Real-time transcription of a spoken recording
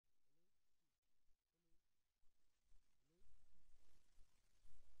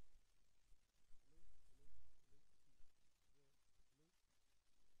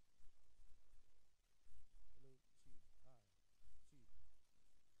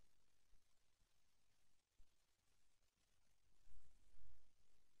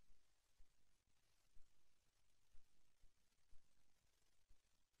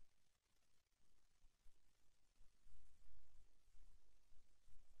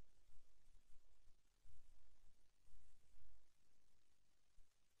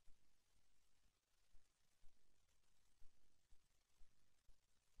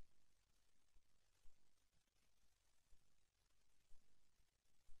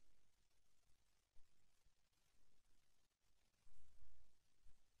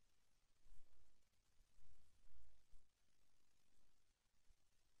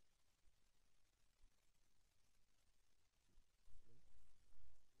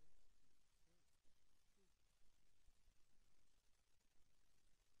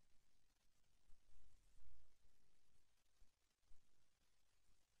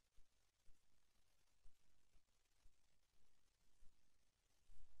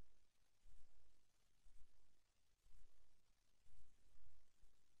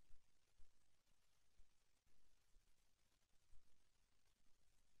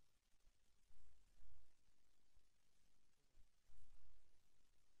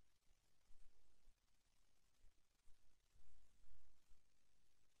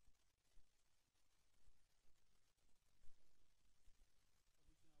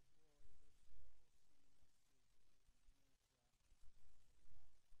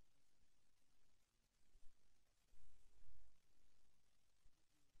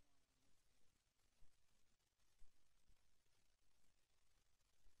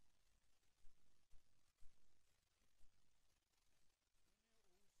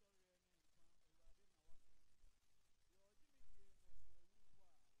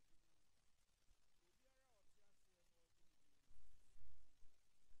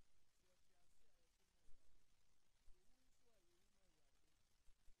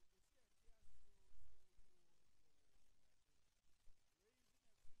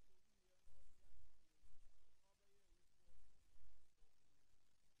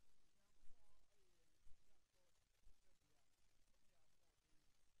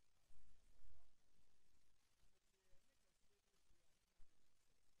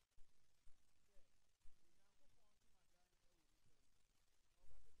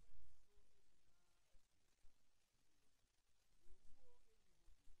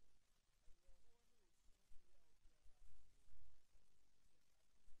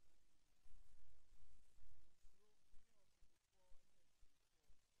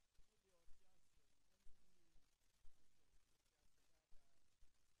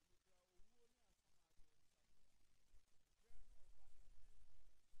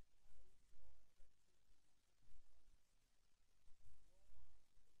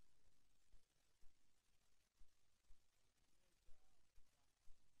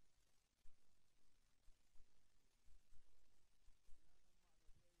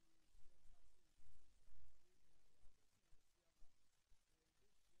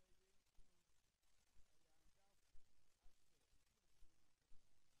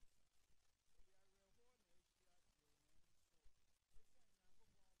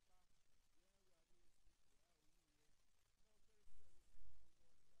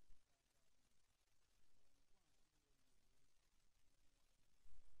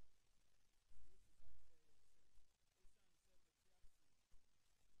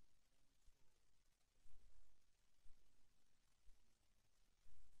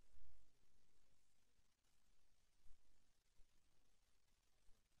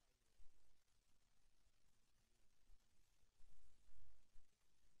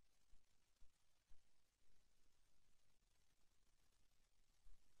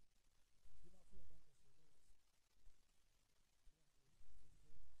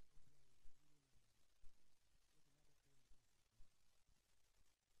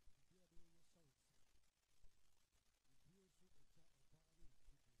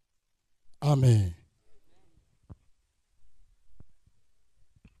Amen.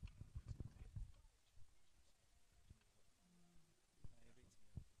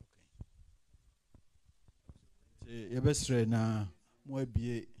 Yɛbɛsrɛ na mo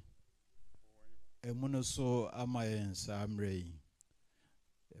abie emu no so ama yɛn saa mmerɛ yi.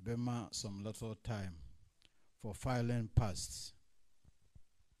 Yɛbɛma some little time for filing past.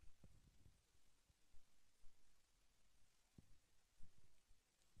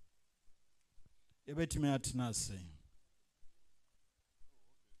 Yɛbɛtumi atena ase.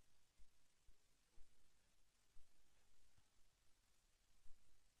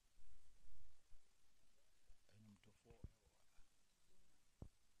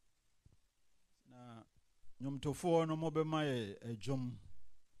 Na nnwomtofoɔ no mobɛma yɛ adwom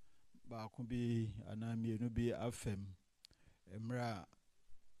baako bi anaa mmienu bi afam mmerɛ a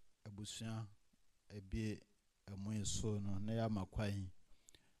abusua abie ɛmo yi so no na yɛama kwan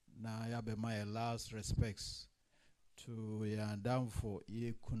na yɛabɛma yɛ last respects to yɛn adamfo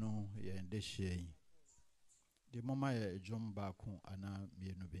yɛ kunu yɛn dehyia yi. De moma yɛ adwom baako anaa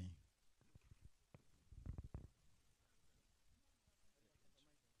mmienu bi.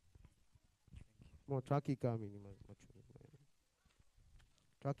 More tracky cam in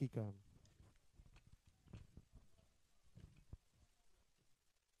tracky cam.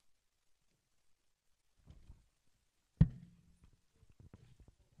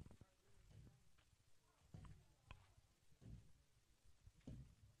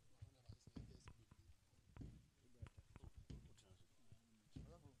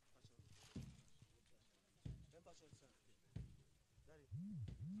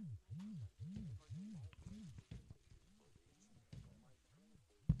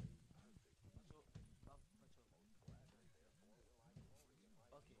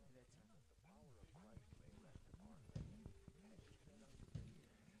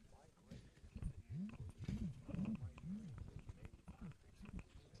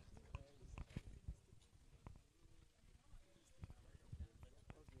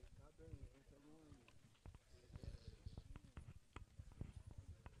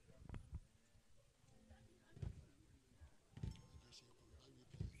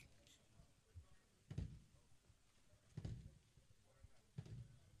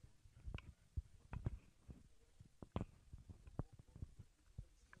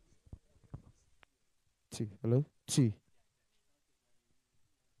 T. Hello? T.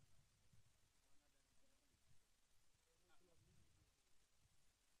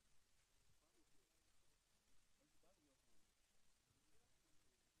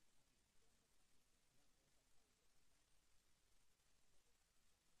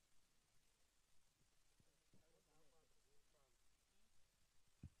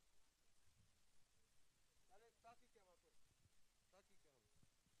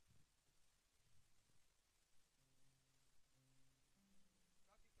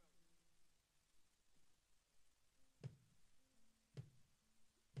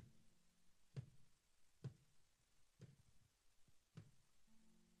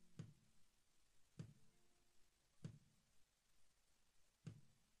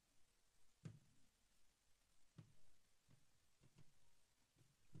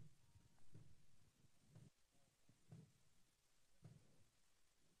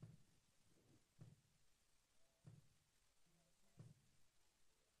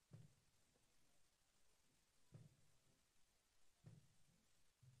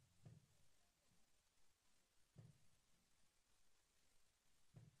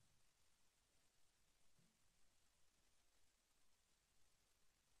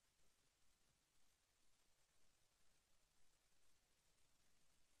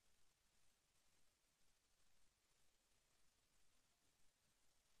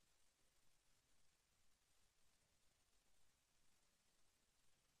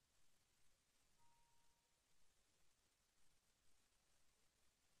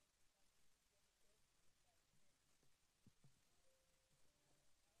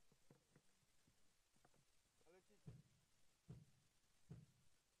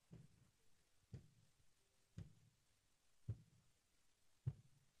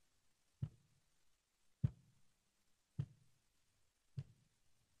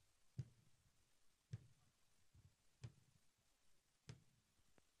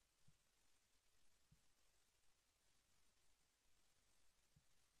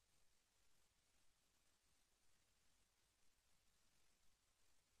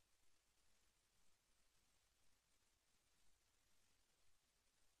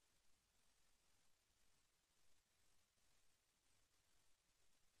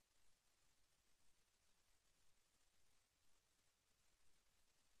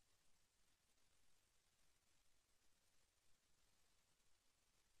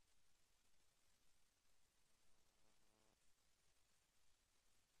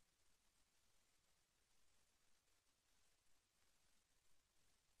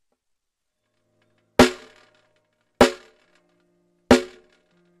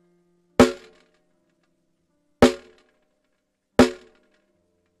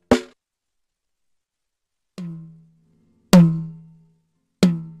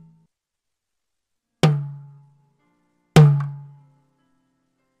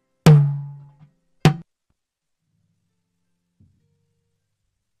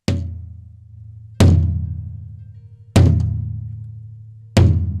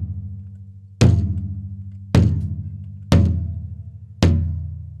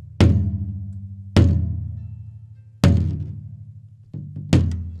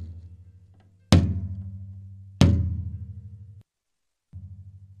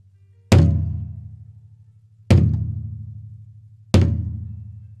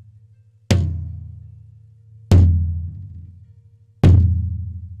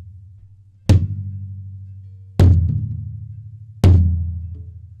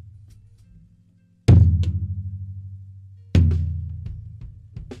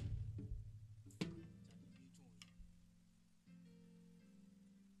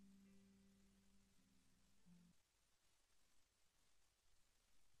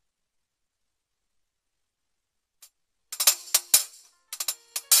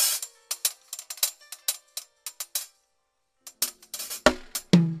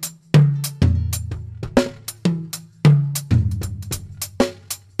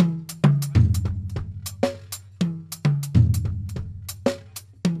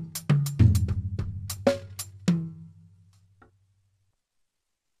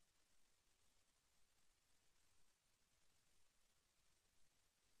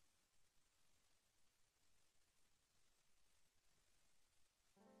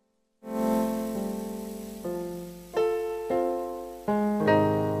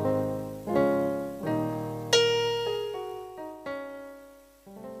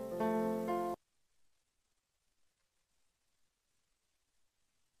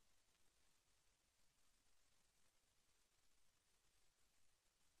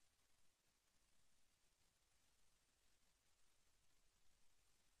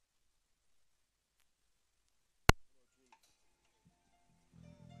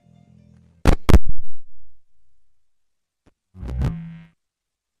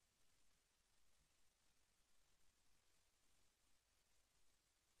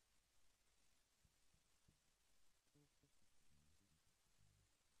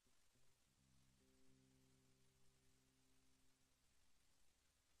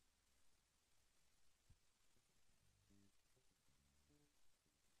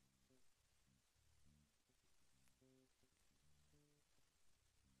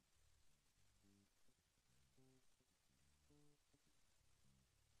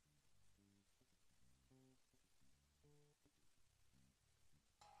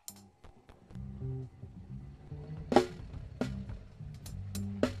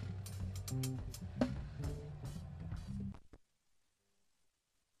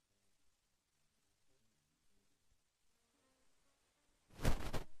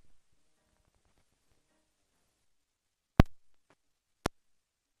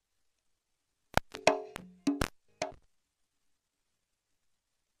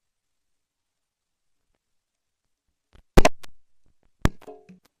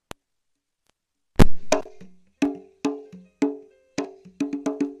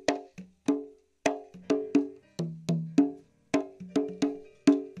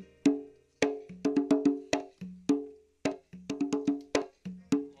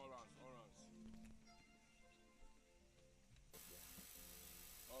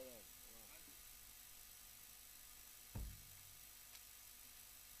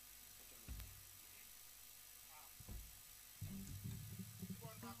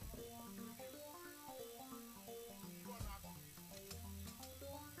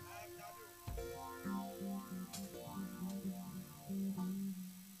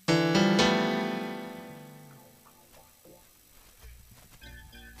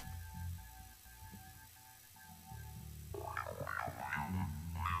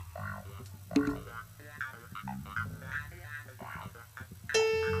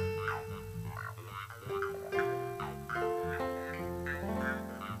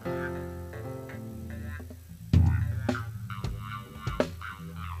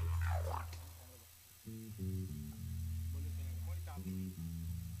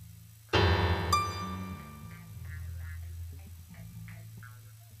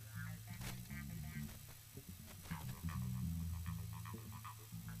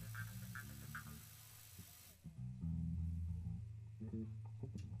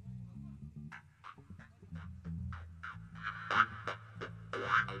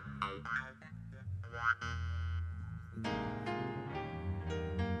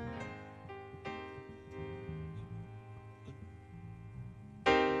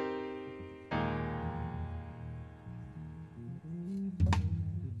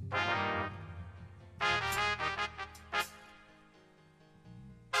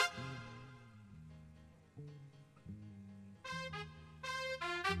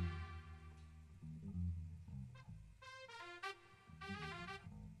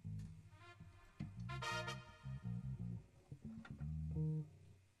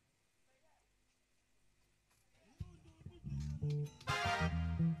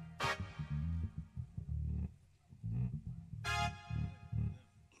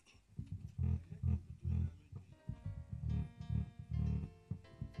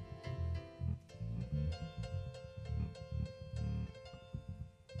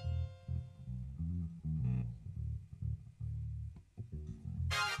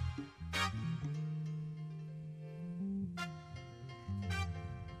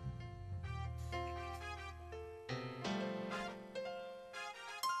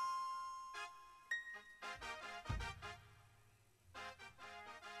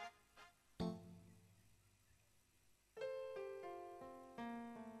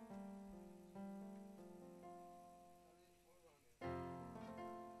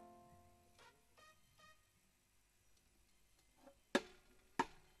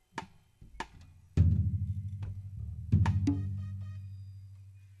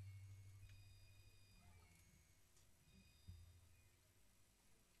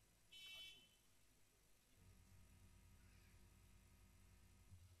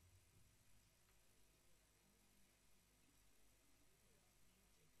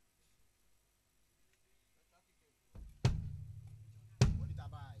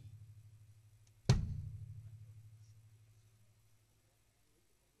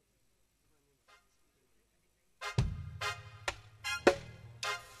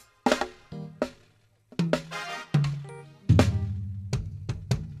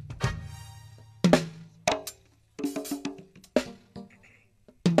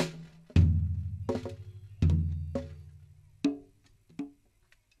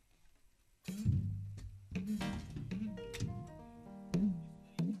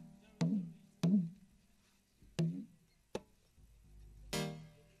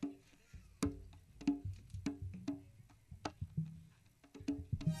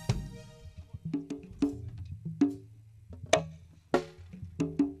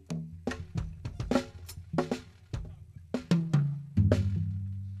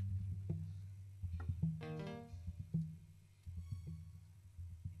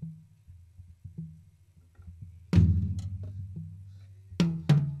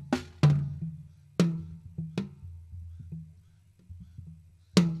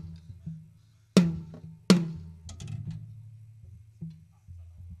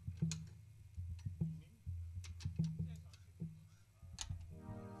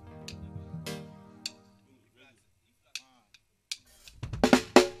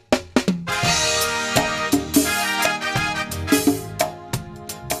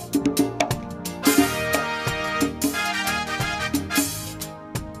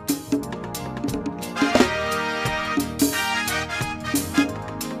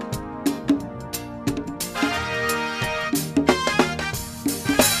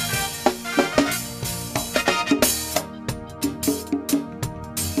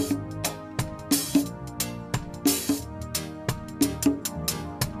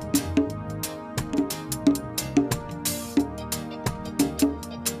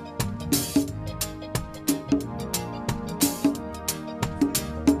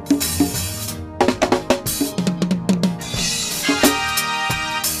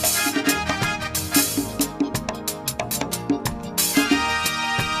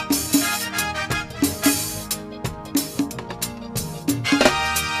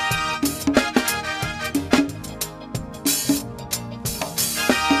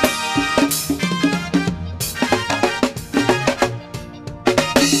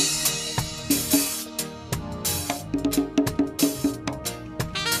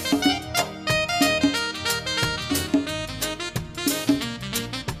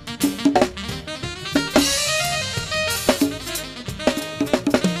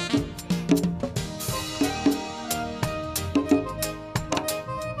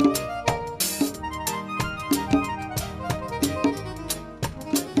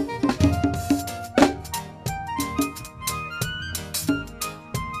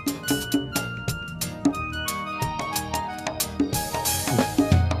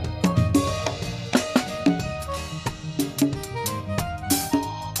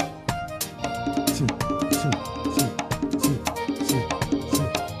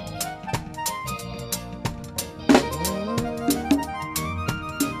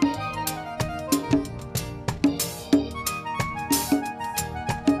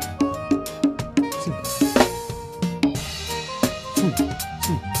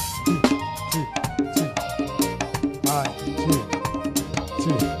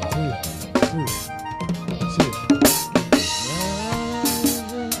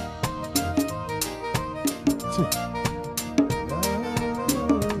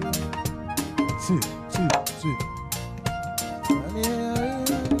 Hi.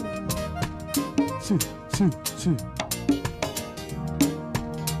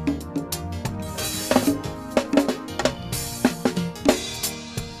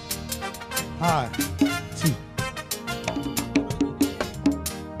 Two.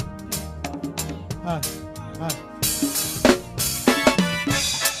 Hi. Hi.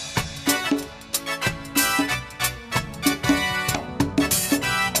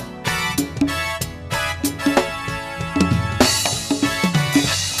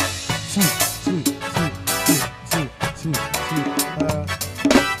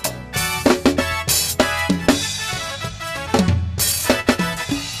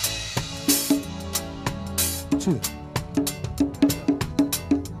 Two.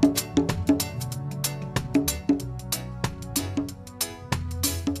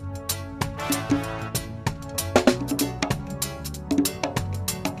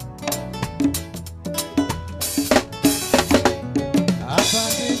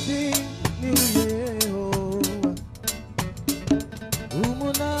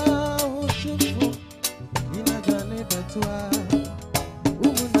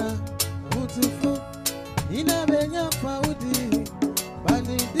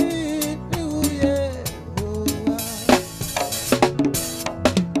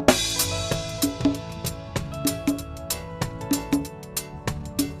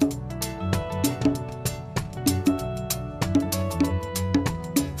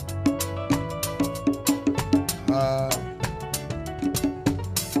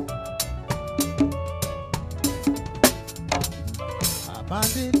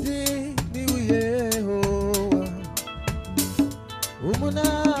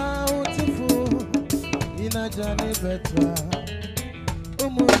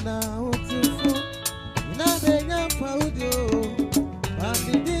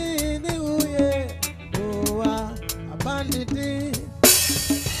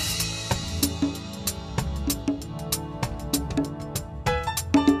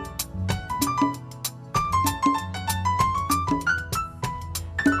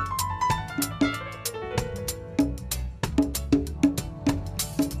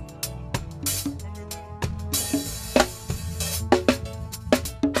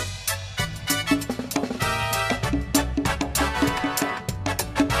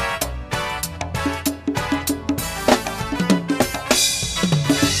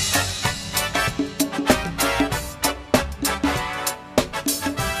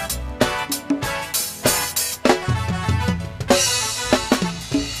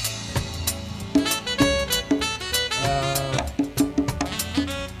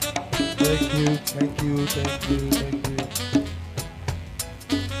 Thank you.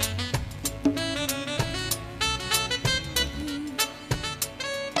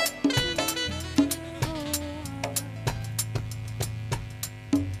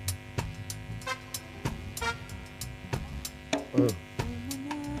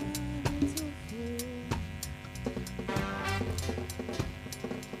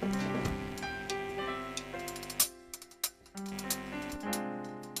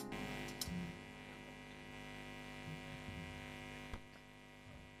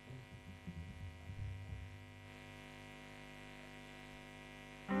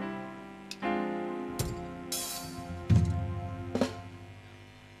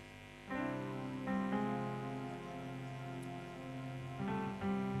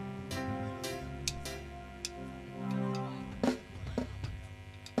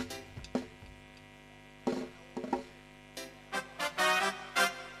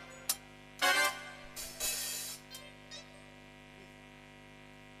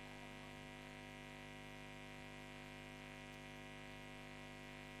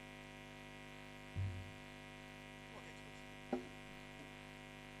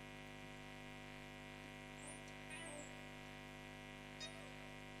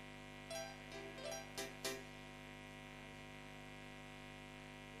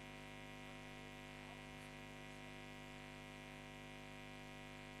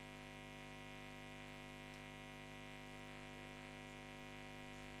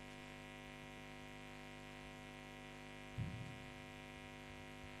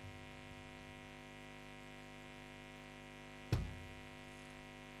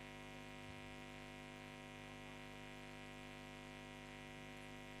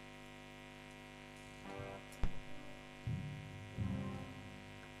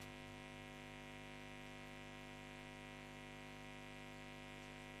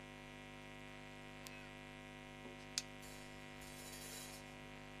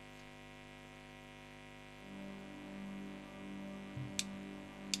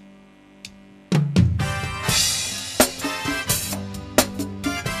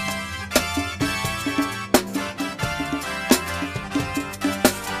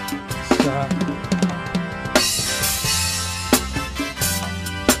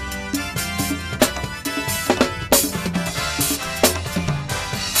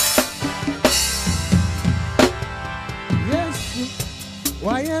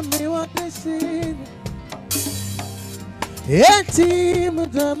 Team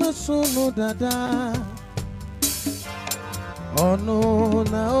Damasono Dada. Oh no,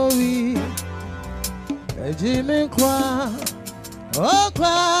 now we Jimmy Qua. Oh,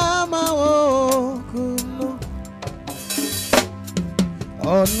 Kwama, oh, Kuno.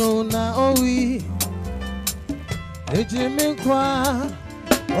 Oh no, now we Jimmy Qua.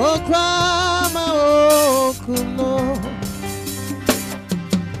 Oh, Kwama, oh, Kuno.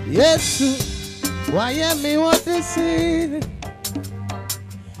 Yes, why am I what they say?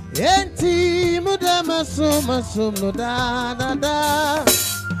 Enti mudama suma no da da da.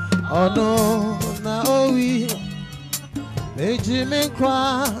 Oh no na owi meji me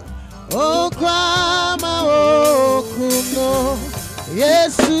kwa o kwa ma o kuno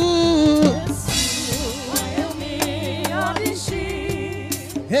Yesu wayemi odishi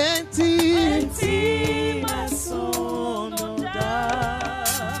enti masono da.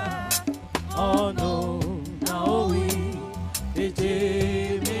 Oh no na owi meji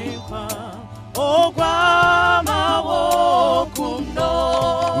oh, Grandma, oh,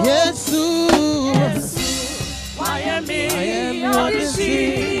 Kuno. Yesu, why am I on the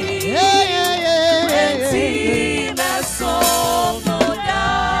sea? And my soul, no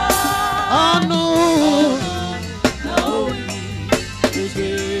doubt. Oh, no, no,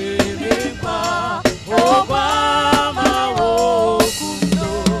 oh, Grandma, oh, Kuno.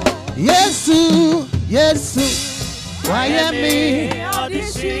 Yesu, Yesu, why am I on the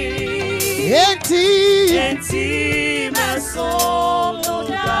sea? Enti my soul no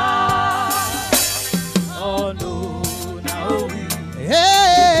doubt. Oh no, no.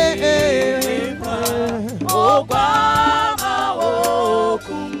 Hey, oh Baba, oh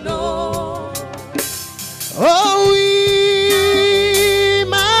Kuno. Oh we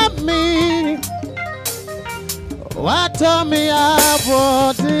mami, what me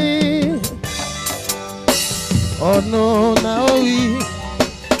about it? Oh no, no we.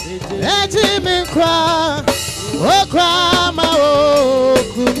 Let him cry, oh, cry, my oh,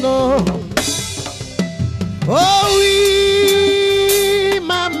 Kuno. Oh, we,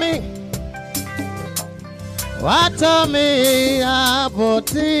 mommy, what tell me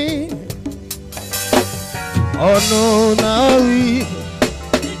about it? Oh, no, no, we,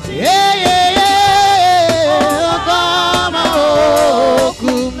 yeah, yeah, yeah, oh, cry, my oh,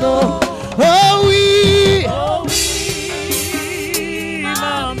 Kuno. Oh, we.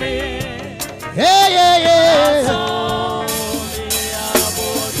 Yeah, yeah, yeah.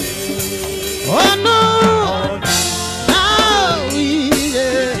 Oh no, now we,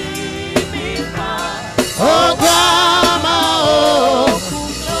 yeah. Oh Grandma,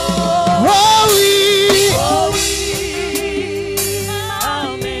 oh we,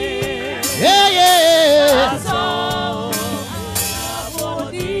 yeah, yeah.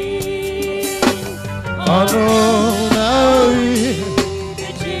 Oh no, now we.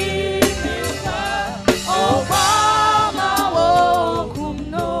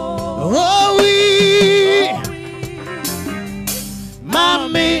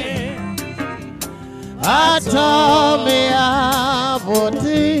 Tell me about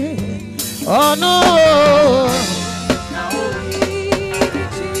it. Oh no.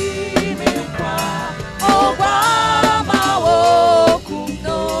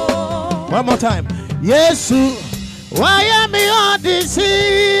 One more time. Yesu, why am I on this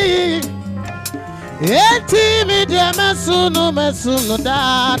sea? Eti mi de mesuno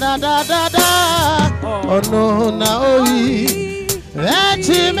da da da da da. Oh no na oi.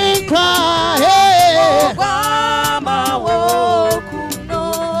 Eti mi cry. Oh Grandma, oh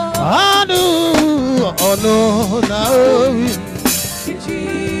Kuno. Oh no na oi. Eti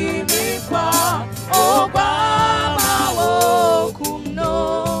mi cry. Oh Grandma, oh Kuno.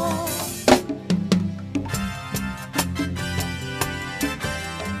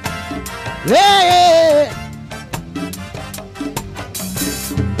 Yeah.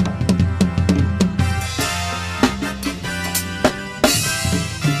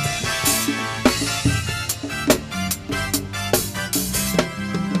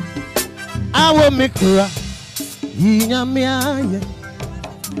 I will make her Inyamia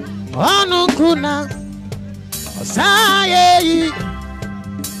Anukuna Osaye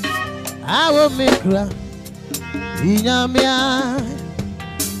I will make her Inyamia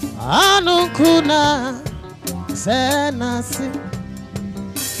Anukuna Senasi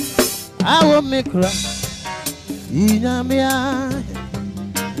I will make her Inyamia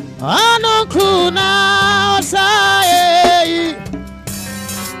Anukuna Osaye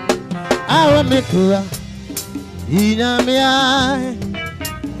I will make her Inyamia.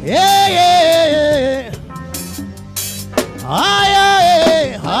 Yeah, yeah, yeah.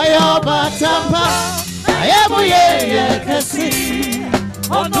 Aya, batampa. Ayabuye kasi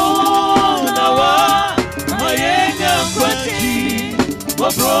ono nawa mayenya kwati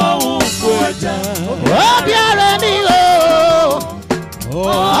obro fueta obiara ni o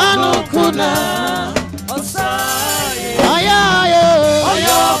anukuna osaye ayayo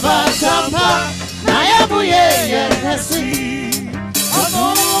oyo batampa ayabuye kasi ono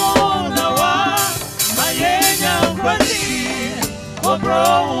nawa mayenya kwati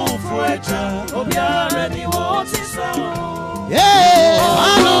obro fueta obiara ni wotisa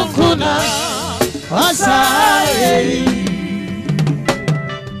anukuna osaye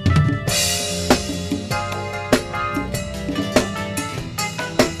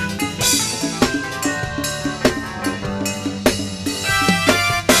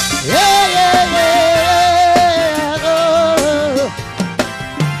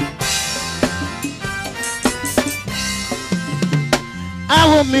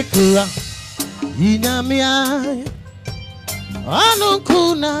Mikura Inamia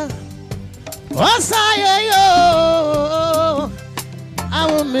Anukuna Wasaye yo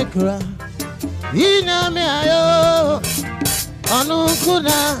Awo Mikura Inamia yo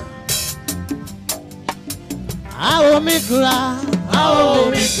Anukuna Awo Mikura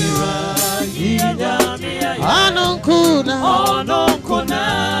Inamia Anukuna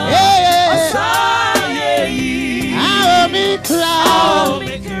Wasaye Awo Mikura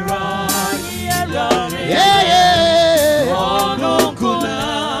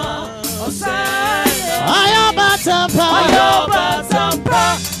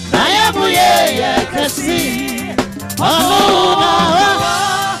Ayabatampa Ayabuye kasi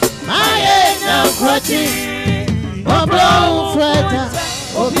Onunawa Mayenya kwati Obro fueta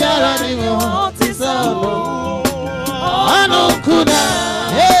Obiara ni wotisa Anukuna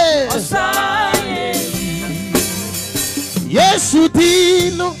Yesu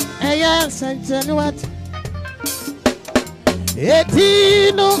dino Eya sanchani wati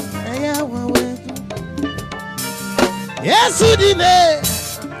Edino Eya wawetu Yesu dine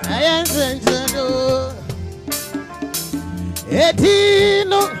Eya sanchani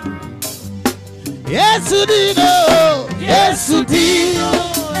Edino Yesu dino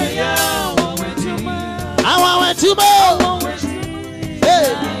Eya awawetuma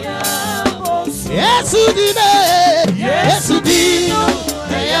Yesu dine Yesu dino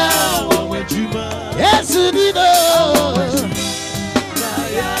Yesu dino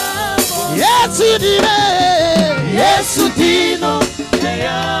Yesu dine Yesu dino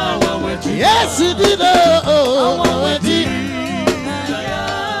Yesu dino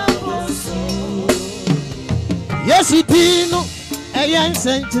Yesu dino eya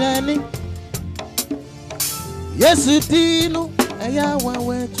sentrani Yesu dino eya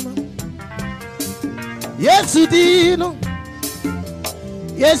wawetuma Yesu dino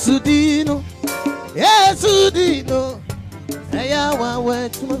Yesu dino Yesu dino eya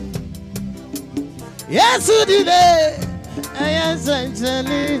wawetuma Yesu dine eya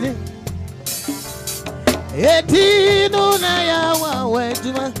sentrani Edino na ya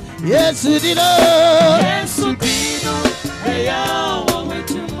wawetuma Yesu dino eya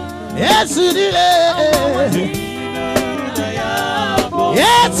wawetuma Yesu dine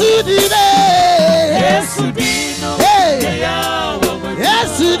Yesu dine Yesu dino eya wawetuma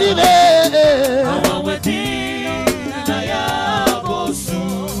Yesu dine awawedina ya bosu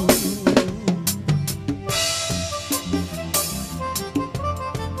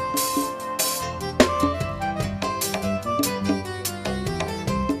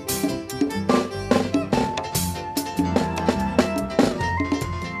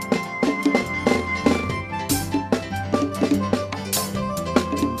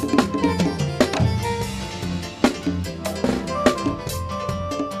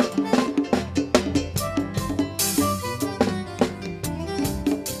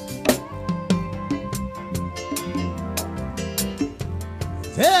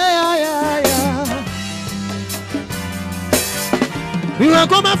We will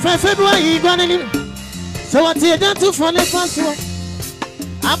come back for February. So what you done to for the first one?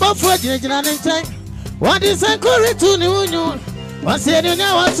 About 4 years in time. What is a curry to New Union? What's it in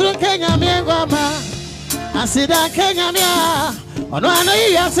our Kenya? I see that Kenya. Oh, no, I know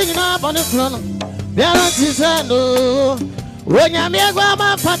you are singing up on the throne. There is a no. When you're me,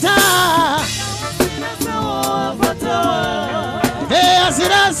 Grandma Pata. Hey, I see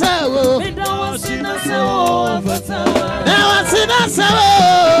that so. Now I see that so.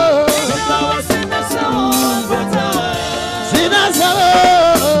 See that so.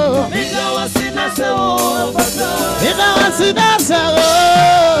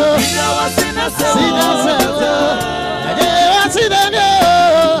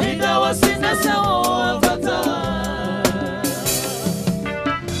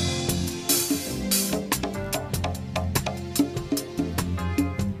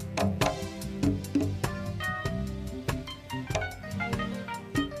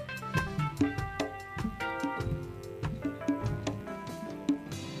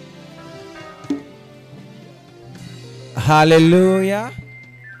 Hallelujah.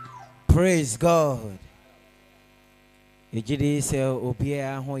 Praise God. Ejidi se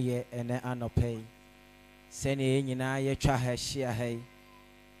obia ho ye ene anope. Sene nyina ye twa ha hia hai.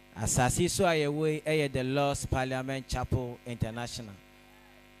 Asasi so ayewe the Lord's Parliament Chapel International.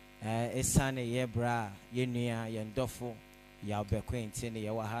 Esane ye bra ye nua ye ndofo ya Bekoe ntine ye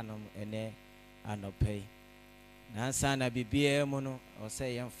wa hanom ene anope. Nansa na bibie mu no o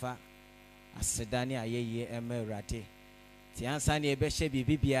se yemfa asedane ayeye emerade. Ti ansa na ebehye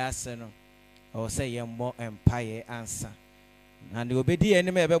bibibia ase no o se yemmo empire ansa. Na ne obedi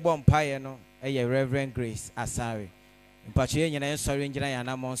enim ebebo empire no Reverend Grace Asare. Mpacho nyina ensori ngina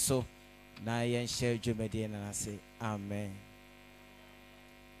yana monso na yen share dwumadi na say amen.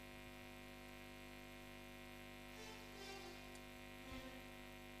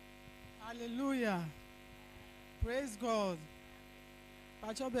 Hallelujah. Praise God.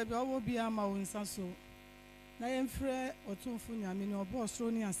 Pacho baby owo bia ma wonsa so. Na yemfrɛ otumfu nyame ne obo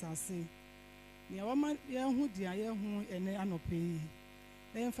osoro ne asase. Ne wama yehu dia yehu ene anope yi.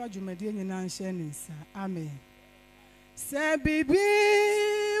 Na yemfa dwumadi nyina nhye ne nsa. Amen. Se bibi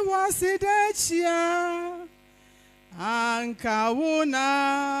wasidechia anka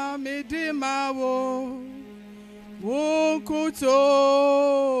wuna midimawo wukuto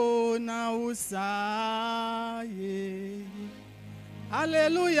na usaye.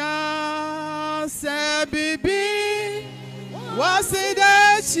 Hallelujah. Se bibi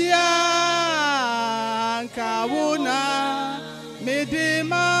wasidechia anka wuna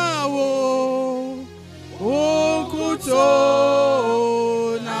midimawo wukuto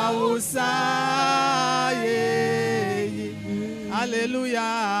na usaye.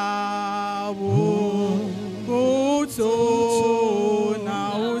 Hallelujah. Wukuto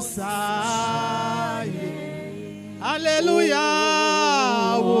na usaye. Hallelujah.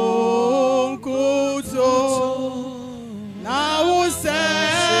 Wukuto na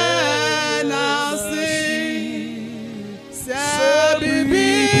usaye na si. Se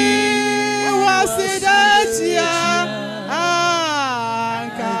bibi wasidechia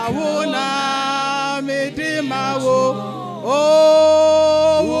anka wuna midimawo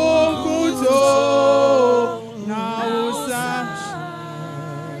wukuto na usa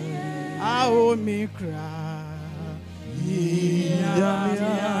aho mikra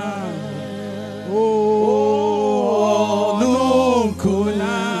yamia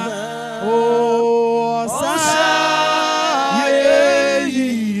nunkuna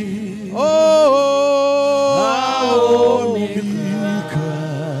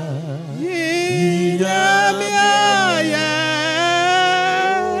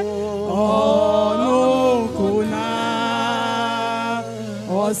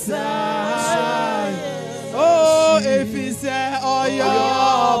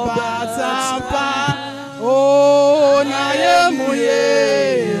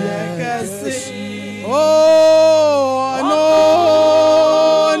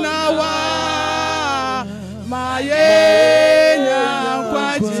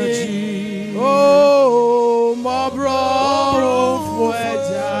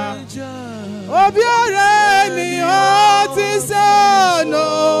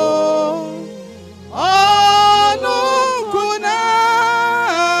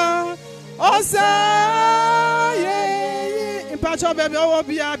baby owo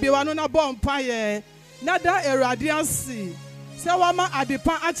bia bi wanu na bompa ye nada eradiansi se wama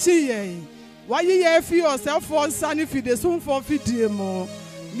adepa achi ye wayi ye fi yourself for sani fide so for fidie mo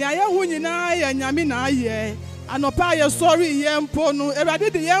ni aye hu nyina ye nyame na aye anopa ye sorry ye mpo no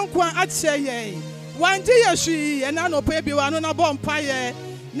erade de ye nkwa ache ye wanje ye hwi ye na anopa bi wanu na bompa ye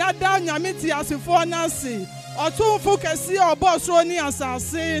nada nyame ti asefo na si otumfu kesi obo soro ni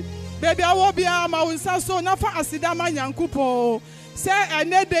asase baby owo bia ma wonsa so na fa asida ma nyankupo se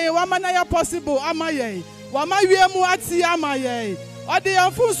ene de wama na ya possible amaye wama wiemu ati amaye ode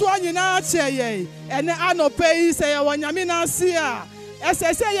yamfunso anyina ache ye ene anope yi se ye wonyame na ase a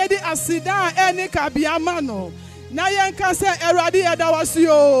esese ye di asida ene kabia ma no na ye nka se erade ye da wase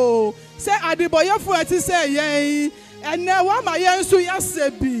o se adeboyefo ati se ye ene wama ye nso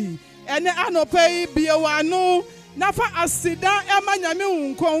yasebi ene anope yi biewanu na fa asida ema nyame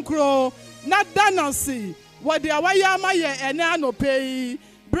hunkonkro na danasi wode awaye amaye ene anope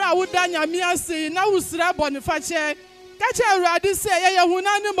bra wuda nyame ase na wusra bonifache kache urade se ye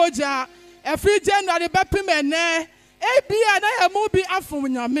hunani moja every January bepim ene ebia na ye mu bi afum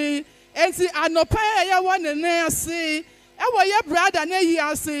nyame enti anope ye wone ne ase e wo ye brother na yi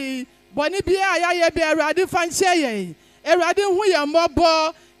ase boni bia ya ye bi urade fanche ye urade hu ye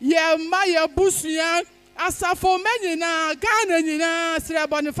mobo ye ma ye busua asafo menyina Ghana nyina sre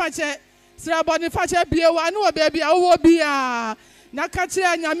bonifache Sraboni fache biewa no baby awo bia. Na kache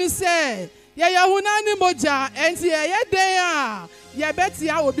nyame se ye hunani moja enti ye den a ye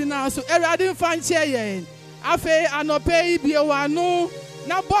betia obi na so Erade mfa nche ye. Afe anope biewa no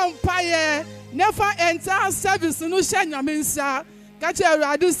na bompa ye nefa enter service no hye nyame nsa. Kache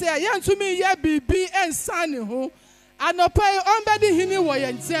Erade se ye ntumi ye bibi ensane ho. Anope ombedi hini wo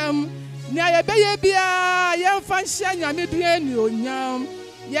ye ntem. Na ye beye bia ye mfa hye nyame die ni onyam.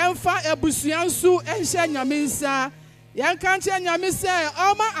 Ye mfa ebusuansu enhye nyame nsa. Yan kanche nyame se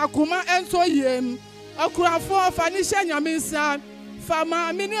oma akuma ento yem okurafo fa ni hye nyame nsa fa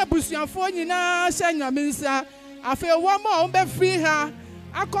ma me ne abusuafo nyina hye nyame nsa afi wo ma on be free ha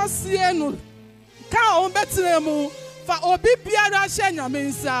akosie no ka on betre mu fa obi biara hye nyame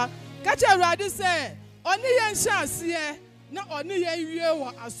nsa ka che Awurade se oni ye nhye ase na oni ye wie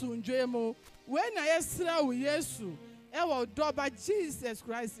wo asundwe mu we na yesra wo Yesu e wo doba Jesus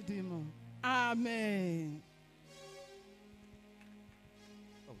Christ di mu amen.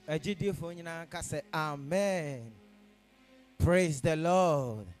 Amen. Praise the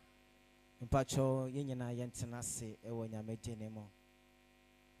Lord. Mpacho yenyina yentena se ewo nyame dinemo.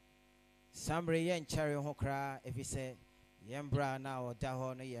 Samre yen chari ho kra efise yembra na oda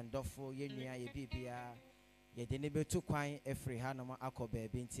ho no yendofo yenua ye bibia ye de ne betu kwan efri ha no akọ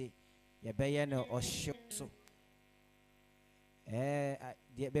baabi nti ye beye no ohyo so. De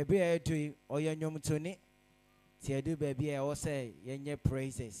baabi e du oyenwom toni Tiedu baby, I say, yenye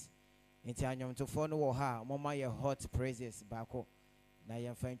praises. Into anyom to phone wo ha, mama ye hot praises bako. Na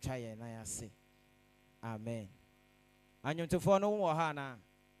yen fan try na ya say. Amen. Anyom to phone wo ha na.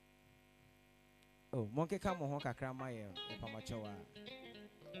 Oh, monkey come ho kakra ma ye pamachowa.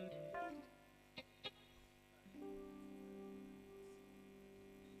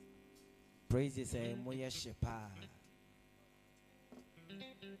 Praises e moye shepa.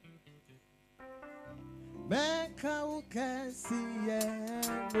 Bekoe Asiamah,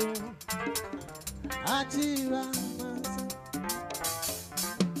 Asiamah.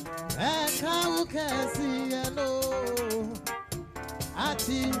 Bekoe Asiamah,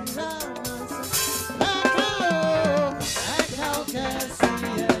 Asiamah.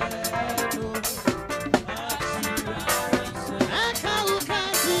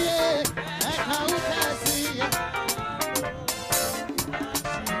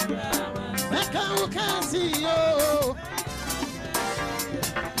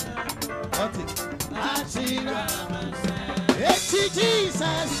 Bekoe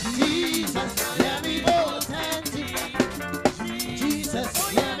Jesus, Jesus, let me go Jesus,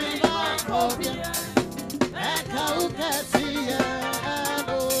 let me go Bekoe Asiamah,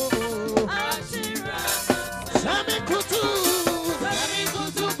 Sami kutu,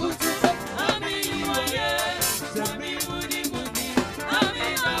 Ami waye, sami mudi mudi, ami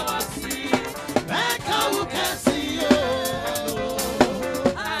nawasi. Bekoe Asiamah,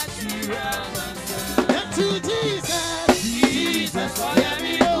 Jesus, let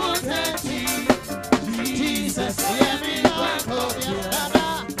me go Jesus, let me go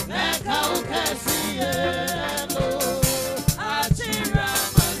Bekoe Asiamah,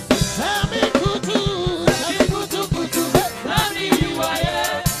 Sami kutu, Ami waye,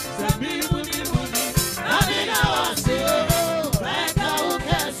 sami mudi mudi, ami nawasi. Bekoe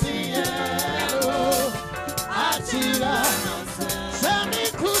Asiamah, Sami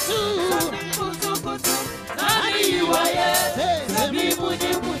kutu, Ami waye, sami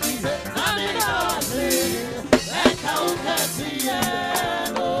mudi mudi, ami nawasi. Bekoe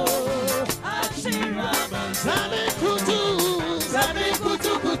Asiamah, Sami kutu,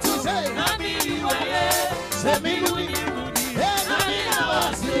 Ami waye, Sami mudi mudi, ami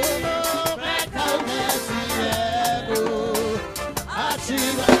nawasi.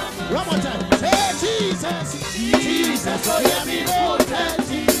 One more time. Say Jesus, Jesus, oh yeah, me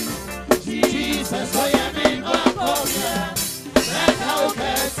potency. Jesus, oh yeah, me potency. Bekoe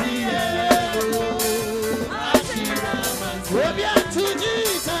Asiamah, to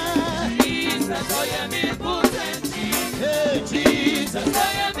Jesus, Jesus, oh yeah, me potency. hey Jesus, Oh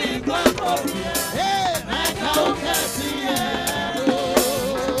yeah, me potency. hey Bekoe Asiamah,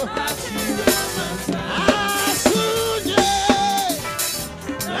 Asuje,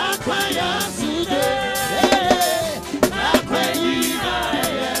 nakwaya asuje, nakwayina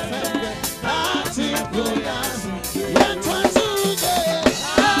atikuya, yetwasuje,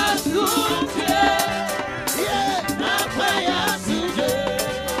 nakwaya asuje,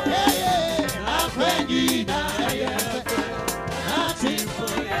 nakwayina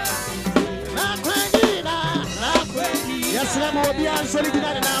atikuya, nakwayina. Yes, I'm going to be on solid in the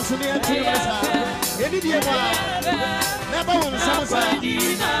house. Any day, never won some side.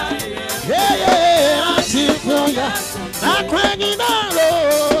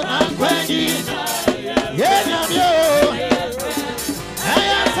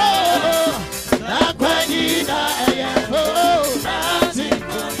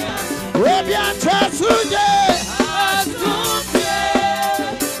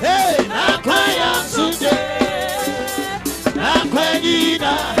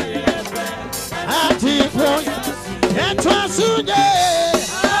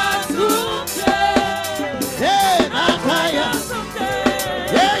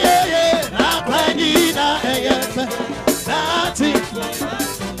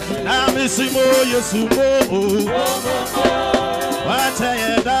 Simo Yesumo, what I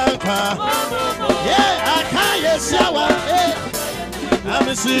danka, yeah, I can't shower. I'm a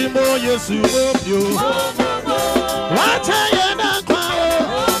Simo Yesumo, what I danka,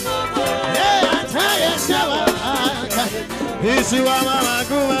 yeah, I can't shower. This is what Mama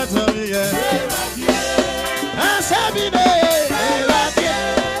grew up to me. I said,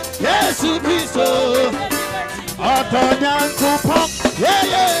 yes, you please. Otonyan kupon,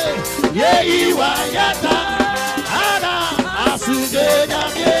 yeah, you are yata, Ada, Asude,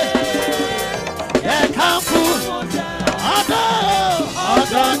 yeah, Kampu,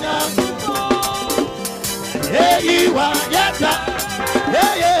 Otonyan kupon, yeah, you are yata,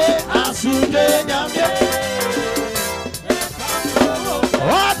 yeah, Asude,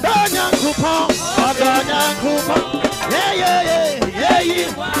 Otonyan kupon, yeah, you are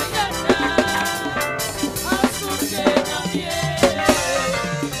yata.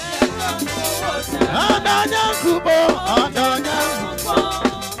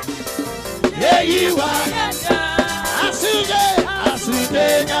 Yeah, you are. Asude,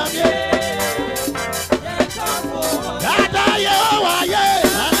 nyamye. Dada yewa ye,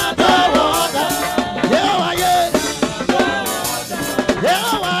 anada woda. Yewa ye,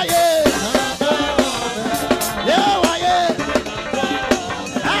 yewa ye, yewa ye.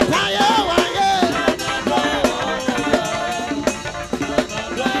 Dada yewa ye, dada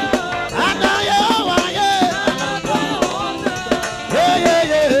yewa ye.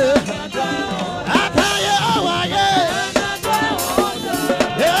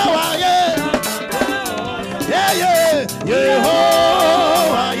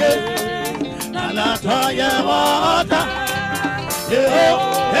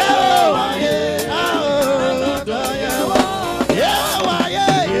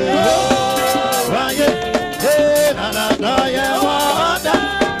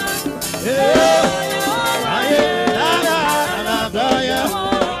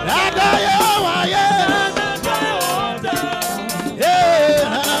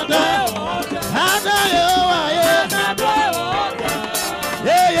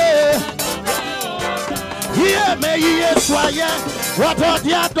 What are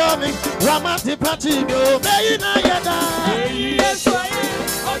the atomic? Ramati Patino, Mayina Yada. Yes, so.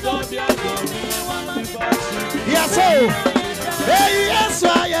 Yes, I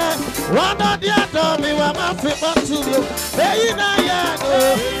am. What are the atomic? Ramati Patino, Mayina Yada.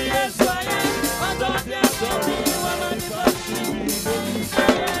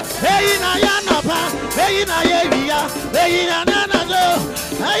 Hey, Nayanapa, hey, Nayavia, hey, Nanado,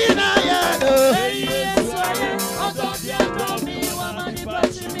 hey, Nayado.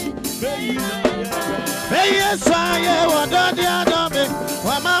 Yes, I am. What are the atomic?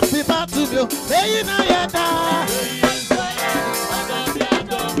 Ramati Patino, Mayina Yada.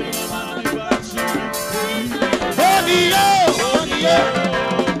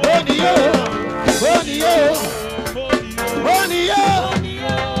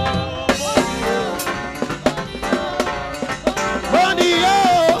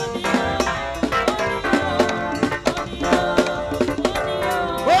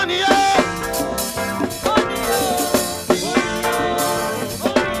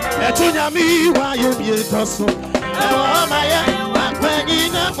 Me, why you be a tosso? Oh, my, I'm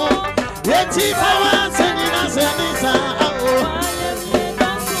playing a phone. Yet, if I was sending us any sound,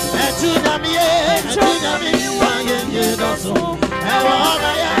 why you tosso? Oh,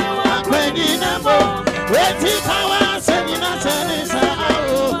 my, I'm playing a phone. Yet, if I was sending us any sound,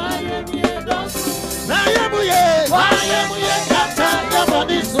 I am we Captain, your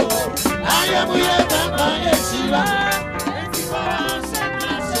body so I am we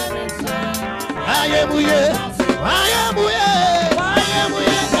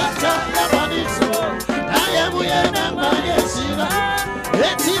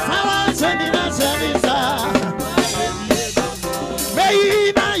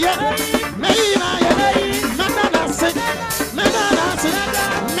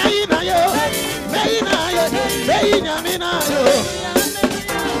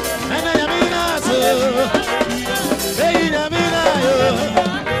Hey,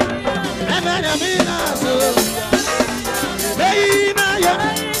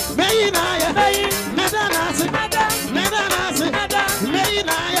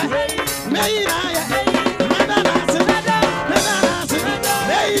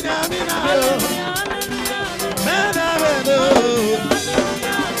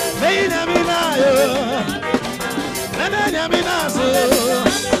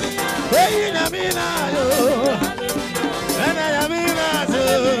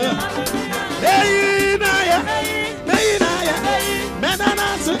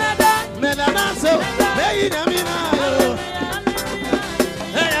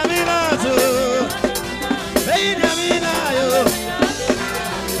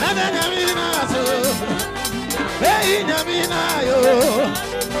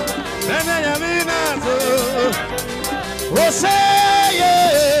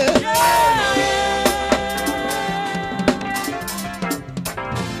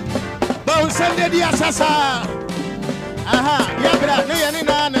 Aha, yabra, no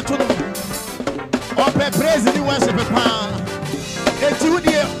yanina na tunu. Ope praise ni worship pa. Etu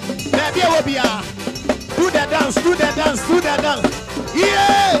die, na bia wo bia. Do the dance, do the dance, do the dance.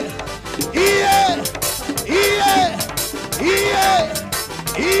 Yeah! Yeah! Yeah! Yeah!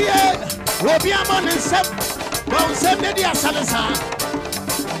 Yeah! Wo bia mon nsem. Wo nsem ne dia salasa.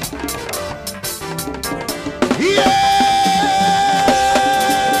 Yeah!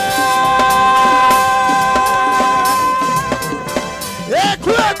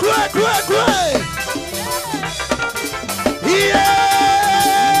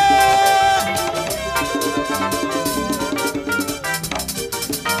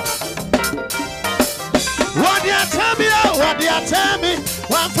 Tell me,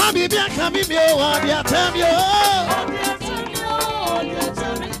 one family be coming me, what you tell me,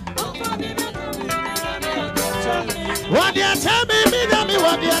 what you tell me,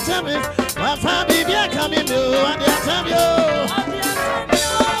 what you tell me, one family be coming me, what you tell me,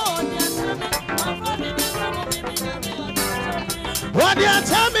 what you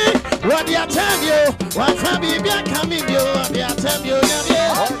tell me, what you tell me, one family be coming me, what you tell me,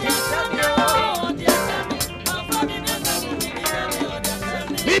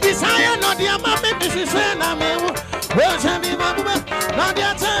 Desire not the amount this is when I'm in. Well, tell me, not the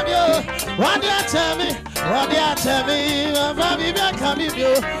tell me, what you tell me, what you tell me, what you tell me,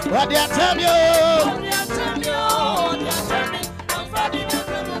 what you tell me,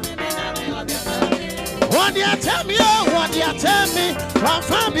 what you tell me, what you tell me, what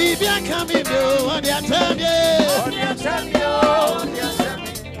family be coming, what you tell me,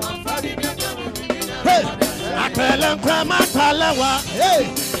 hey, I tell him, come on, hey.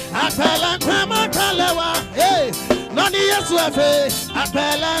 Apelankwa makalewa, hey, nani yesu efe.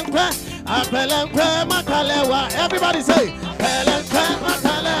 Apelankwa makalewa. Everybody say, apelankwa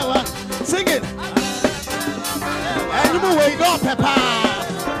makalewa. Sing it. And you move away, go pepper.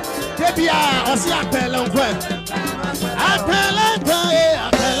 Debia, osi apelankwa. Apelankwa,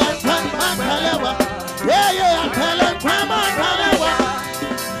 apelankwa makalewa. Yeah, apelankwa makalewa.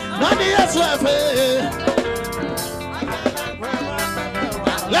 Nani yesu efe.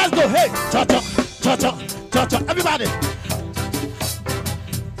 Let's go, hey, cha-cha, cha-cha, cha-cha, everybody.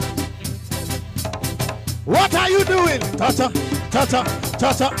 What are you doing? Cha-cha, cha-cha,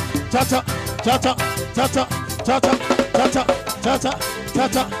 cha-cha, cha-cha, cha-cha, cha-cha, cha-cha, cha-cha, cha-cha,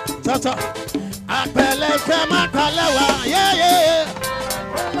 cha-cha, cha-cha. Apeleke makalewa, yeah, yeah.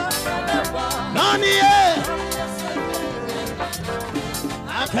 Nani, yeah.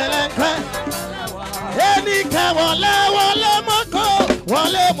 Apeleke. Enika wale moko.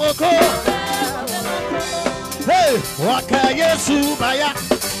 Wale moko, hey, waka Yesu baya,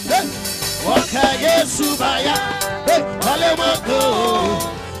 hey, waka Yesu baya, hey, wale moko,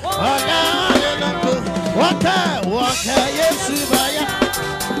 wale moko, waka Yesu baya,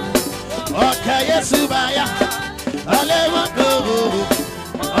 waka Yesu baya, wale moko,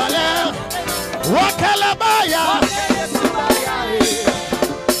 wale, waka la baya,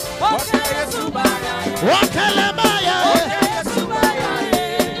 waka la baya.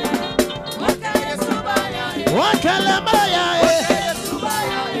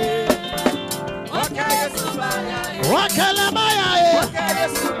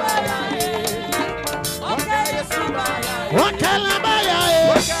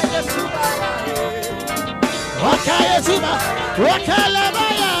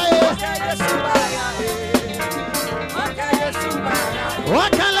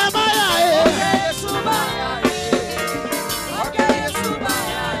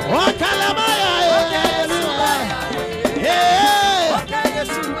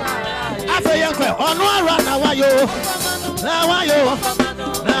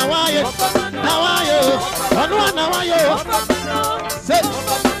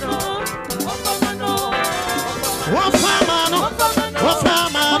 What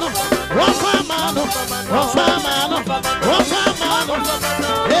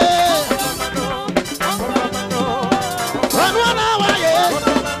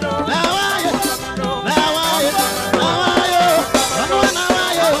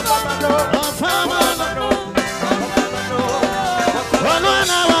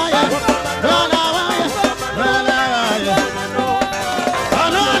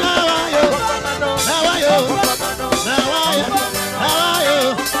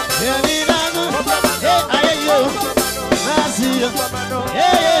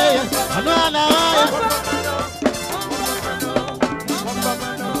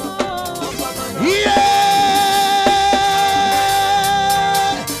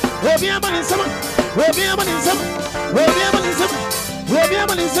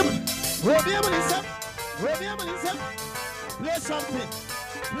Play something.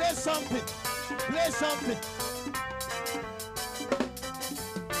 Play something. Play something.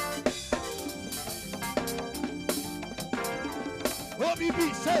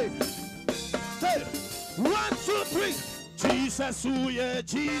 OBB, say. 1, 2, 3. Jesus, oh yeah,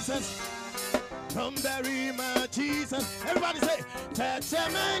 Jesus. Come bury my Jesus. Everybody say, touch a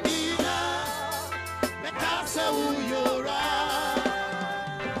man, because you're right.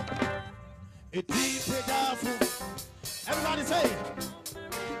 It deep powerful. Everybody say,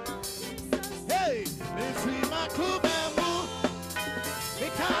 hey, be free my crew member,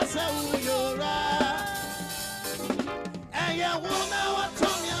 because you're right. And you won't know what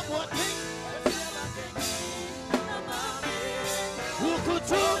told me about me. Who could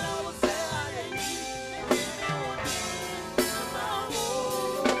do?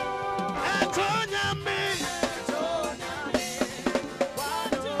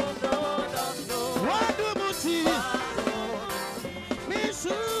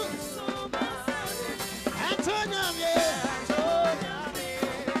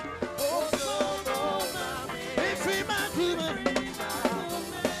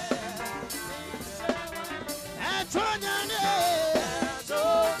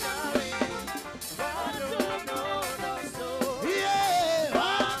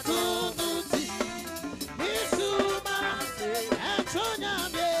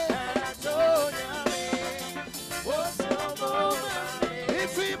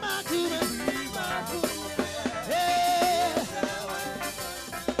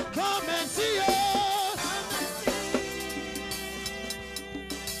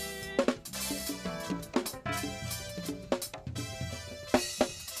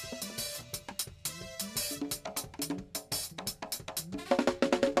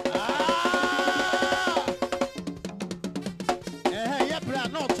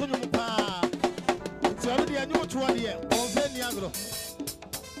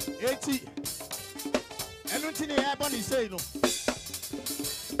 Say no.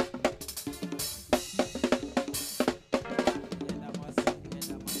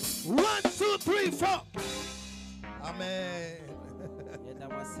 1, 2, 3, 4. Amen.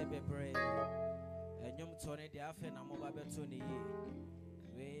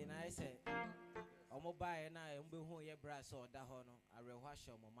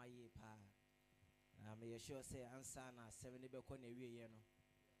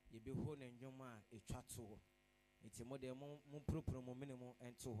 It's more than minimum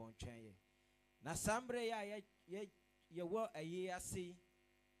and 200 chain. Na sambre ya wo a year see.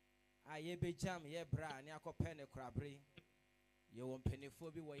 I ye be jam ye bra and yako penny crabbery. You won't penny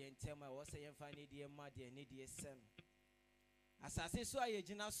phobia way and tell my was a funny dear muddy and idiot sen. As I say, so I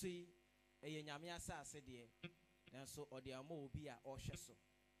jina sui a yamia sass dear. Then so or the amo be a or shesso.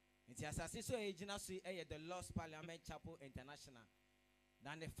 It's as I say, so a jina sui a the Lost Parliament Chapel International.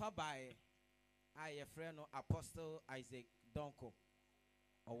 Than the Fabai. I a friend of Apostle Isaac Donko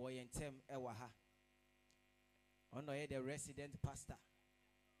or Wayentem Ewaha. Ono the resident pastor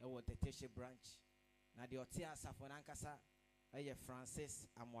or the Teshe branch. Na the Otia Safonankasa a Francis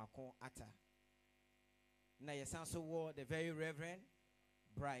Amwakon Ata. Na ye sanso war the very Reverend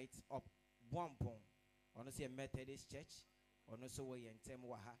Bright of Wampon. Ono see a Methodist church. Ono so Wayentem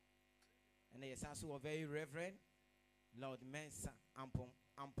Waha. And ye sanso very Reverend Lord Mensa Ampon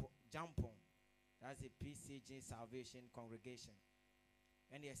Jampon. That's the PCG Salvation Congregation.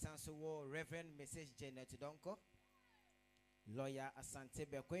 And the Sanso war Reverend Mrs. Janet Donko, Lawyer Asante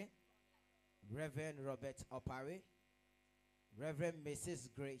Bekoe, Reverend Robert Opare, Reverend Mrs.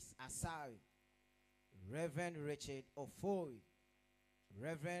 Grace Asari, Reverend Richard Ofori,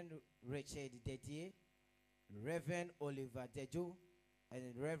 Reverend Richard Dedier, Reverend Oliver Dejo, and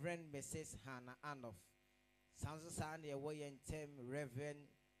Reverend Mrs. Hannah Anoff. Sanso Sani Awayen Tem Reverend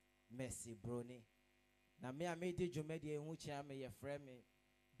Mercy Bruni. Na me a made you made a which I may a friend me,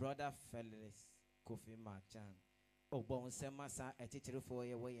 brother Felix Kofi Marchan. Oh, bon, Semasa, a teacher for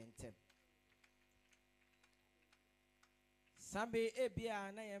a way and tip. Sambe Ebia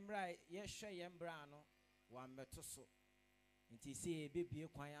and I am right, yes, Shay and Brano, one metoso. It is a baby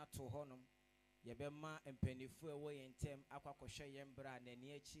quiet to honum. Yabema and penny for away and tem aqua Shay and Bran and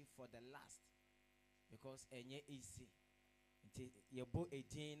Yechi for the last. Because any easy. Ye bo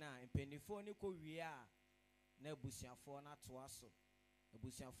 18 and penny for Nico we are. Nebusian for not to us.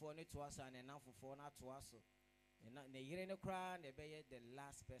 Nebusian for it to us and enough for not to us. na yire ne kra na be the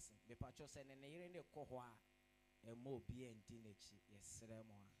last person be pacho say na yire ne kɔ hɔ a ɛmo bi enti n'echi yɛsrɛ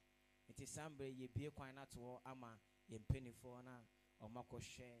mo a enti sambre ye bie kwan na to ama ye mpenifo na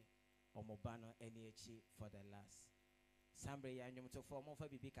ɔmakɔhwɛ ɔmoba no ani echi for the last sambre ya nwomtofo ɔmfa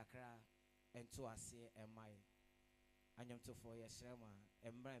bibi kakra ento ase ɛmai anyomtofo yɛsrɛ mo a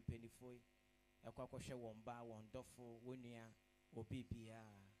ɛmbra mpenifo ɛkɔkɔhwɛ wɔn ba wɔn dɔfo wonua obi bia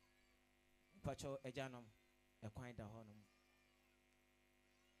pacho ejanom ekwan da honom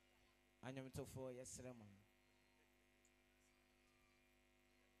anyomtofo yɛsrɛ mo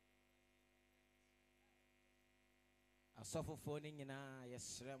asɔfofo ne nyinaa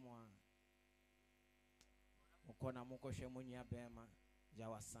yɛsrɛ mo a mokɔ mokɔhwɛ mo nua bɛma ya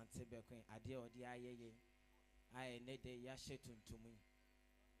wasante Bekoe ade ɔde ayeye aye ne de yɛahyɛ tuntum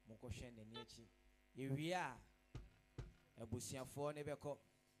mokɔhwɛ n'ani akyi yewie a abusuafoɔ ne bɛkɔ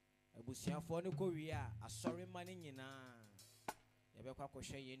abusuafoɔ ne kɔ wie a asɔre ma ne nyinaa yɛbɛkɔ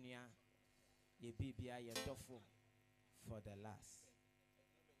akɔhwɛ yɛ nua yɛ bibia yɛ dɔfo for the last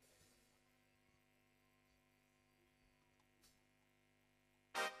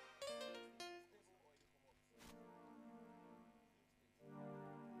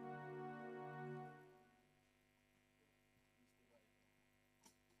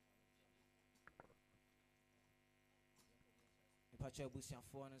pacho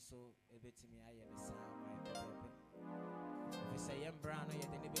abusuafoɔ no so ebetimi ayɛ ne saa ma ɛbɛbɛ efisɛ yɛn bra no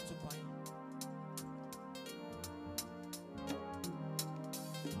yɛde ne betu kwan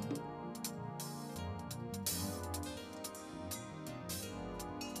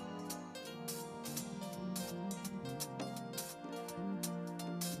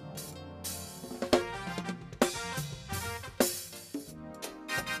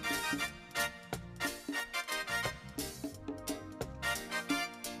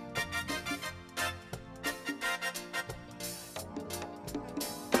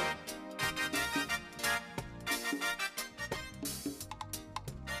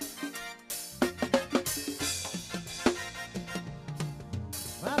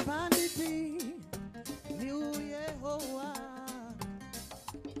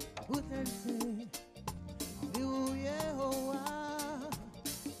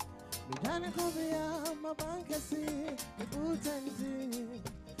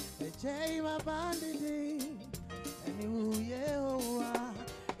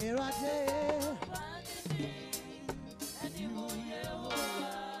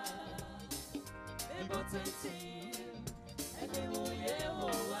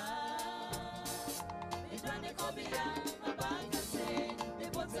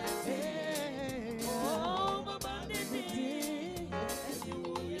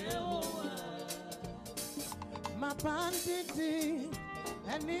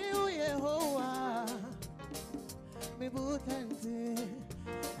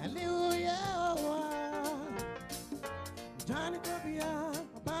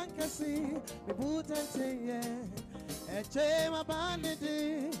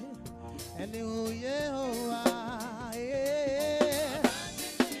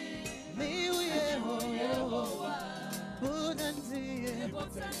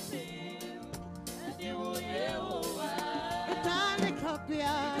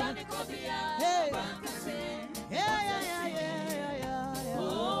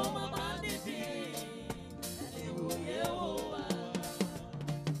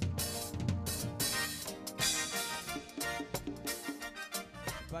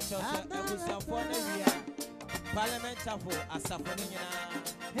Parliament Chapel Asafoniana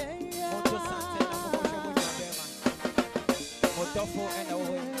Moto Sante na Mokosho Munyabema Motofo and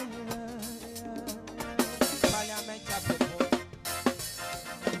away Parliament Chapel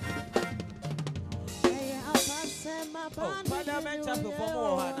Parliament Chapel for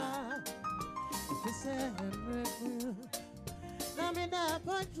Mohana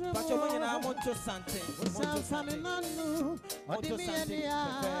Pacho Munyana Moto Sante Moto Sante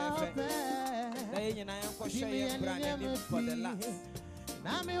and I am for sure brand for the last.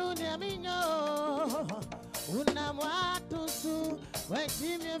 Nami uniaminyo unamwatu su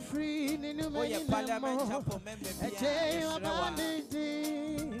wechimye free ninu meni nemo eche wabanditi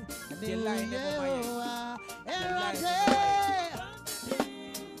niuyewa erate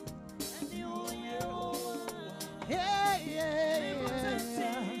yeah yeah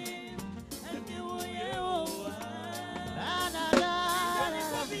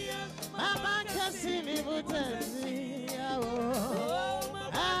Simi butenzi yawo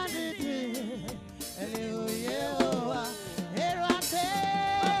aditi eliuyewa erate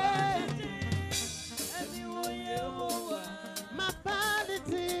eliuyewa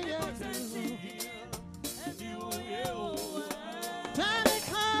mapanditi yawo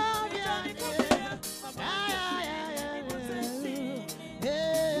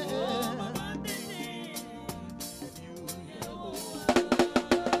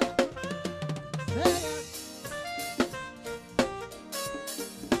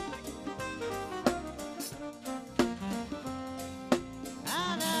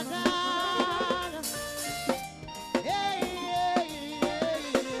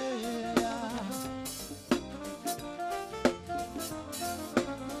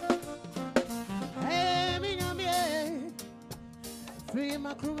Free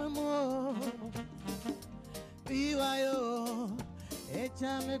my crew more. BYO,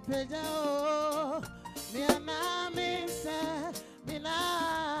 Echame Pejao, Mianami,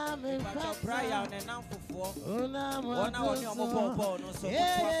 Minami, Brian and now for 1 hour on your mobile phone, so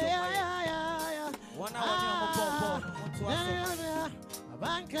 1 hour on your mobile phone.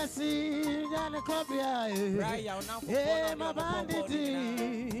 Bankasi, Jana Copia, Brian now for my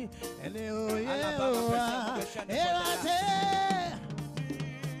banditi, and you,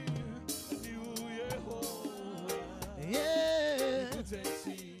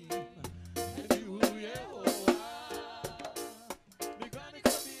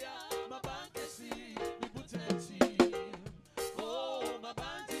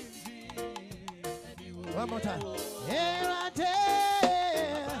 one more time.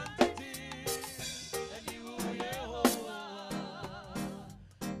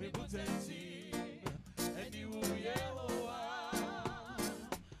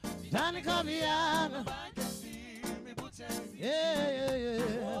 Johnny Cobian.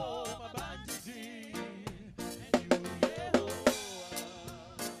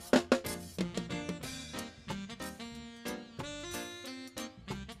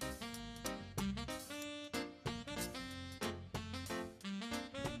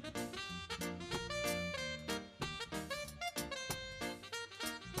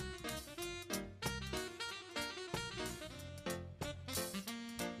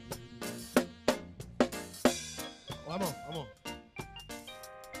 Vamos.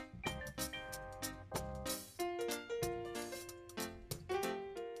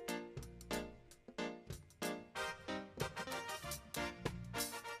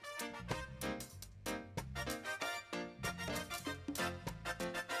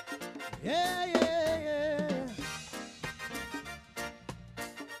 Yeah.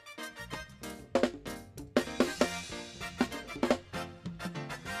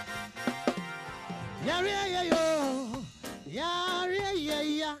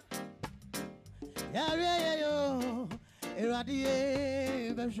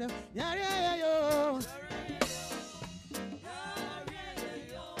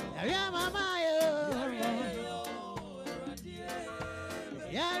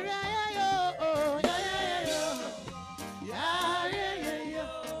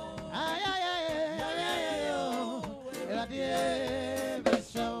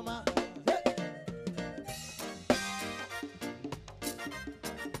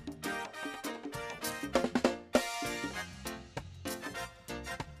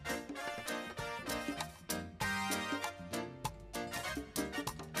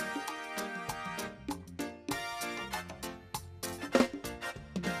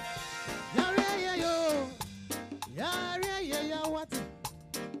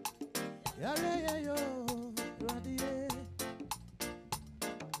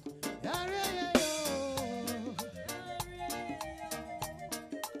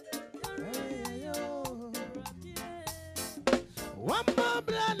 One more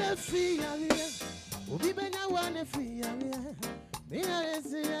blood free area. Ubi benya one free area. Mina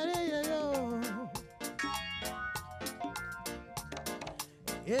see area yo.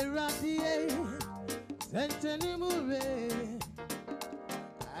 Erati senteni move.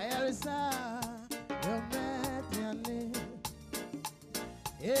 Ayarisa yo metiani.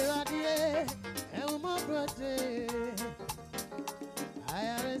 Erati elmo brote.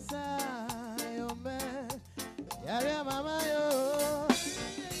 Ayarisa yo met. Yare mama yo.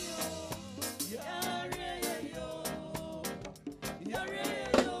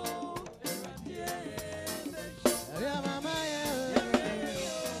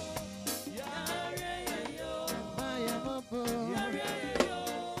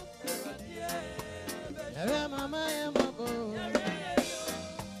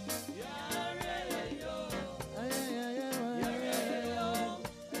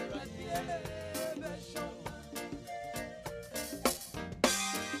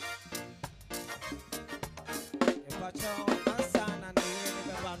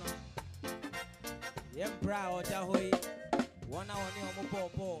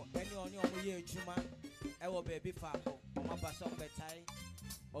 Baby Fako, Oma Basso Betai,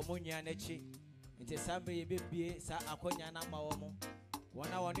 Omunia Nechi, into Sambi Baby, Sa Akonya Namaomo. 1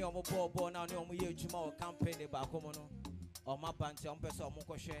 hour on your mobile, born on your Juma campaign, the Bacomono, or Mapanti on Peso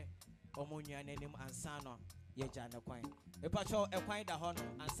Mokoshe, omunya nenim ansano ye jana kwan e pacho e kwan da ho no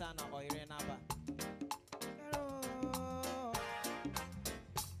ansana oyire na ba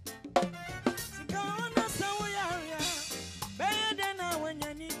Sigona sawiaria beyede na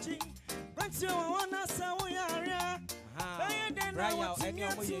wanyanichi Bansi wana sawiaria beyede na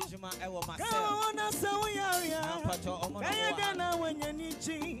wanyanichi wana sawiaria beyede na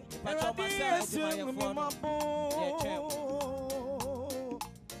wanyanichi pacho masel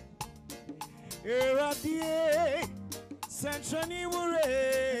Eradie Centrani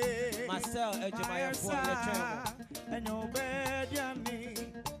Wure Marcel Ejimaya for your travel and your bed yami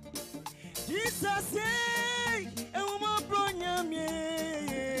Jesus say Uma Bronyami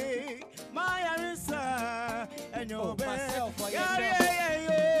my Arisa and your bed Marcel for your travel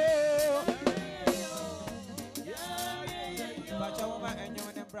and you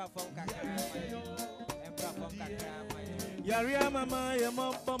and bra from Kakara and bra from Kakara Yaria mama ya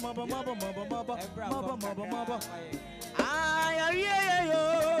mama mama mama mama mama ay yaria yo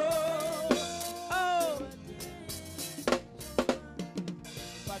oh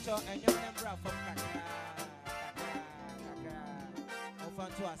pacho enyo na bra from kakra ofan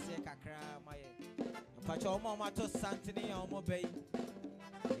to ase kakra maye pacho omo to santini ya omo bay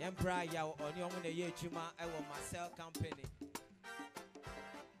yem bra ya oni omo na ye adwuma e wo Marcel company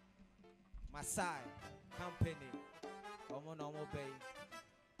Masai company omo na omo bay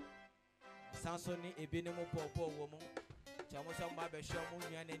Sansoni ebinemu popo womu chamo so mba be show mu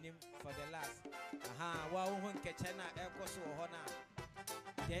nua nanim for the last wa wo hun keche na ekoso ho na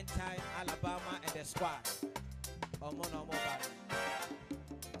then time Alabama and the squad omo na omo ba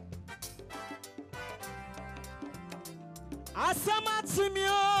Asiamah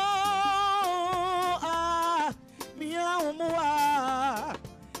timio mia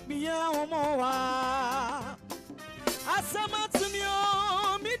umwa Asiamah timio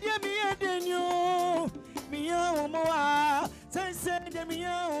media mia denyo mia umwa sense de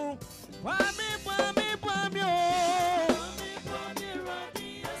mia wa mi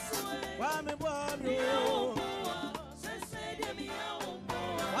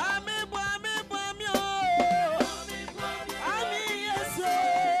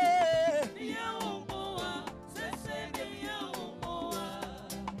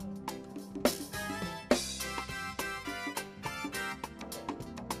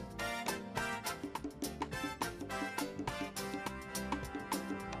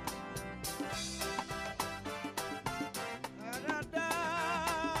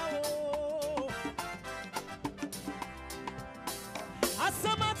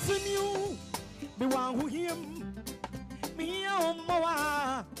Asiamah timio me wan hu him mia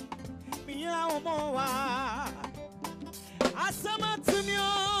umwa Asiamah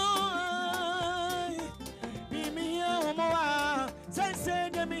timio mia umwa sense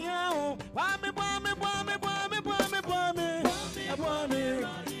de mia wa me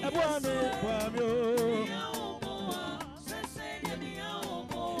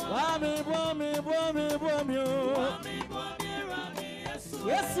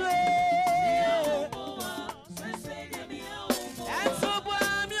yes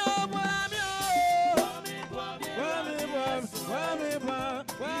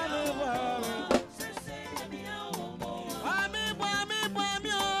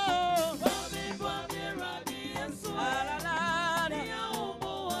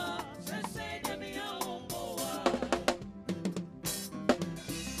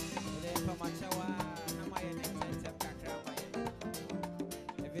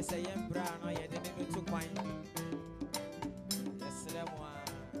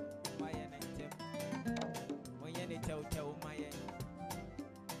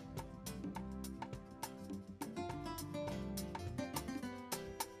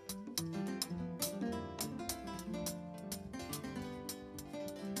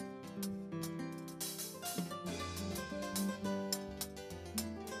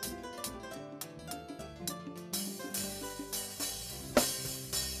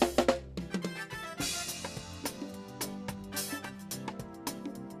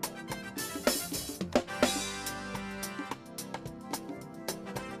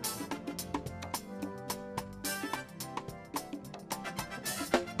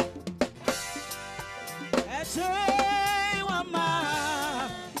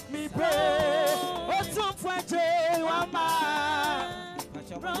mi bro otum fwaje wama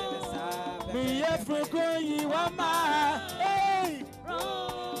mi Bekoe wama hey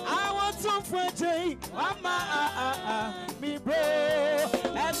I want some fwaje wama mi bro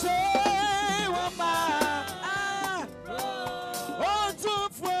wama otum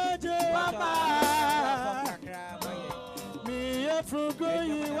fwaje wama mi frugo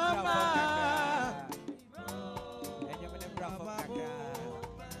yi wama.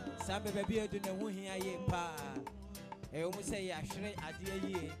 Sambe baby do na hu hia ye pa. E o mu say ya hwere ade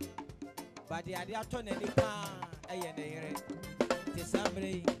ye. Ba de ade ato na ni pa eye na yere. Ti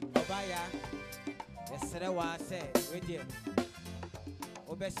sambre obaya. Yesere wa say we de.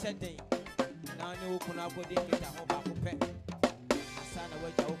 Obe shedden. Na ni okunu agodi kita ho ba ko pe. Asa na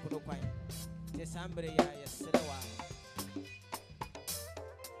waja okunu kwan. Ti sambre ya yesere wa.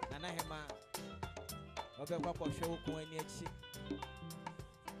 Nana hema. Obe kwa hwe okunu ani achi.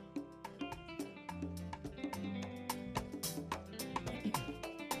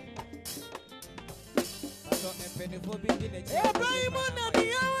 Ibrahim na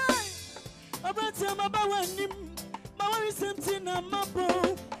biyawa abata mabawa nim mawari something na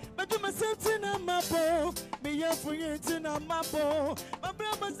mabo baduma something na mabo me ya fuye na mabo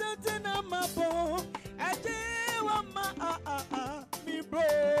mabra something na mabo ade wa ma mi bro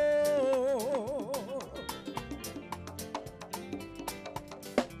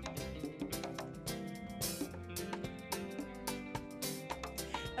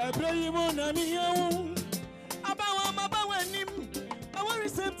Ibrahim na biyawa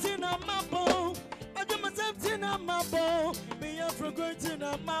something on my bone. I do my something on my bone. Me up for going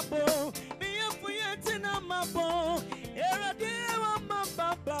on my bone. Me up for getting on my bone. Here I do on my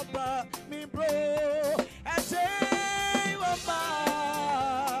baba, me bro. I say,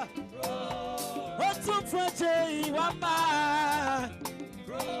 Wamba, what's up for Jay, Wamba,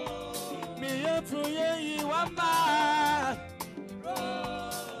 me up for ye, Wamba,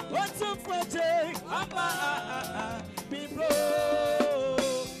 what's up for Jay, Wamba, me bro.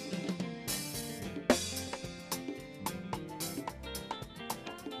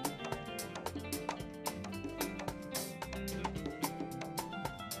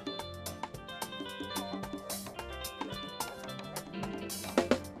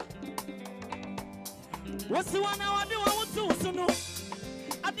 What's the one I want to know?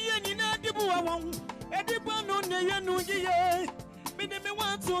 At the end, you know, the boy won't. Everyone on the end, no, yeah. Me, me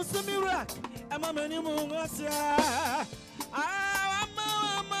want to see me rock. I'm a minimum.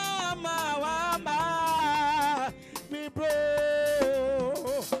 Me bro.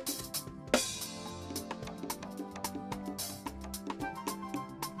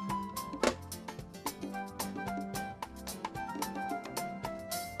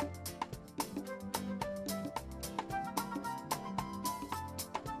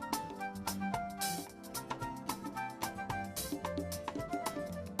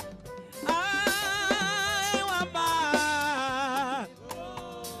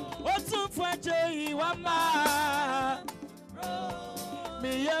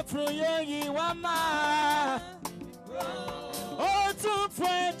 Froye wama oh to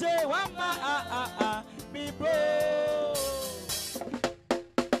Friday wama me bro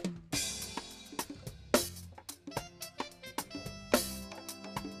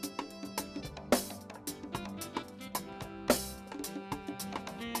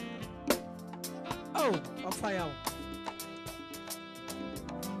oh on fire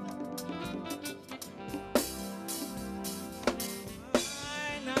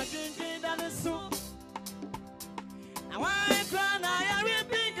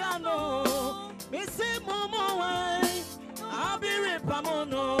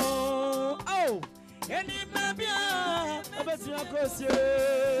oh, any mabia, about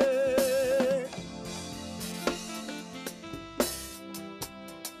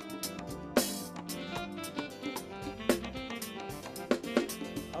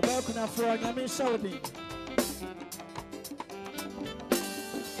for a shouting.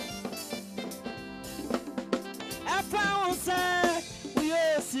 I found say we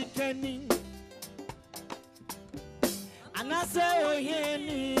are sickening. And I say, oh,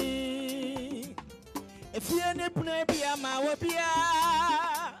 if you any pnebia, my wabia,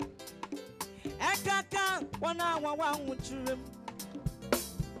 I can't 1 hour, 1 with you.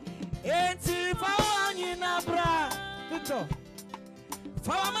 Ain't if I want you na bra, Victor.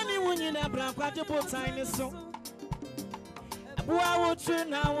 For money, when you na bra, quite a boat tiny so. A boy, what you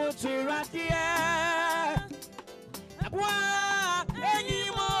now, what you right here. A boy,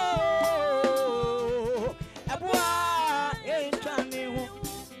 anymore. A boy.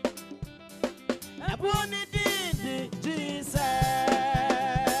 Jesus.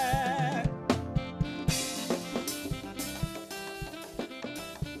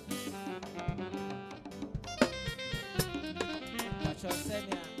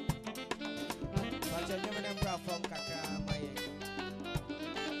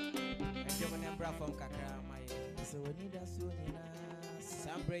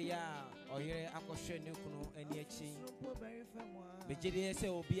 oyere akɔhwɛ ne kunu ani akyi megye sɛ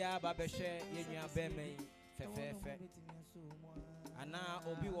obiara ba bɛhwɛ yɛnua bɛrima yi fɛfɛɛfɛ anaa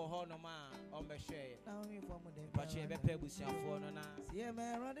obi wɔ hɔ nom a ɔmbɛhwɛ mpatwe yɛbɛpɛ abusuafoɔ no na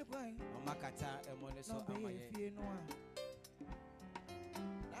ɔmakata ɛmmɔ ne so ama yɛ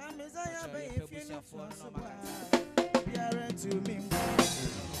abusuafoɔ no na ɔmakata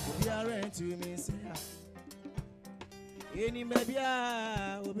Any maybe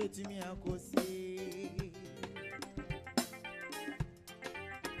obey to me, I'll go see.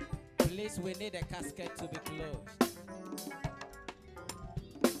 Please, we need a casket to be closed.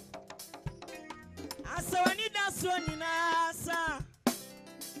 I saw I need that one in Asa.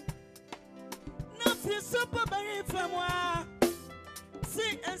 Nothing super very from one.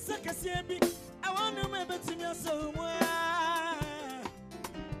 See and suck a CB. I want to remember to me so much.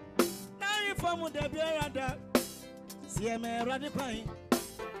 Now you from the beer. See me radically.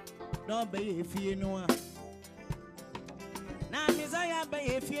 Don't be if you know. Now, Miss I be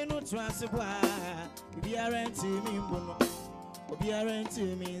if you know transfer. Be a rent to me, Bono. Be a rent to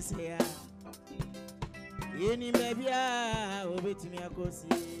me, say. Any baby, I'll be to me, I go see.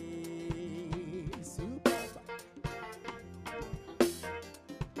 Super.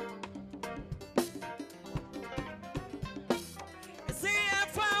 See, I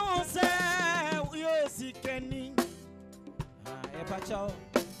found say, you see, Kenny. Epacho,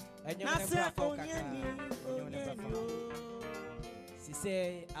 she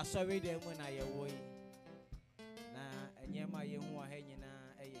say, I saw them when I away. Na enyema ye hu ahe nyina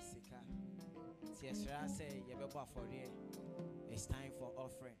eyesika. Tiesra say ye beba for it. It's time for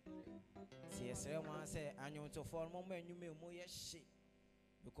offering. Tiesra wan say anyo to for mo enwume mu ye hye.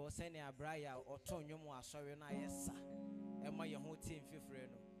 Because any abraya oto nwum asori na yesa. Ema ye ho team fifre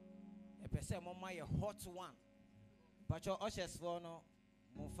no. Epese mo ma ye hot one. Pacho ushers for no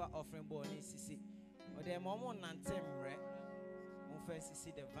Mufa offering board in CC. Or the moment nantem re Mufa CC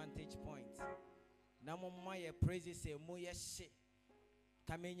the vantage point. Namo my praises say moya shit.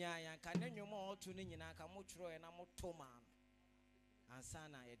 Kamenya and can you more tuning in Akamutro and Amotoman and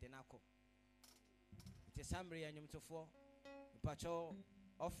Sana Edenako. It is Ambri and to four. Pacho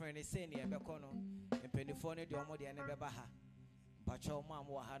offering a saying near Bekono and Penifone Domo and Nebaha. Pacho Mam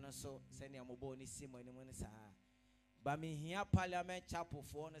Wahana so sending a moboni sim when the Munisa. But me here Parliament Chapel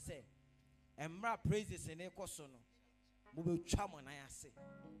for one say, and my praises in Ecosono. Mubu Chaman, I say.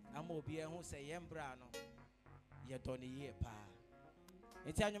 I'm will be a who say Yembrano. Yet on a year pa.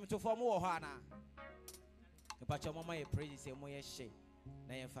 Italian to form more Hana. But your mamma praises a moya shake.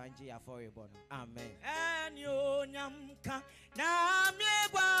 Now you find Gia for a bonnet. Amen. And you Yamka, now me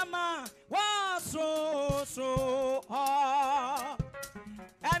Guama was so hard.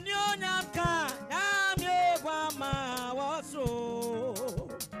 And you Yamka, now me Guama was so.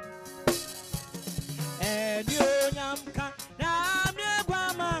 And you Yamka, now me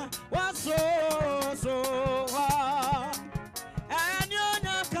Guama was so hard. And you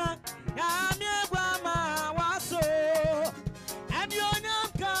Yamka, now me Guama was so. And you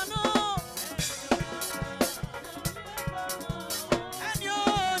Yamka, no. And you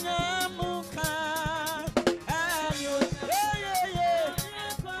Yamka, and you, yeah.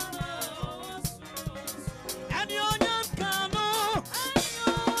 And you Yamka, no. And you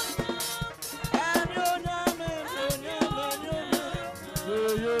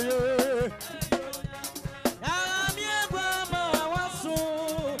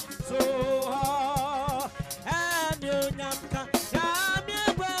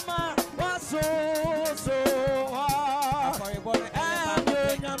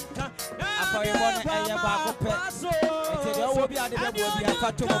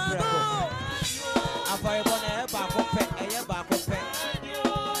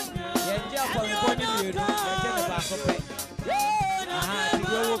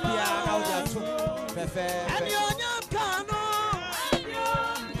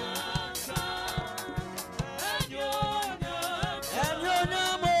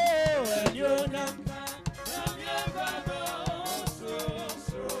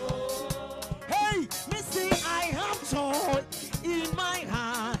Hey, Missy, I have joy in my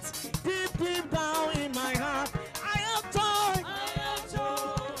heart, deep down in my heart. I have joy. I have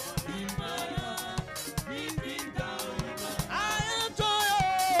joy in my heart, deep down in my heart. I have joy.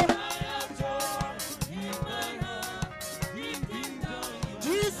 I have joy in my heart.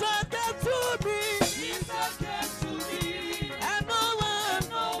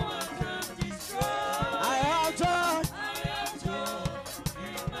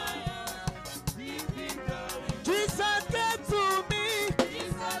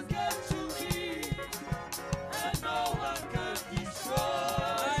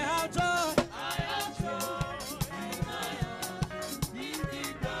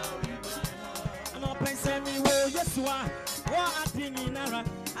 Yesua, wa adini nara.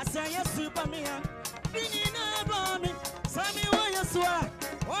 I say Yesu bamia, dini nara me. Sami wa Yesua,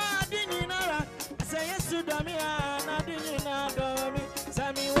 wa adini nara. I say Yesu damia, na dini nara me.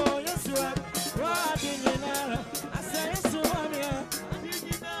 Sami wa Yesua, wa adini nara. I say Yesu bamia,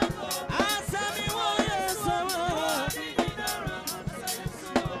 dini nara. I sami wa Yesua, adini nara.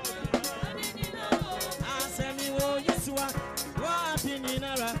 I sami wa Yesua, wa adini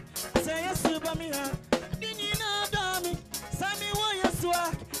nara. I say Yesu bamia.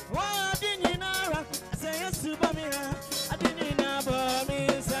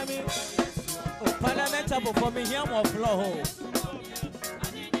 Parliament for me here more floor.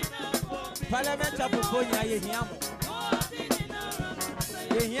 Parliament for you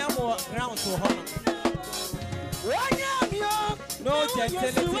here more ground to honor. No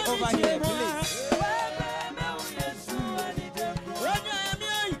gentility over here, please.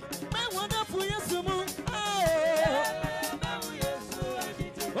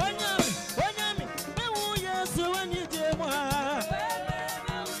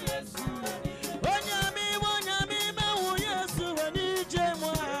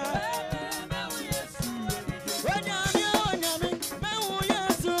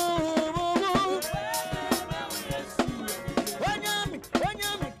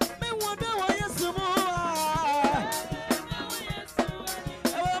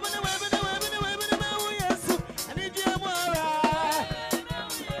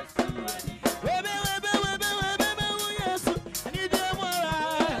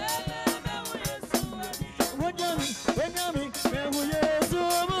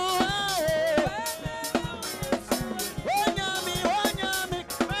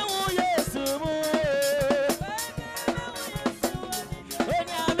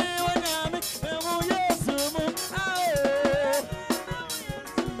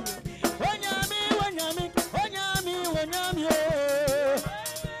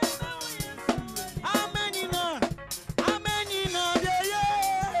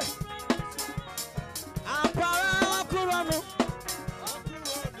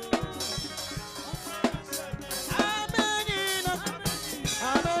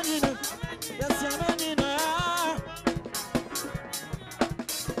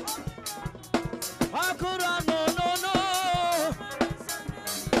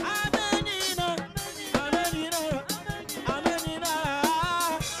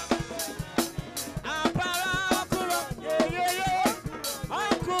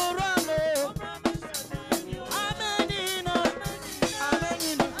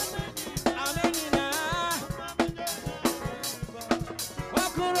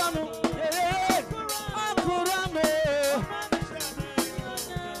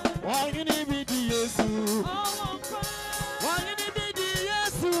 Yesu,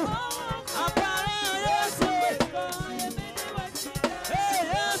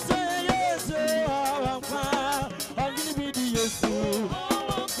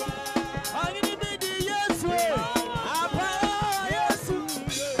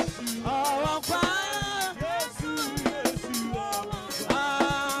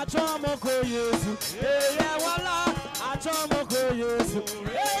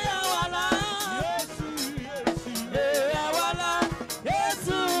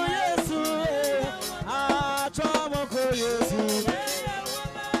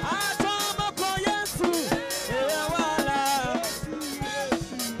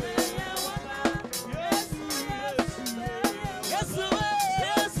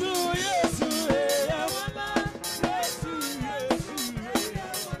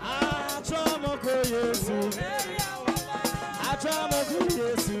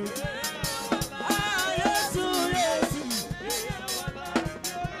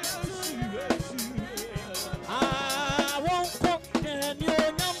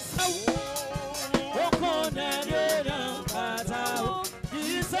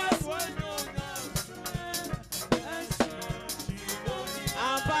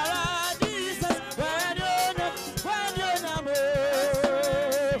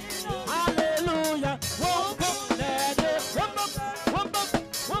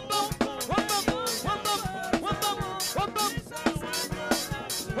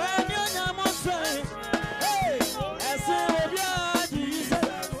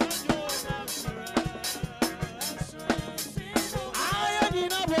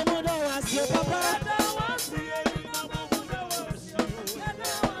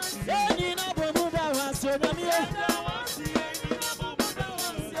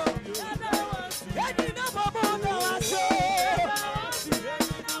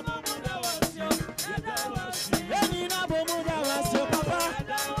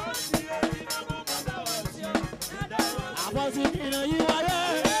 Abadinina you are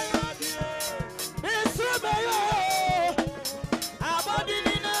Isumeyo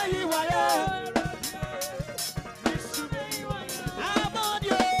Abadinina you are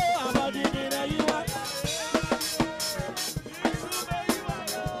Abadio Abadinina you are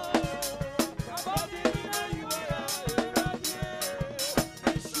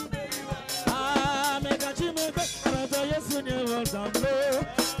Ah mega chime but yes you never down low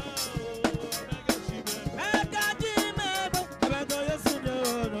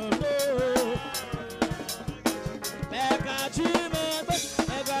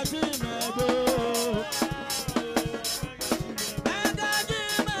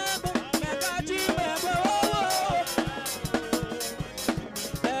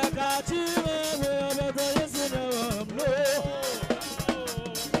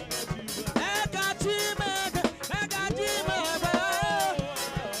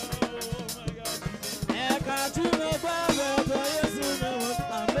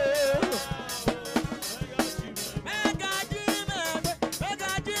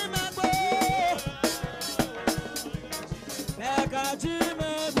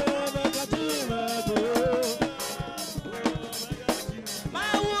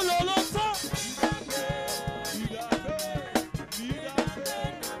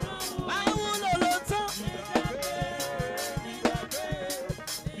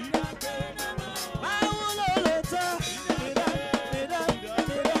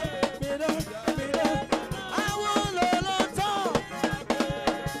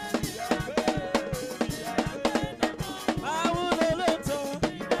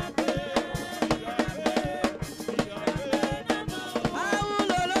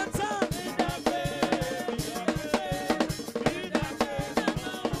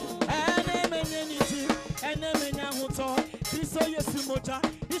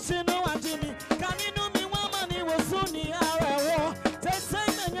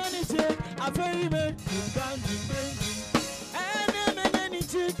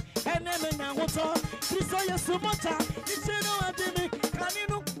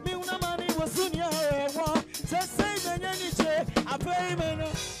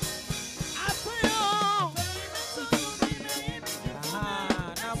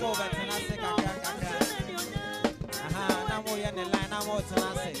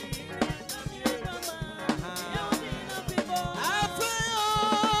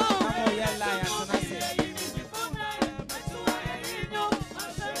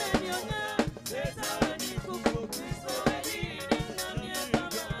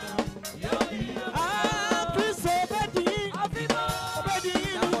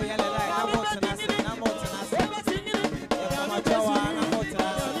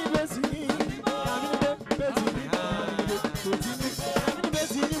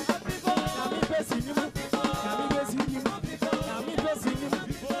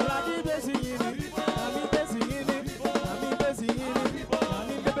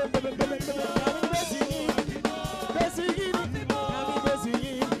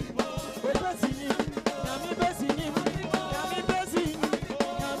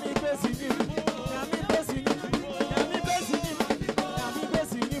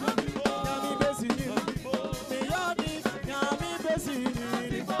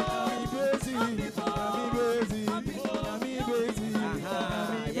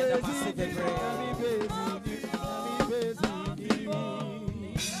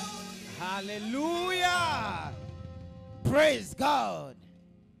Hallelujah. Praise God.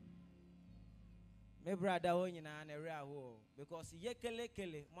 My brother, because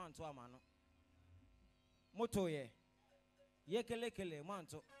yekele manto amano. Moto yekele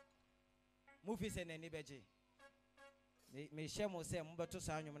manto. Movies and any beji. Me shemo se mbeto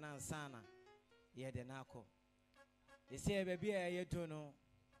sanyo na nsana. Ye de nako. Ye se baby ye dono.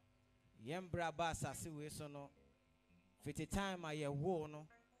 Yembra basa si we so no. Fiti time aye wo no.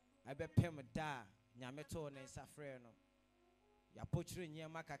 Abe pem da nyameto ne safre no. Ya pochiri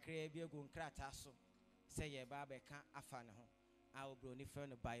nyema kakra bi egu nkrata so. Say ye ba be ka afa ne ho. A obro ni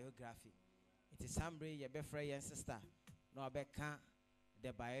friend biography. It is Sambre ye be friend and sister. No be ka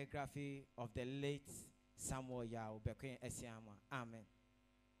the biography of the late Samuel Yao Bekoe Asiamah. Amen.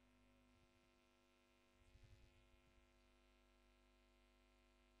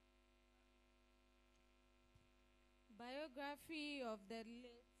 Biography of the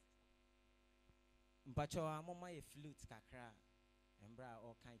late. Mpacho amoma a flute kakra. Embra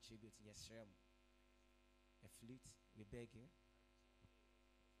all kind tribute yes shrem. A flute, we beg you.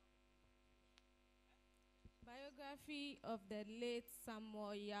 Biography of the late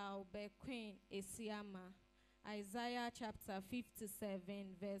Samuel Yao Bekoe Asiamah. Isaiah chapter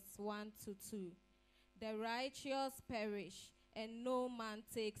 57 verse 1 to 2. The righteous perish, and no man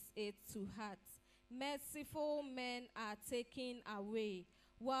takes it to heart. Merciful men are taken away,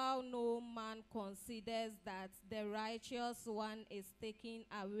 while no man considers that the righteous one is taken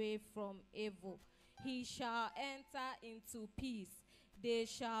away from evil. He shall enter into peace. They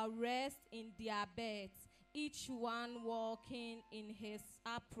shall rest in their beds, each one walking in his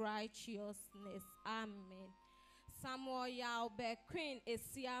uprighteousness. Amen. Samuel Bekoe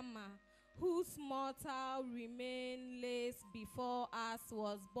Asiamah, whose mortal remain lays before us,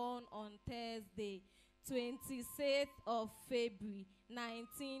 was born on Thursday, 26th of February,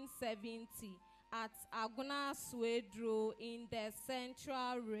 1970, at Aguna Swedro in the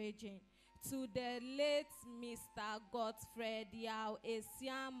Central Region. To the late Mr. Godfred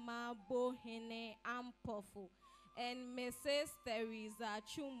Asiamah Bohene Ampofo and Mrs. Teresa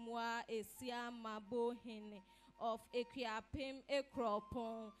Chumwa Asiamah Bohene of Equiapim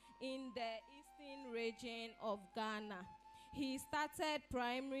Ekropon in the Eastern Region of Ghana. He started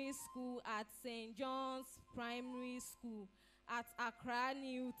primary school at St. John's Primary School at Accra,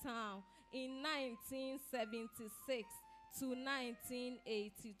 Newtown in 1976 to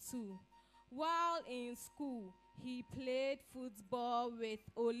 1982. While in school, he played football with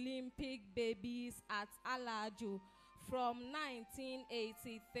Olympic babies at Alajo from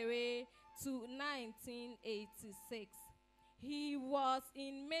 1983 to 1986. He was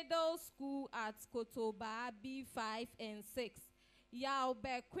in middle school at Kotoba B5 and 6.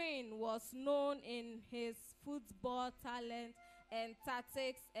 Bekoe was known in his football talent and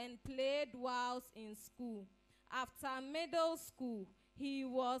tactics and played whilst in school. After middle school, he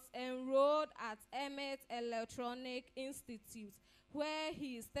was enrolled at Emmett Electronic Institute, where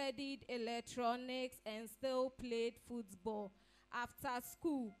he studied electronics and still played football. After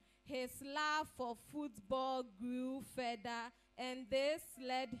school, his love for football grew further, and this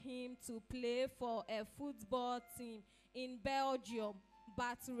led him to play for a football team in Belgium,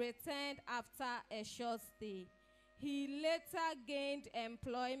 but returned after a short stay. He later gained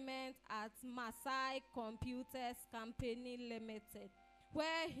employment at Masai Computers Company Limited,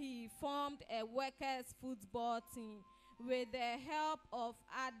 where he formed a workers' football team with the help of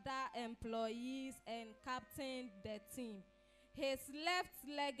other employees and captained the team. His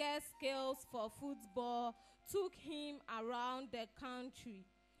left-legged skills for football took him around the country.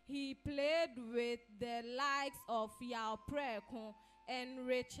 He played with the likes of Yao Preko and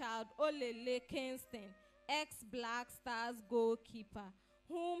Richard Olele Kingston, ex-Black Stars goalkeeper,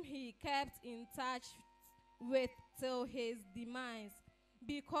 whom he kept in touch with till his demise.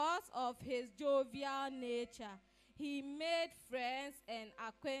 Because of his jovial nature, he made friends and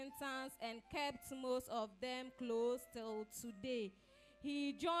acquaintances and kept most of them close till today.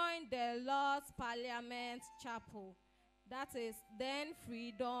 He joined the Lord's Parliament Chapel, that is then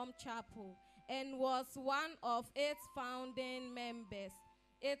Freedom Chapel, and was one of its founding members.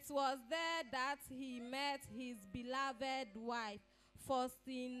 It was there that he met his beloved wife,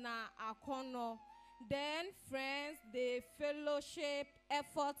 Faustina Akono. Then friends, they fellowshiped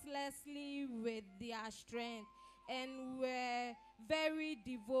effortlessly with their strength and were very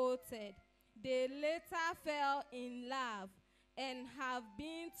devoted. They later fell in love and have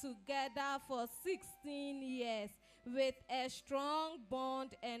been together for 16 years with a strong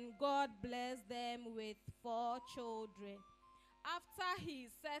bond, and God blessed them with 4 children. After he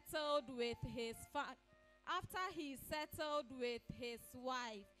settled with his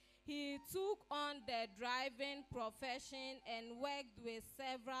wife, he took on the driving profession and worked with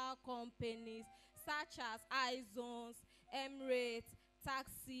several companies such as iZones, Emirates,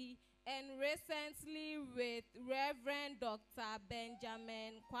 Taxi, and recently with Reverend Dr.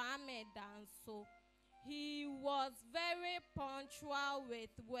 Benjamin Kwame Danso. He was very punctual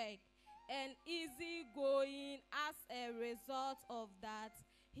with work and easygoing. As a result of that,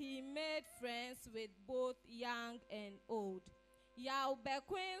 he made friends with both young and old.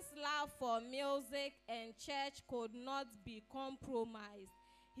 Bekoe's love for music and church could not be compromised.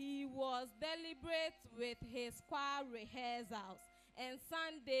 He was deliberate with his choir rehearsals and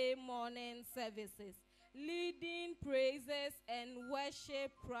Sunday morning services, leading praises and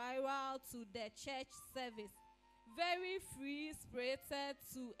worship prior to the church service. Very free-spirited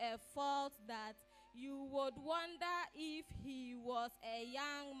to a fault that you would wonder if he was a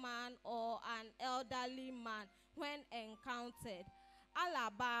young man or an elderly man when encountered.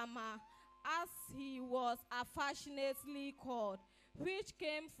 Alabama, as he was affectionately called, which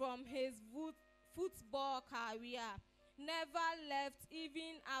came from his football career, never left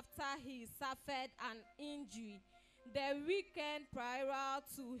even after he suffered an injury. The weekend prior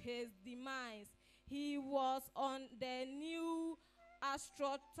to his demise, he was on the new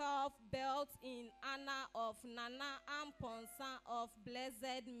astroturf belt in honor of Nana Amponsa of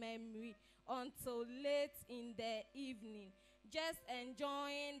blessed memory until late in the evening, just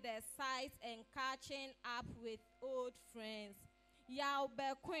enjoying the sight and catching up with old friends.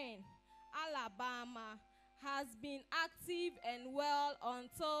 Bekoe, Alabama, has been active and well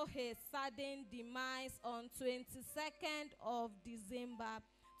until his sudden demise on 22nd of December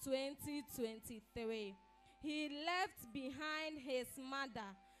 2023. He left behind his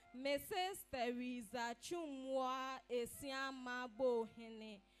mother, Mrs. Teresa Chumwa Asiamah,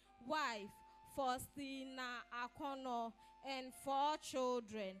 wife Faustina Akono, and 4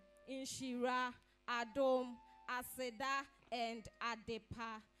 children, Inshira, Adom, Aseda, and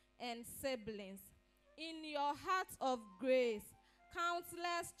Adepa, and siblings. In your heart of grace,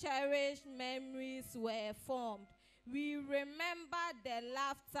 countless cherished memories were formed. We remember the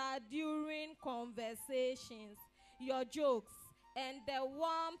laughter during conversations, your jokes, and the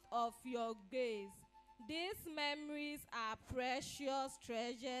warmth of your gaze. These memories are precious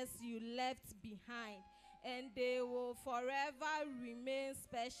treasures you left behind, and they will forever remain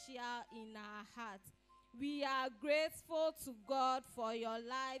special in our hearts. We are grateful to God for your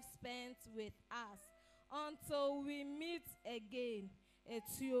life spent with us. Until we meet again,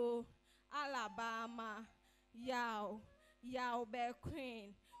 Etio, Alabama,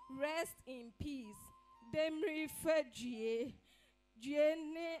 Bekoe, rest in peace. Demri Fedjie,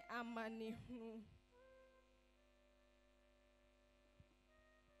 Jene Amanihu.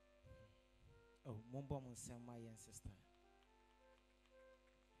 Oh, Mumbo Munsema, sister.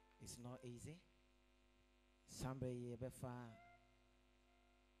 It's not easy. Somebody befa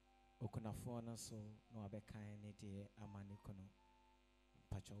okunafona so no abekan ne de amani kono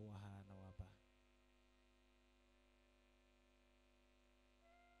pacho waha na waba.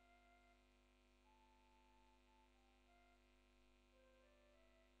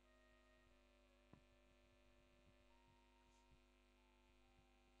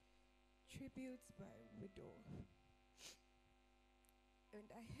 Tributes by Widow. And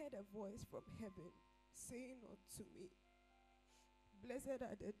I heard a voice from heaven saying unto me, Blessed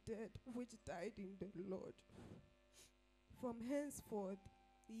are the dead which died in the Lord. From henceforth,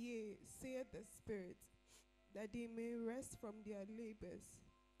 yea, saith the Spirit, that they may rest from their labors,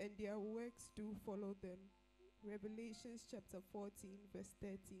 and their works do follow them. Revelations chapter 14, verse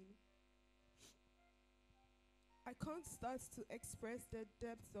 13. I can't start to express the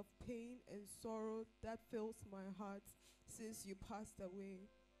depths of pain and sorrow that fills my heart since you passed away.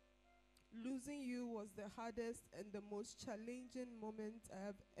 Losing you was the hardest and the most challenging moment I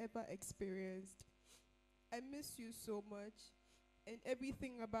have ever experienced. I miss you so much, and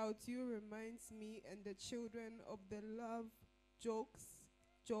everything about you reminds me and the children of the love, jokes,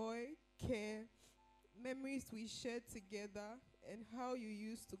 joy, care, memories we shared together, and how you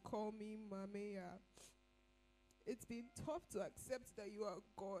used to call me Mameya. It's been tough to accept that you are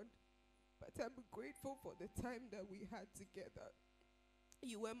gone, but I'm grateful for the time that we had together.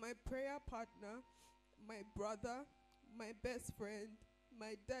 You were my prayer partner, my brother, my best friend,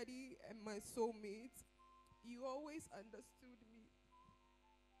 my daddy, and my soulmate. You always understood me.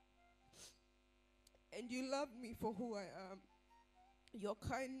 And you loved me for who I am. Your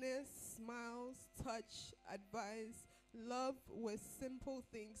kindness, smiles, touch, advice, love were simple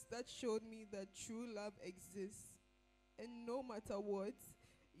things that showed me that true love exists. And no matter what,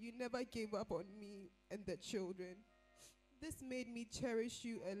 you never gave up on me and the children. This made me cherish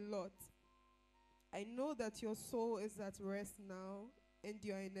you a lot. I know that your soul is at rest now and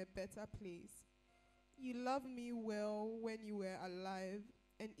you are in a better place. You loved me well when you were alive,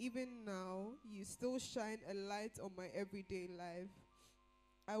 and even now, you still shine a light on my everyday life.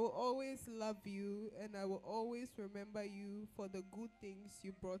 I will always love you, and I will always remember you for the good things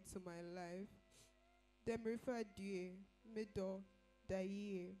you brought to my life. Demrifa Due, Mido,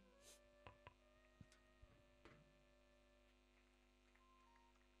 Daye.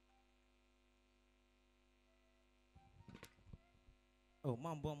 Oh,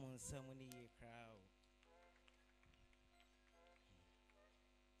 Mambo Munsamuni crowd.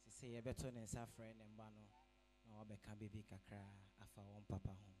 She say a better than Safran and Bano. No, I can be kakra afa one papa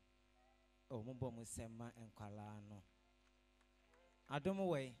home. Oh, Mumbo Musema and Kalano. I don't know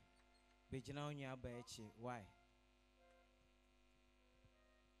why. Bijina on your bechi. Why?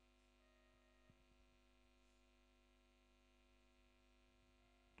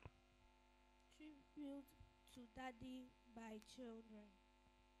 Tribute to Daddy by children.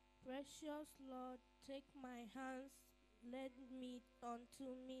 Precious Lord, take my hands, let me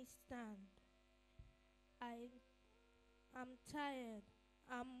unto me stand. I am tired,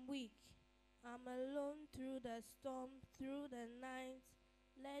 I'm weak, I'm alone through the storm, through the night.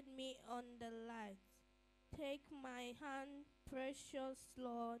 Let me on the light. Take my hand, precious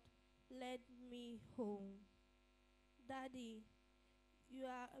Lord. Let me home. Daddy, you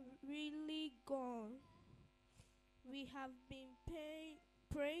are really gone. We have been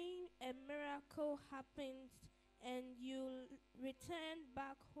praying a miracle happens and you return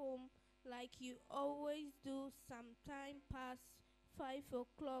back home like you always do sometime past 5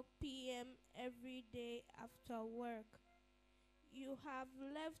 o'clock p.m. every day after work. You have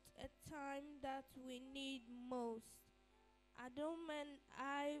left a time that we need most. Adam and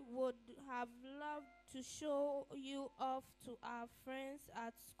I would have loved to show you off to our friends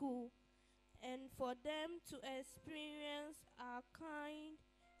at school and for them to experience our kind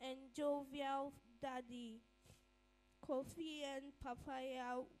and jovial daddy. Kofi and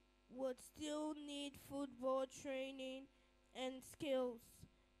Papaya would still need football training and skills,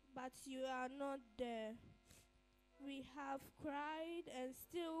 but you are not there. We have cried and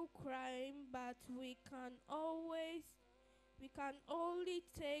still crying, but we can only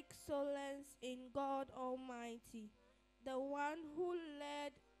take solace in God Almighty, the one who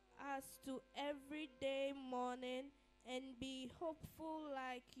led us to everyday morning and be hopeful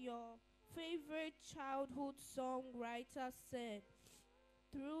like your favorite childhood songwriter said.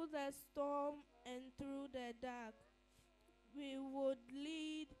 Through the storm and through the dark, we would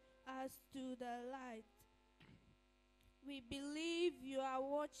lead us to the light. We believe you are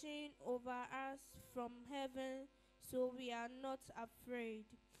watching over us from heaven, so we are not afraid.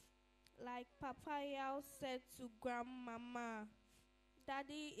 Like Papaya said to Grandmama,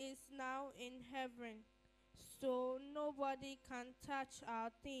 Daddy is now in heaven, so nobody can touch our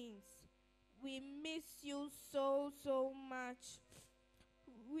things. We miss you so, so much.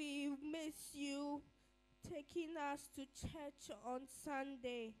 We miss you taking us to church on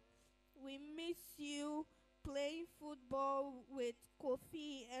Sunday. We miss you playing football with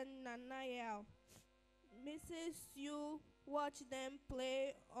Kofi and Nanaya. Misses you watch them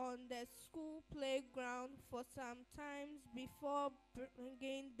play on the school playground for some times before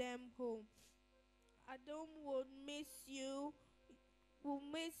bringing them home. Adam would miss you, will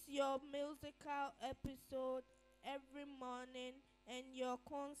miss your musical episode every morning and your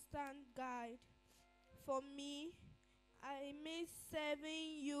constant guide. For me, I miss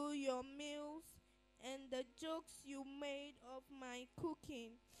serving you your meals and the jokes you made of my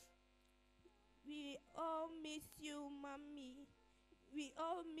cooking. We all miss you, Mommy. We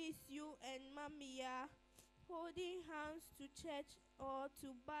all miss you and Mamia, holding hands to church or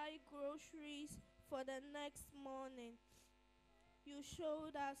to buy groceries for the next morning. You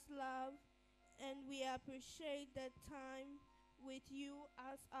showed us love, and we appreciate the time with you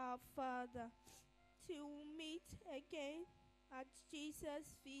as our Father. Till we meet again at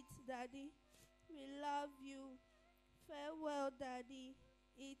Jesus' feet, Daddy. We love you. Farewell, Daddy.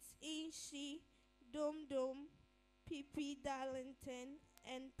 It's Inshi, Dom Dom, Pipi Darlington,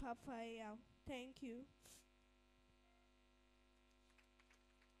 and Papaya. Thank you.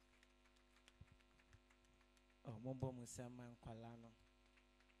 Oh, Mumbo Musama and Kwalano.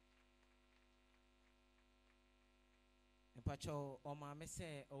 Pacho, o ma me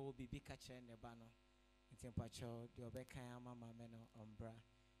say o bibi kache ne ba no. Nti pacho de obeka ama ma me no ombra.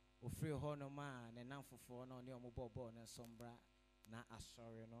 O free ho no ma ne namfofo no ne omo bobo ne sombra na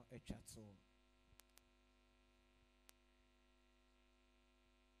asori no atwa to.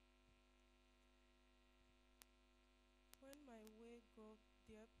 When my way go,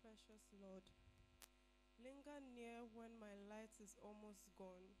 dear precious Lord, linger near when my light is almost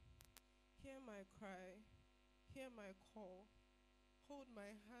gone. Hear my cry, hear my call. Hold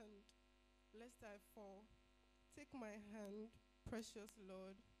my hand, lest I fall. Take my hand, precious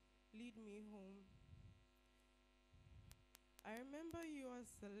Lord, lead me home. I remember you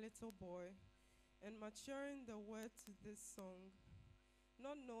as a little boy and maturing the words to this song,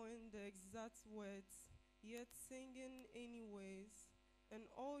 not knowing the exact words, yet singing anyways, and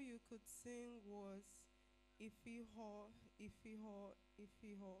all you could sing was, Ifi ho, Ifi ho,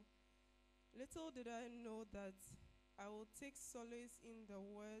 Ifi ho. Little did I know that I will take solace in the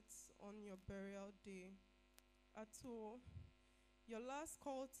words on your burial day. Ato, your last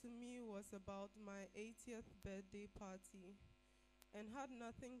call to me was about my 80th birthday party and had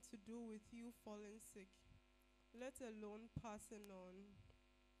nothing to do with you falling sick, let alone passing on.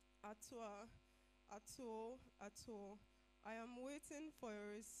 Ato, Ato, I am waiting for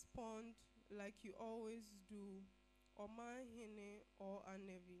a response like you always do, Oma Hine or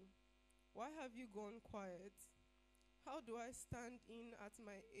Anevi. Why have you gone quiet? How do I stand in at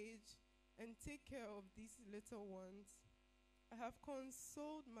my age and take care of these little ones? I have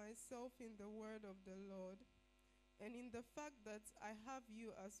consoled myself in the word of the Lord and in the fact that I have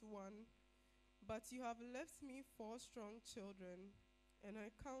you as one, but you have left me 4 strong children, and I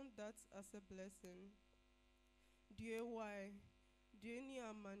count that as a blessing. Dear why? Dear ni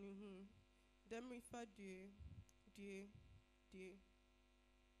amanihu. Dem refer dear.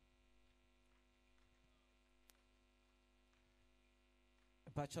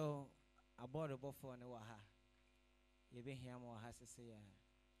 Pacho, aboard the buffalo and waha. You be here more has to say,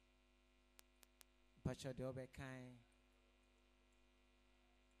 Pacho, the other kind.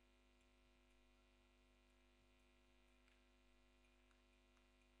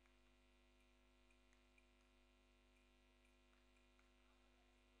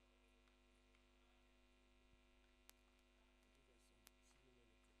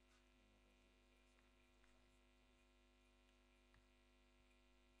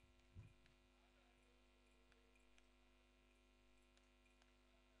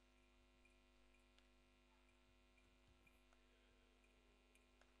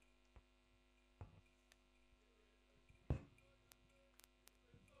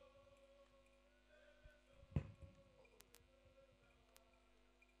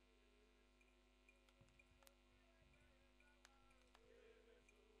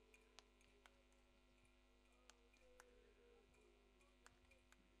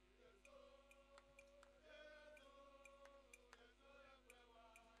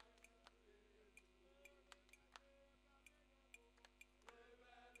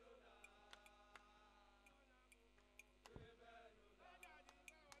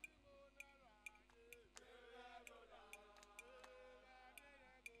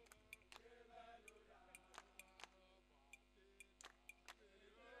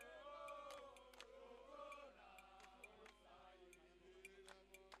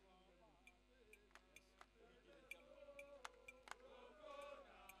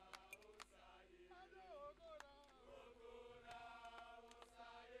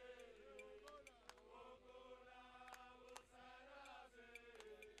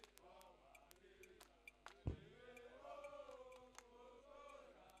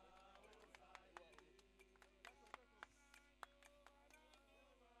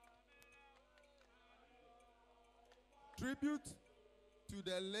 Tribute to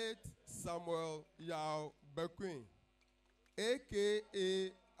the late Samuel Yao Bekoe,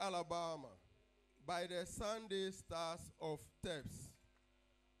 a.k.a. Alabama, by the Sunday Stars of Thebes.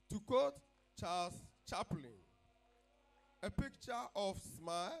 To quote Charles Chaplin, a picture of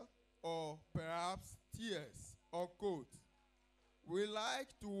smile or perhaps tears, unquote. We like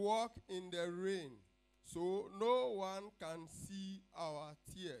to walk in the rain so no one can see our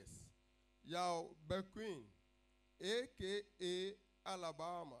tears. Yao Bekoe, a.k.a.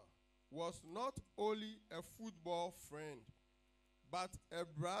 Alabama, was not only a football friend, but a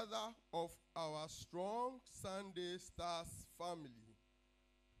brother of our strong Sunday Stars family.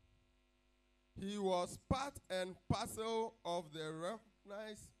 He was part and parcel of the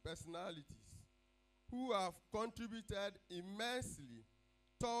recognized personalities who have contributed immensely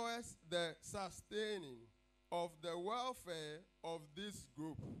towards the sustaining of the welfare of this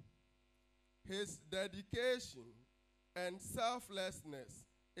group. His dedication and selflessness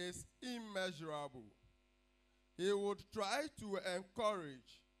is immeasurable. He would try to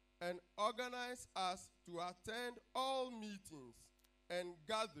encourage and organize us to attend all meetings and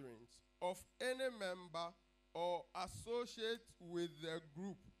gatherings of any member or associate with the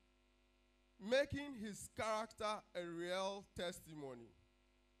group, making his character a real testimony.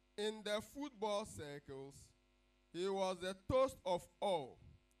 In the football circles, he was the toast of all,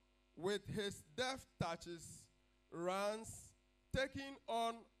 with his deft touches, runs, taking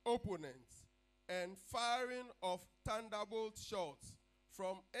on opponents, and firing of thunderbolt shots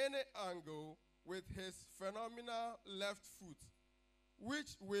from any angle with his phenomenal left foot,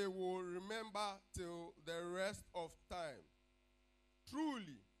 which we will remember till the rest of time.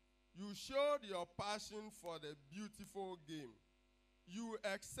 Truly, you showed your passion for the beautiful game. You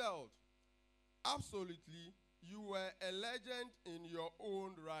excelled. Absolutely, you were a legend in your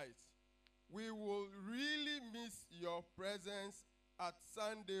own right. We will really miss your presence at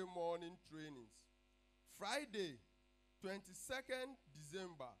Sunday morning trainings. Friday, 22nd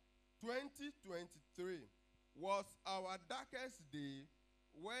December 2023 was our darkest day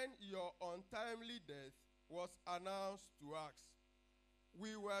when your untimely death was announced to us.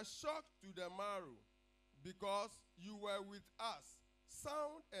 We were shocked to the marrow because you were with us,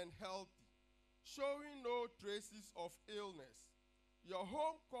 sound and healthy, showing no traces of illness. Your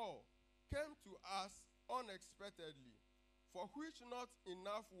home call came to us unexpectedly, for which not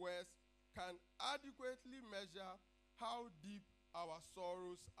enough words can adequately measure how deep our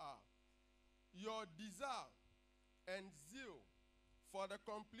sorrows are. Your desire and zeal for the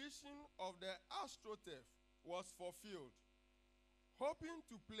completion of the astroturf was fulfilled. Hoping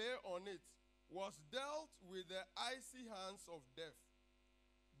to play on it was dealt with the icy hands of death.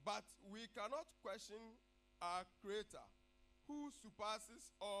 But we cannot question our Creator, who surpasses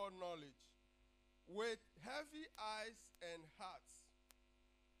all knowledge, with heavy eyes and hearts.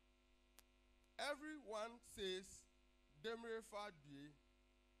 Everyone says, Demrefa Due,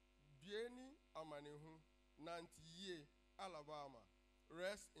 Bieni Amanehu, Nantiye, Alabama,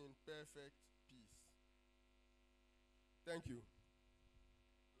 rest in perfect peace. Thank you.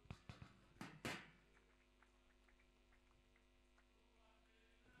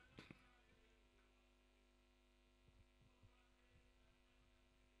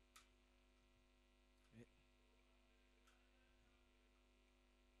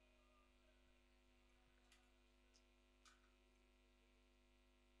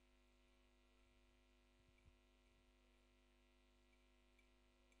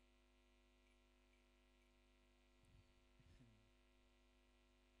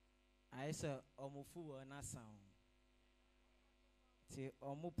 I saw Omufu na sound. Ti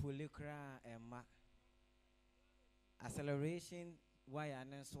Omupulekra Emma. Acceleration wire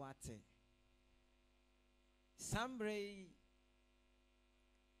and swate. Sambre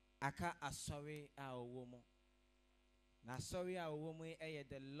aka asori a woman. Na sorry a woman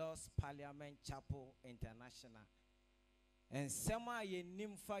the Lost Parliament Chapel International. And Sama ye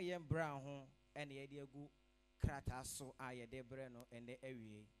nimfa ye brown and ye diagu krataso a ye de breno and the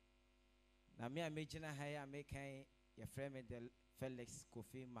area. Na me imagine haya making your friend the Felix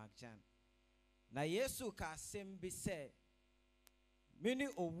Kofi Magjan. Na Yesu ka sembi se mini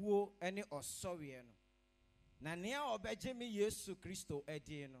owo any osori no. Na nea obeje mi Yesu Kristo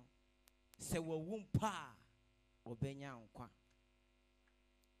edi no. Se wo wumpa obenya nkwa.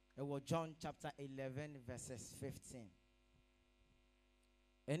 Ewo John chapter 11 verses 15.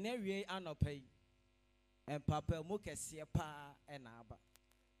 Ene wie anopai en papa mu kese pa enaba.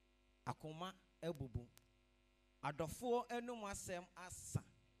 Akoma ebubu adofo enum asem asa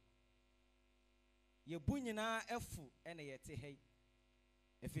yebu nyina efu ene yete hei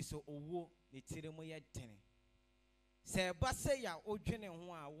efiso owo ne tiremu ye dene se ba se ya odwene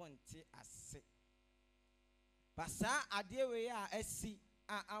ho a wonte ase basa ade we ya asi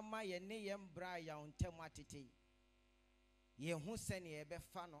a ama ye ne ye mbra ya ontem atete ye hu se ne ye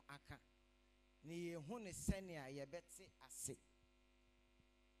befa no aka ne ye hu ne se ne ye bete ase.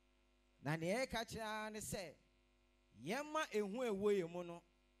 Na ne ka kira ne se yema ehu ewo yemu no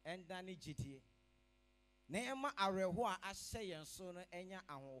enda ne gidie na yema areho a ahye yen so no enya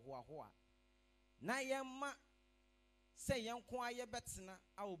ahohoaho a na yema se yenko aye betena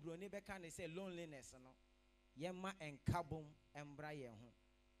a obroni beka ne se loneliness no yema enkabom embra ye ho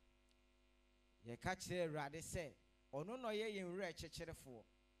ye ka kira Awurade se ono no ye yen wura kyekyerefo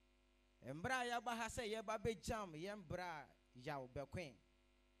embra ya ba ha se ye ba be jam ye mbra yaw Bekoe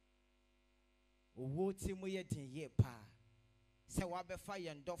owo ti mu ye din ye pa se wa be fa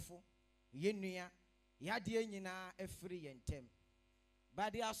ye ndofo ye nua ya de nyina afiri ye ntem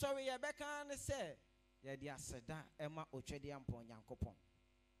ba de asori ye beka ne se ye de aseda ema otwede ampo Nyankopon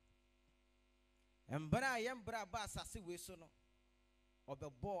embra ye mbra ba asase we so no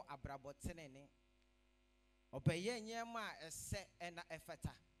obebo abrabotenene obeye nyema ese ena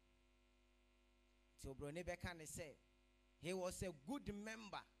efeta ti obroni beka ne se he was a good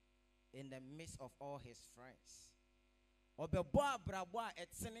member in the midst of all his friends. Obebo abrabo a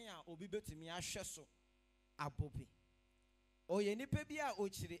etene a obi betumi ahwe so abobi. Oye nipa bi a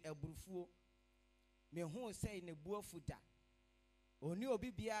ochiri eburufuo. Me hu say ne buafu da. Oni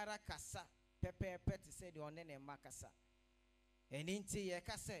obi biara kasa pepepe te say de one ne makasa. Eni nti ye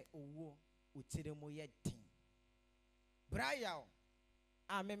kasa owo otire mo ye din. Brayao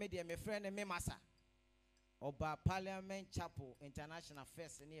a me de me friend me masa. Oba Parliament Chapel International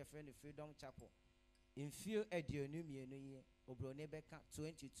First near friend Freedom Chapel in few edionu mienu ye obrone beka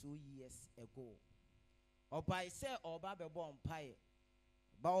 22 years ago. Oba say oba be bon pae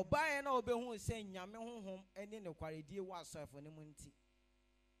ba oba e na obehu say nyame honhom ene ne kwaredi wa asafo ne munti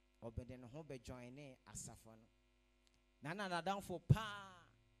obede ne ho be join ne asafo no na danfo pa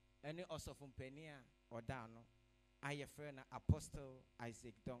ene osofo mpani a oda no aye friend Apostle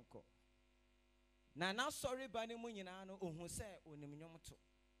Isaac Donko. Na sorry bani mu nyina no ohun se onim nwom to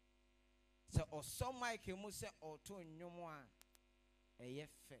se oso mike mu se oto nwom a eye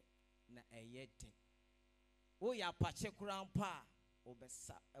fe na eye de wo ya pache kurampa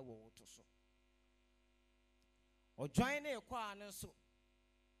obesa ewo woto so o join e kwa no so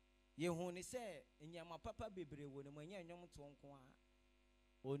Yehuni say, in Yama Papa Bibre, when a man young to unqua,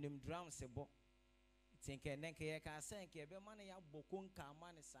 onim drums a bo. Think a neck, I can say, be money out Bokunka,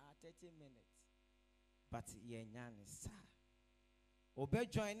 money, sir, 30 minutes. But ye yan is, sir. Obe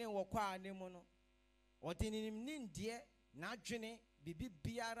joining or qua nemono. Or in nin dear, not Jenny, Bibi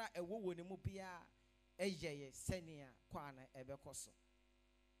Biara, a woman in Mupia, Aja, Senia, Quana, Ebecoso.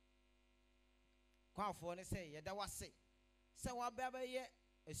 Qua for say, that was say. So I baba ye,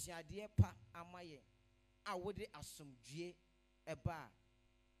 a shadia pa, amaye. I would assume G, a bar,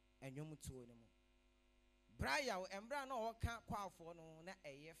 and you mutu anymore. Brian and Brown or can't qua for no, na a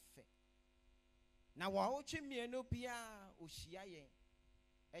ye fe. Now, watching me no pia, Ushiaye,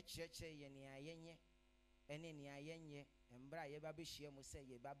 a church, yenye, and in yenye, and Brian Baby Shia must say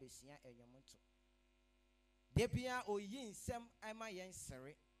ye baby sia and your mutu. Depia o yin sem, am I yen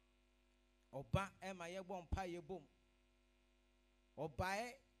sorry? Oba am I a bon pie boom? Or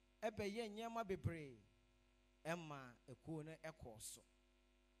buy a bay yama be brave, Emma a corner a corso.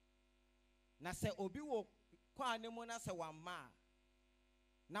 Na se obi wo kwa ne mo na se wa ma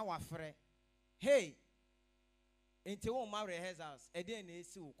na wa frɛ hey enti wo ma rehearsals e dey na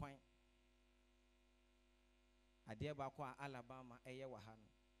esi wo kwan ade ba kwa Alabama eye wa ha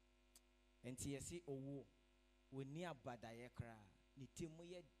no enti yesi owo woni abada ye kra ne temu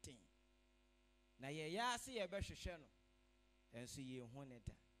ye den na ye ya se ye behwehwɛ no enso ye hu ne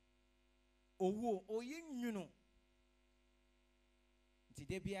da owo oyi nwunu nti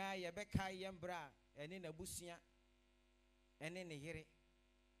de bia ye beka ye mbra ene na busua ene ne yere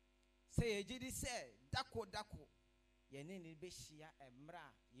se ye gidi se dako ye ne ne behia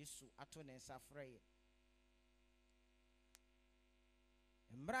emra Yesu ato ne nsafre ye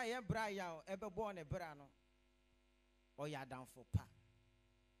emra ye bra ya ebebo ne bra no oya danfo pa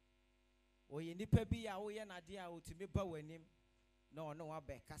oye nipa bi ya wo ye na de a otumi ba wanim na ono wa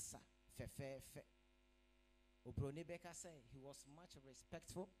bekasa fefefe Obroni Bekoe said he was much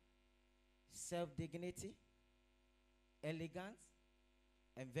respectful, self-dignity, elegant,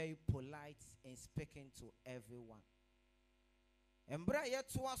 and very polite in speaking to everyone. Embra ye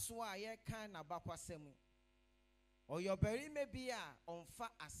toa so a ye kan na bakwa semu. Oyoberi mebi a onfa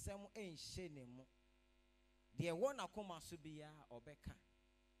asem enhye ne mu. De wona koma so bia obeka.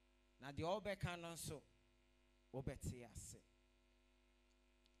 Na de obeka no so obete ase.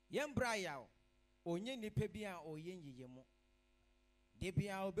 Yembra ya onye nipa bi a oye nyiyemu de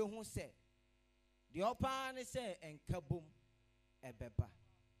bia obehu se de opa ne se enkabom ebeba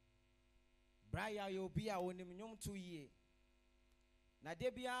braya yo bi a onim nyom to yie na de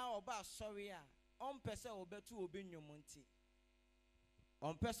bia oba sorry a ompese obetu obi nyom nti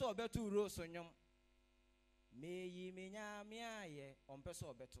ompese obetu roso nyom meyi menya me aye ompese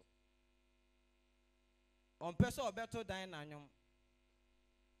obeto dan na nyom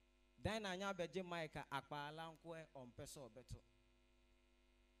dan na nya beje maika akpaala nkwe ompeso obeto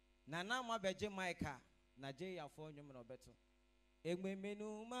na na ma beje maika na je ya fo nyum no beto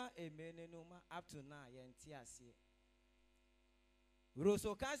egmemenuma emenenuma up to now ye nti ase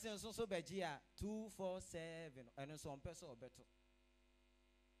roso kansen so beje a 247 eno so ompeso obeto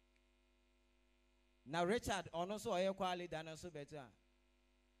na Richard ono so oye kwali dan so beto a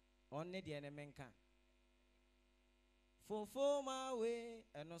onne de ene menka Fofo ma we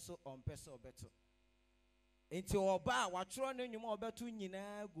eno so ompeso obeto enti oba watro no nyum obeto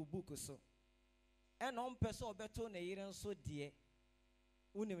nyina gu book so eno ompeso obeto na yire nso de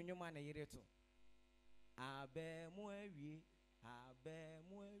unim nyuma na yire to abemu awie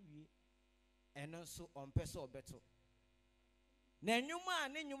eno so ompeso obeto na nyuma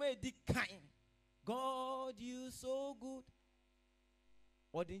ne nyuma edi kan God you so good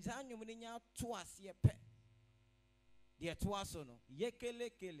odinza nyum ne nya to ase pe de to aso no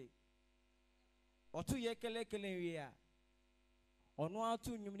yekelekele otu yekelekele wi a ono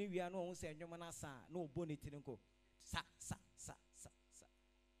atu nwum ni wi a no hu se nwum na sa na oboneti nko sa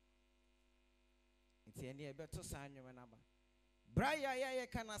enti ene e beto sa nwum na ba braya ya ye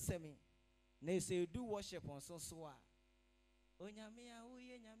kana semi na se do worship on so a onyame a wo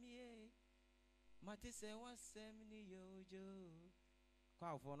ye nyame e mate se wasem ni yojo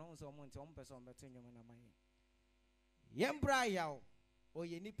kwa fo no so mo nti o mpese o beto nwum na maye Yembra yaw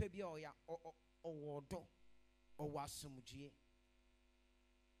oye nipa bi oya owodo owasumdue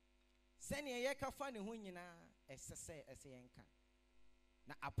sene ye ka fa ne ho nyina esese yenka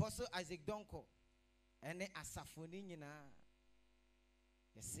na Apostle Isaac Donko ene asafoni nyina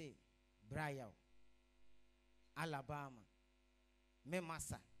yese brayaw Alabama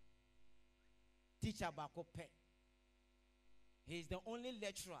memasa teacher bakope he is the only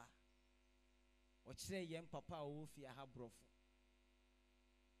lecturer ochire yem papa o fi aha brofo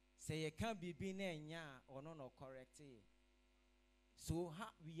Say you can't be or no correct. So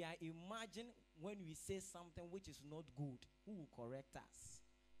we are imagine when we say something which is not good, who will correct us?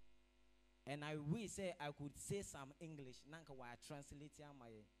 And I will say I could say some English, nanka wa translate my,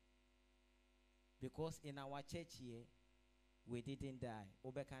 because in our church here we didn't die.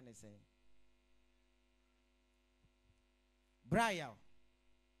 Obekane say, Brian,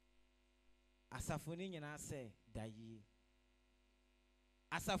 asafuni nyina say dayi.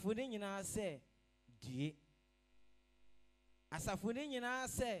 Asafuni nyina say die. Asafuni nyina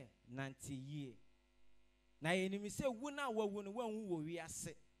say nanti ye. Na enimi say wuna wawu no wan wo wi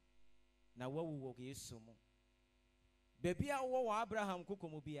ase. Na wawu wo Yesu mu. Baby a wo Abraham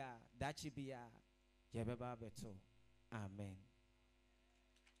kokomo bia, dachi bia, yebeba beto. Amen.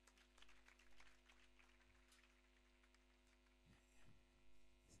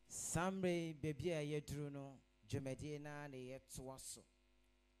 Samre baby a yedru no, jumedi na ne yetwaso.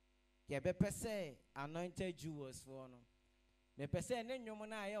 Yebepɛ sɛ anointed Jews for no. Me pese ne nyomo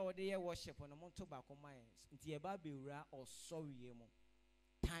na aye ode ye worship no monto ba ko man. Nti e ba bewura osoriye mo.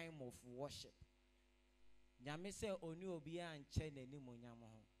 Time of worship. Nyame se oni obi anche nanim onyam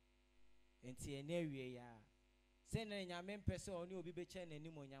ho. Nti ene awie ya. Se ne nyame mpese oni obi be che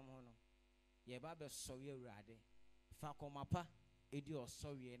nanim onyam ho no. Ye ba be sori awurade. Fa komapa edi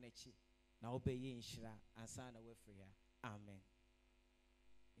osoriye na chi. Na obeye nhira ansa na wafri ya. Amen.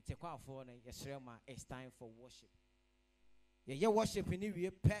 It's a call for it's time for worship. Yeah, worship in the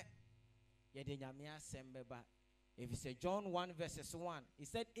pet. Yeah, the Nyamia Sembeba. If you say John 1 verses 1, he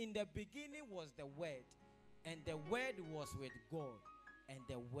said, in the beginning was the Word, and the Word was with God, and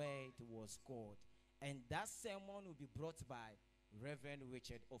the Word was God. And that sermon will be brought by Reverend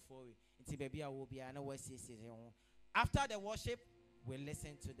Richard Ofori. After the worship, we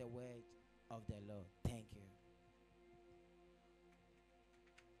listen to the word of the Lord. Thank you.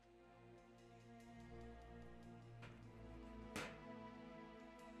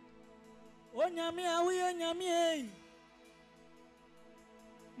 Onyame awi onyame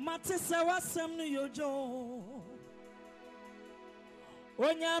matese wasem no yojo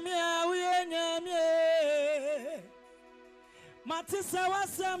onyame awi onyame matese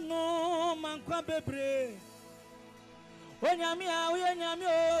wasem no mankwa bebre onyame awi onyame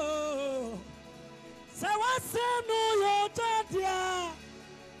o se wasem no yojo dia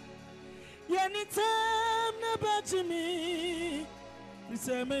yenitem ne bachimi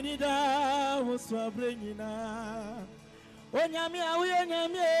Isemeni da woswa brenyina onyame awi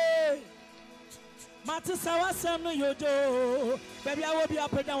onyame matisa wasem no yojo baby awo bi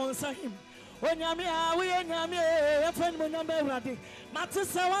apeda won sahim onyame awi onyame efan mo nyame urade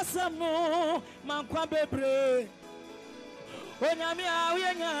matisa wasem no mankwa bebre onyame awi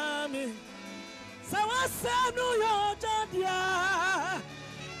onyame sawasem no yojo dia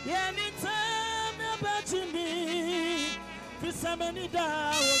yeni time na bachimi Fisameni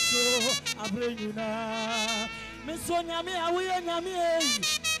da woso abrenyina miso nyame awi nyame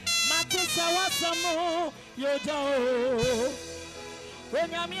matisa wasamo yojo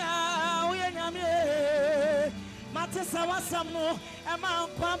onyame awi nyame matisa wasamo ema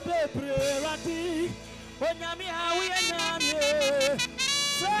nkwa bebre radi onyame awi nyame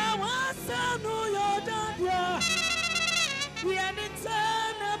sawasano yojo dia yenita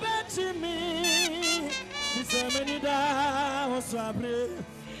na betimi Fisameni da was abre.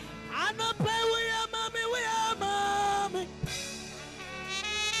 I no play we are mommy, we are mommy.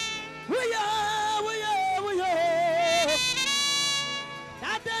 We are.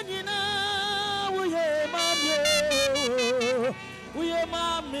 Adanina, we are mommy. We are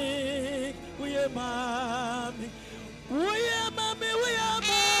mommy. We are mommy. We are mommy, we are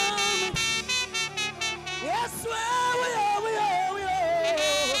mommy. Yes, we are.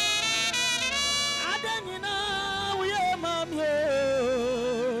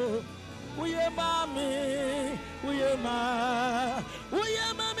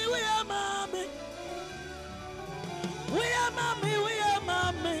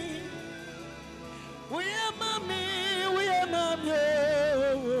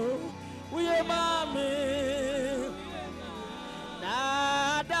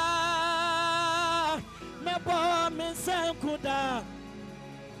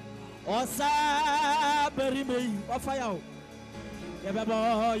 Osa berime ofaya yebebo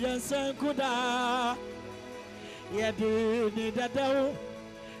yensen kuda yedi ni dadao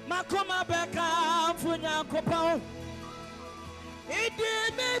makoma beka funya kopa idi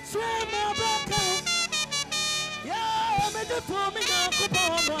me twema beka ya me de fu mi kopa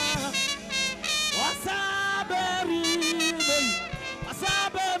osa berime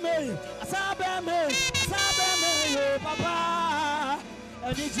asabe me yo papa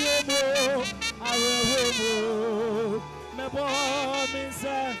Any jemo, I will me boy, me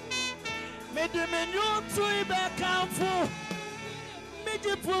say, me the menu to back out for me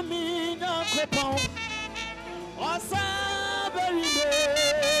for me now coupon. Osa very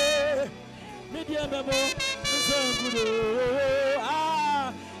me dear memo, me good.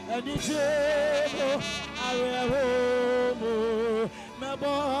 Ah, any jemo, I will me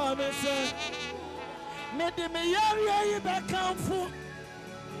boy, me say. Me de me yari back out for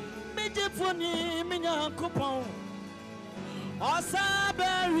me for me now coupon.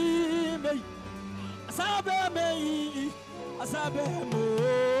 Asabe me, asabe mo,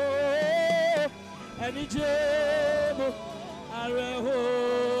 any jemo,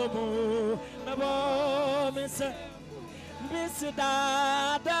 arehomo, me bo me se,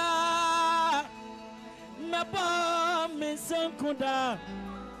 dada, me bo me kuda,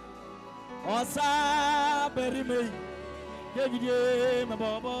 asabe me, ye me bo.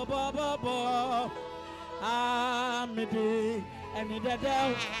 Me be any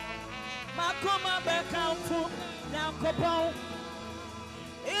day. Makoma back out for now, Copon.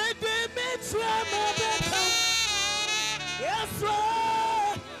 It did me trouble back out. Yes, sir.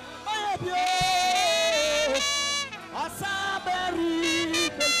 I have you. Asabari.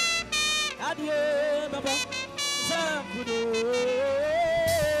 Adieu, Baba. Sakudo.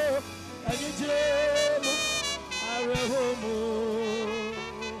 And you jam. I will home.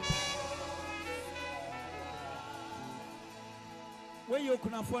 Where you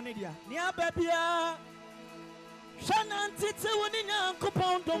can afford it, near Babia Shannon Titty winning Uncle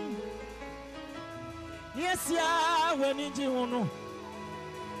Pondom. Yes, ya, when in Juno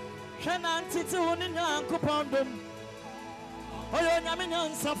Shannon Titty winning Uncle Pondom. Oh, you're Yamin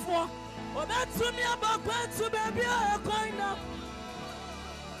and Safwa. Oh, that's to me about going to baby. Coin up.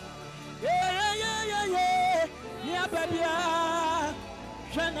 Yeah. Near Babia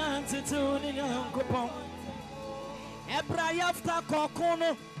Shannon Titty winning Uncle Pondom. Ebra yafta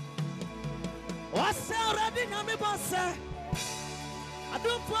kokono wase already na me boss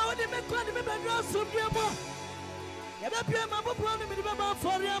adum for we me kwa me bedro so biemo ye be pie ma bobo me be ba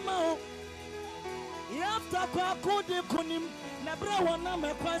for yama o yafta kokko de konim na bra wona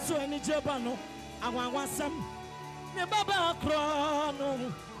me kwa so ani jeba no awanwasam ne baba kro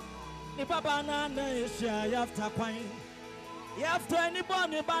no ne baba na na esha yafta kwan yafta ani bo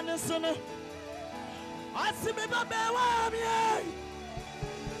ne ba ne so no Asi me babe wa mi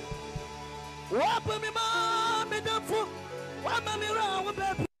wa pa mi ma me dafu wa ma mi ra wo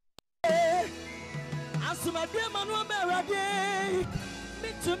baby asuma de manu be rade me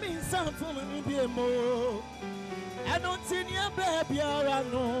to me san fun mi bi mo eno ti ni baby ara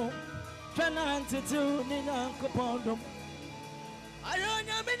no twana ntitu ni na kopondom ayo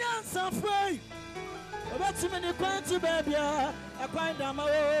nya me nya san fui obati me ni kwanti baby a kwan da ma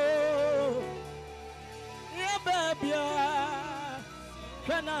o yeah, baby,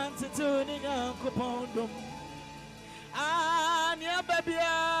 can answer to the Uncle Pondom. Ah, yeah, baby,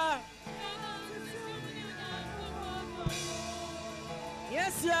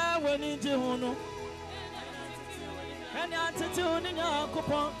 yes, yeah, when in Juno, can answer to the Uncle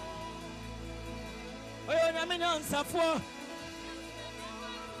Pond. Oh, you're not on Safwa.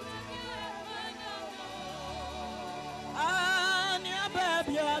 Ah, yeah,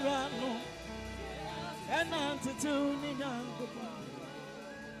 baby, I know. And answer to me now.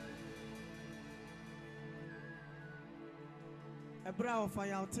 A brow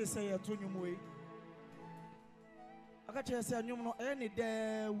fire out to say a tunnel way. I got you say a numeral any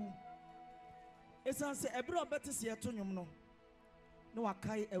day. It's answer a brow better see a tunnel. No, I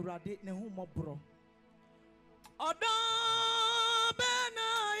carry a radit ne whom bro. Odo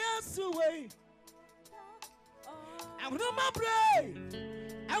Bena, yes, away. I'm no more pray.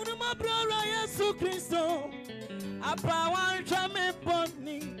 I'm no more brother, yes, Christo. A power me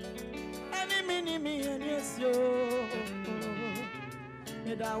bunny. Any mini me and yes, yo.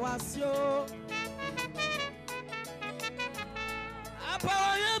 Me da was yo. A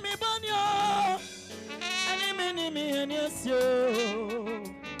power me bunny. Any mini me and yes, yo.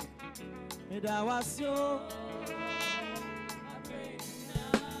 Me da was yo.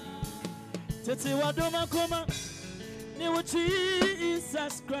 Tete wadoma koma. Ni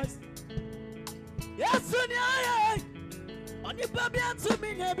Jesus Christ. Yes, I only baby to me,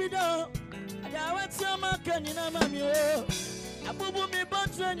 Nebido. I went to my canyon, mammy. I boo me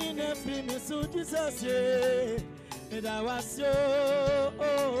button in a free me, so Jesus, and I was so,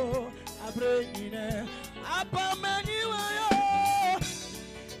 I bring in a many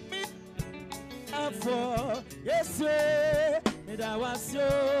me for yes, and I was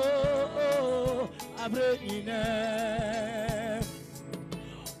so, I bring in a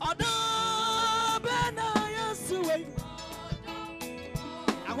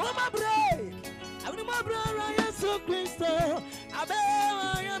break. I'm in my brother, I am so Christo.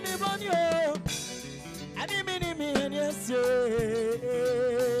 I am a bonio. And a mini, yes,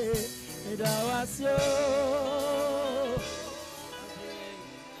 it was you.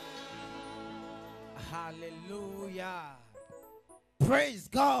 Hallelujah. Praise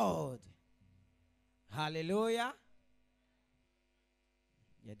God. Hallelujah.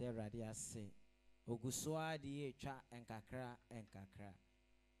 Yede radi ase. Oguswa di echa enkakra.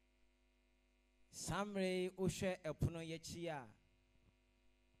 Samre ohwe epono yechi a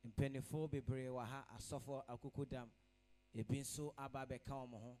mpenifo bebre wa ha asofo akukudam ebi nso aba beka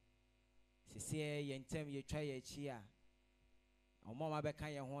omo ho sisi yentem yetwa yechi a omo ma beka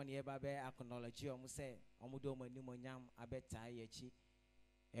ye ho ne eba be acknowledge omo se omo do omo ni monyam abeta yechi.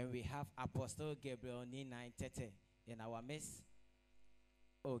 And we have Apostle Gabriel ni 930 in our midst.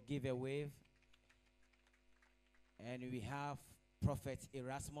 Oh, give a wave. And we have Prophet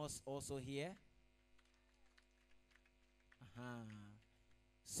Erasmus also here.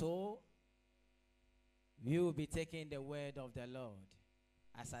 So, we will be taking the word of the Lord.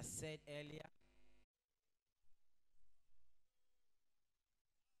 As I said earlier,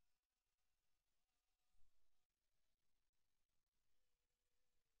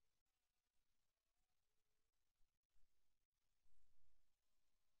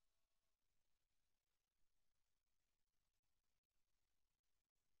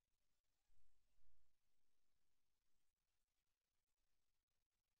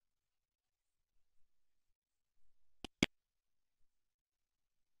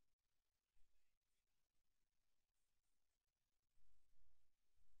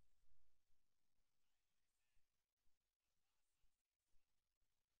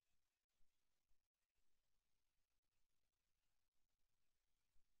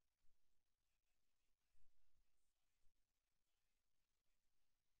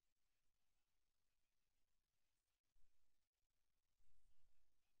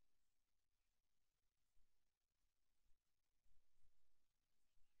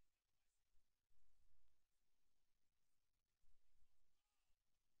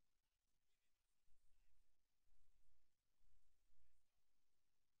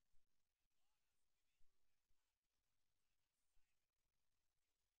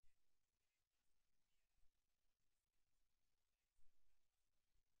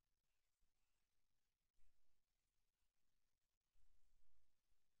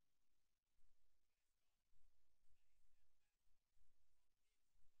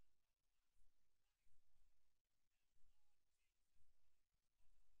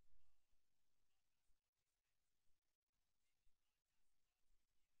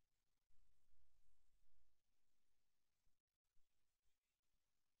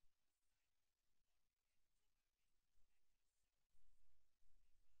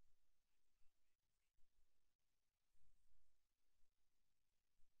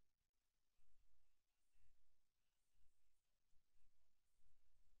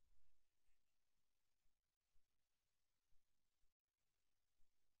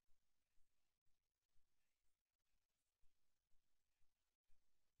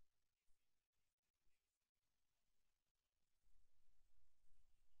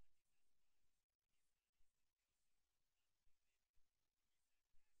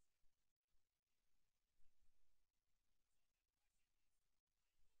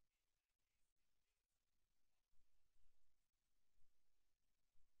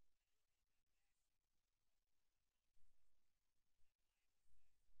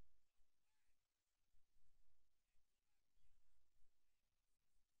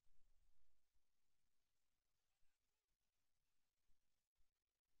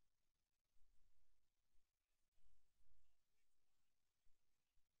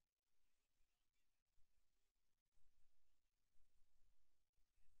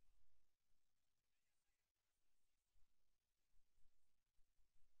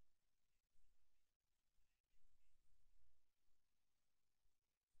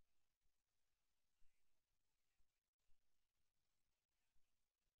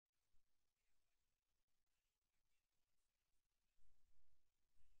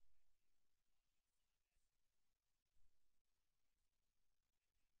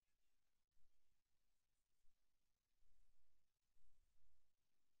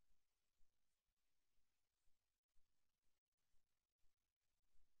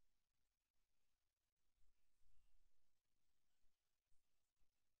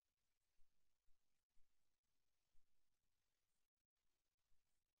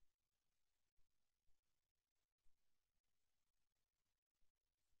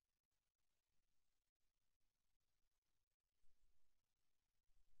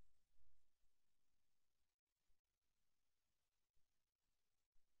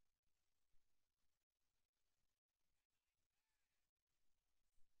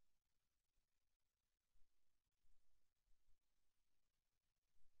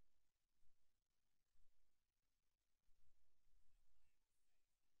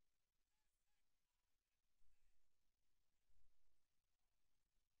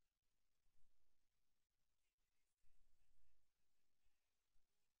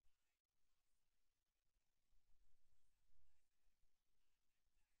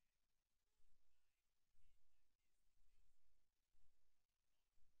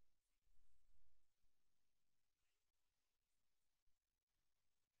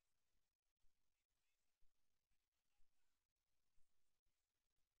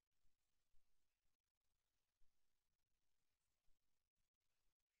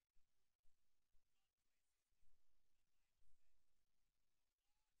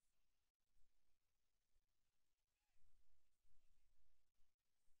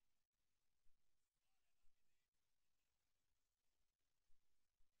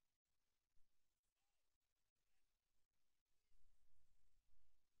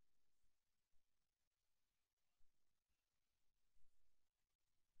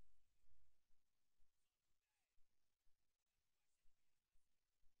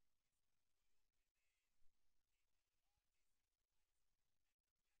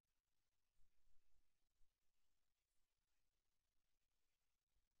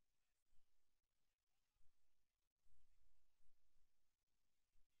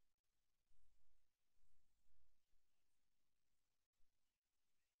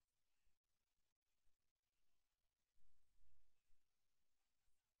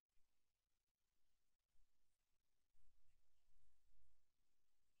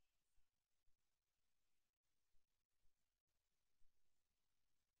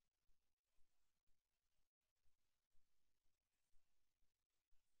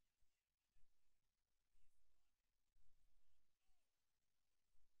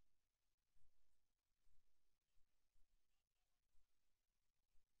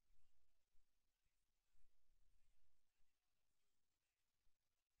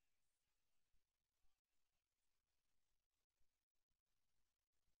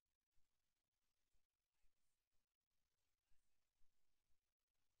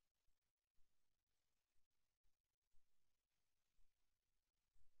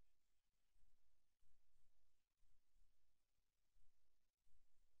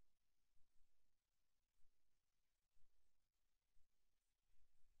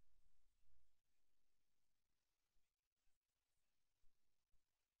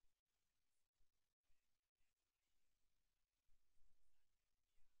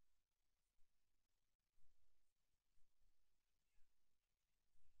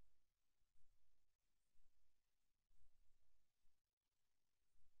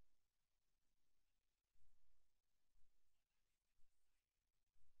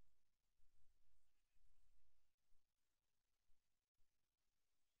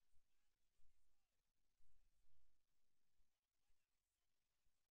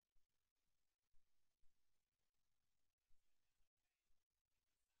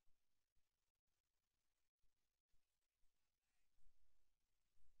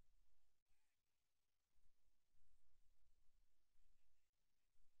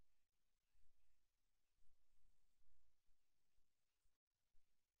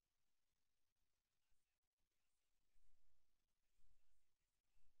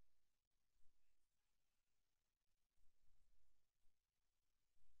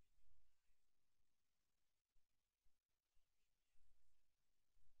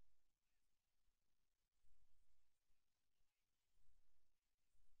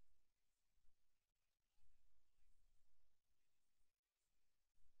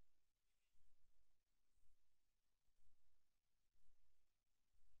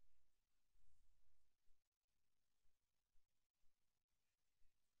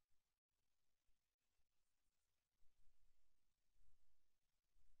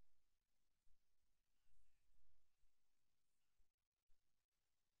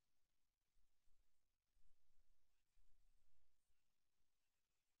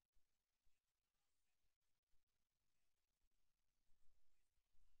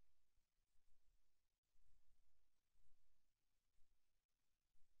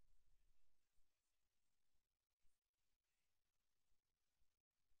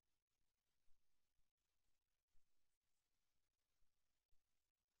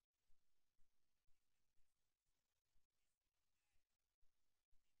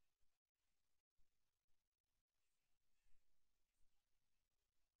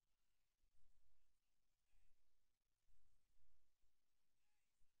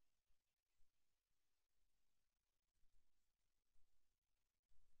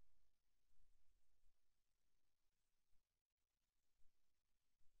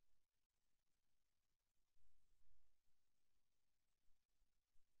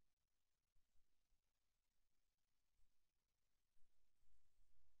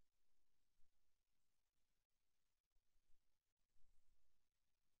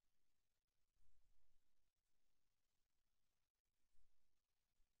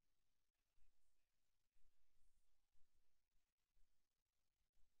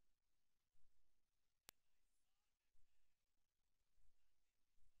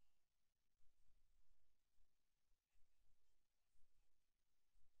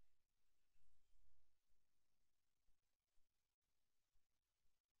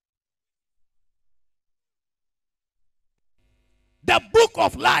 The book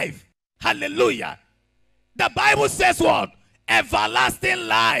of life. Hallelujah. The Bible says what? Everlasting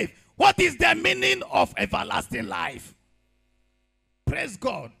life. What is the meaning of everlasting life? Praise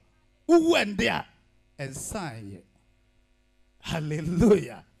God. Who went there and sang?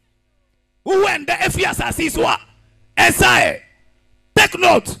 Hallelujah. Who went there? If you are and say, take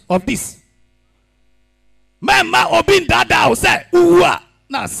note of this. Mama obin dada say, uwa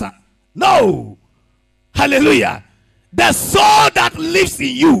nasa. No. Hallelujah. The soul that lives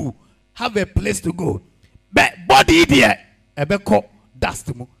in you have a place to go. But body there, Bekoe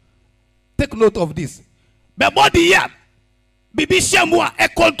dust mu. Take note of this. But body here, bibi shemwa e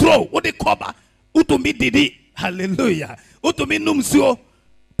control. What they cover? Utumi didi. Hallelujah. Utumi numsio.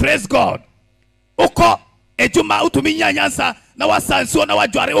 Praise God. Oko ejuma utumi nyanyansa na wasanso na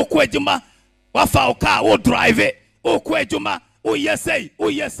wajware oko ejuma wafa oka o drive oko ejuma o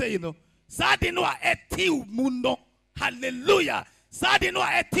yesay no. Sadi no eti muno. Hallelujah. Sadi no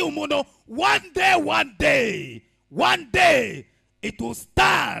eti muno. One day, it will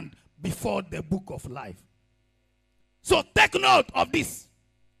stand before the book of life. So take note of this.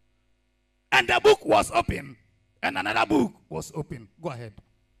 And the book was open, and another book was open. Go ahead.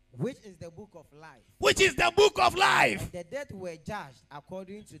 Which is the book of life. Which is the book of life. And the dead were judged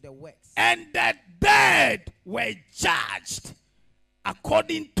according to the works. And the dead were judged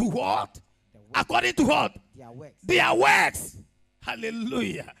according to what? According to what? Their works. Their works.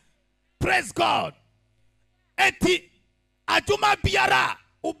 Hallelujah. Praise God. Eti ajuma biara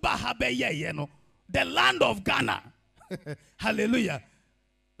ubahabe ye no. The land of Ghana. Hallelujah.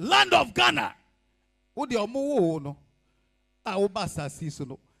 Land of Ghana. Udi omu no. A ubasa siso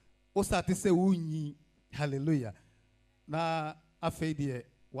no. Osati se unyi. Hallelujah. Na afedie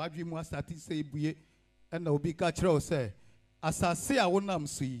wadwi mu asati se ibuye na obi ka kire o se asase a wonam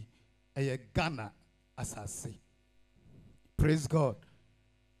so yi eye Ghana asase. Praise God.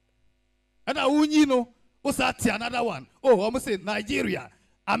 And a unyi no usati another one. Oh, almost say Nigeria,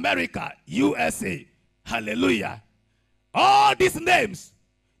 America, USA. Hallelujah. All these names,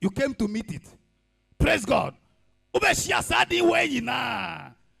 you came to meet it. Praise God. Ubeshia sadi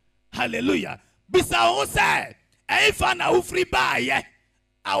na. Hallelujah. Bisa o say, eifa na ufri ba ye.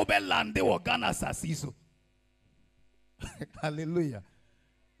 A ube lande wo Ghana sasiso. Hallelujah.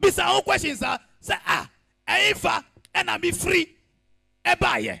 Bisa o questions say eifa ena mi free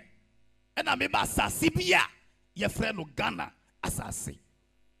eba ye. Ena mi ba sasibia ye freno Ghana asasi.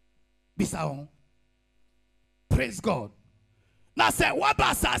 Bisa on. Praise God. Now say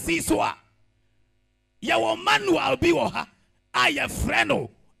waba sasi soa. Ye wo manual bi wo ha. I freno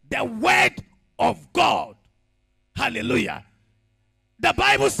the word of God. Hallelujah. The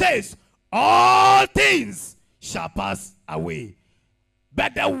Bible says all things shall pass away,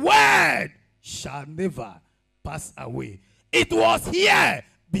 but the word shall never pass away. It was here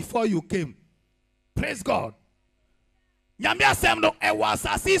before you came. Praise God. Nyamia semno e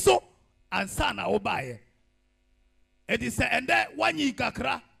wasasi so ansa na obaye. It is ende wanyi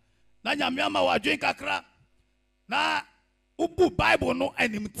kakra na nyamia ma wadwen kakra na ubu Bible no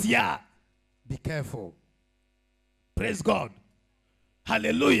animtia. Be careful. Praise God.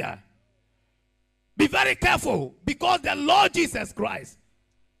 Hallelujah. Be very careful because the Lord Jesus Christ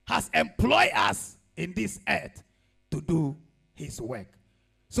has employed us in this earth to do his work.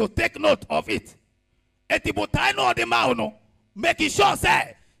 So take note of it. Etibotai no de mauno, making sure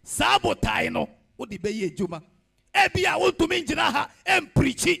say sabotai no odi beye juma. Ebia to me jinaha em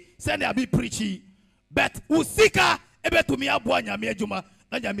preachy, send abi preachy. But usika ebe to me abwa nyame juma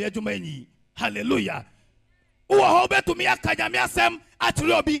na nyame juma enyi. Hallelujah. Uwa hobe to me akanyame asem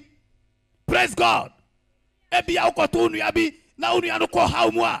atri obi. Praise God. Ebia ukoto unu abi na unu anu ko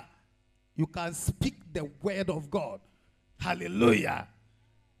haumwa. You can speak the word of God. Hallelujah.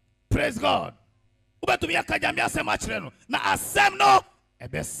 Praise God. Ubetumia akanyame asem atri no na asem no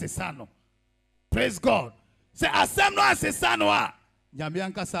ebe sesano. Praise God. Say asem no asesano a nyame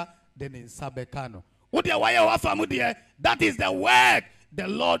ankasa deni sabekano. That is the work the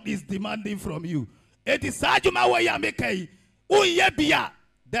Lord is demanding from you. It is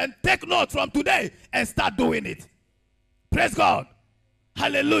then take note from today and start doing it. Praise God.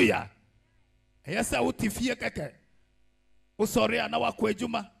 Hallelujah. Yes, I would tifie keke. O sorry, na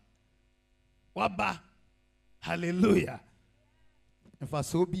wakwejuma. Waba. Hallelujah.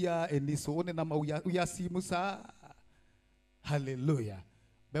 Fasobia enisone na uyasi musa. Hallelujah.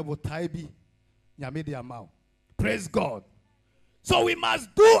 Bebo taibi. Praise God. So we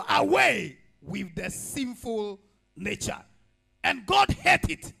must do away with the sinful nature. And God hates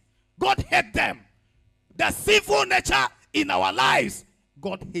it. God hates them. The sinful nature in our lives,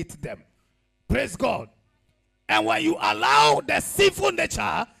 God hates them. Praise God. And when you allow the sinful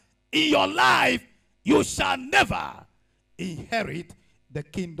nature in your life, you shall never inherit the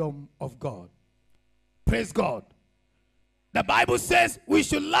kingdom of God. Praise God. The Bible says we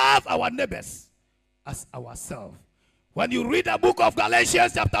should love our neighbors as ourselves. When you read the book of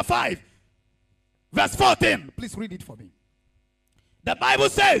Galatians chapter 5, verse 14, please read it for me. The Bible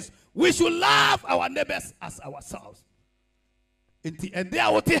says we should love our neighbors as ourselves.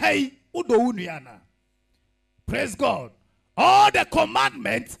 Praise God. All the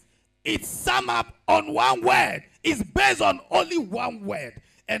commandments, it's sum up on one word. It's based on only one word.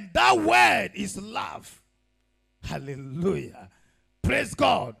 And that word is love. Hallelujah. Praise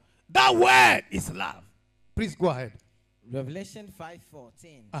God. That word is love. Please go ahead. Revelation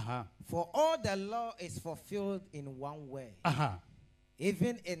 5:14. For all the law is fulfilled in one word.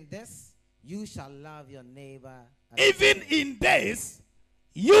 Even in this, you shall love your neighbor. Even in this,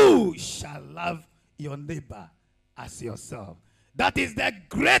 you shall love your neighbor as yourself. That is the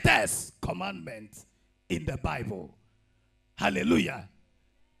greatest commandment in the Bible. Hallelujah.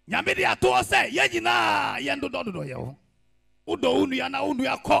 Nyamidi ato se yejina yendo dodo ye. Udo unu ya na unu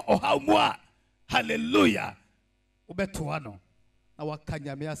ya ko ohaumwa. Hallelujah. Ubeto ano. Na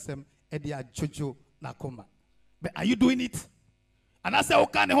wakanyame asem edi ajojo na koma. But are you doing it? And I say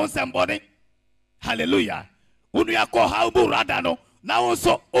okane hon semboni. Hallelujah. Unu ya ko haubu radano. Na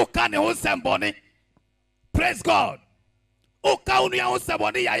onso okane hon semboni. Praise God. Oka unu ya hon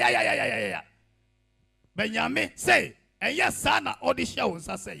semboni ya. Benyame say, and yes, sana audition will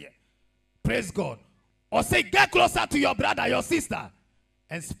say, praise God. Or say, get closer to your brother, your sister,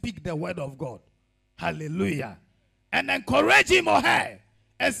 and speak the word of God. Hallelujah. And encourage him or her.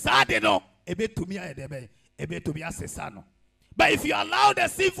 And sad, no, ebe to me, ebe to me asesano. But if you allow the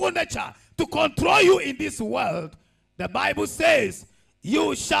sinful nature to control you in this world, the Bible says,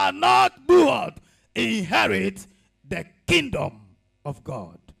 you shall not do what? Inherit the kingdom of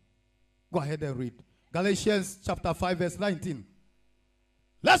God. Go ahead and read. Galatians chapter 5 verse 19.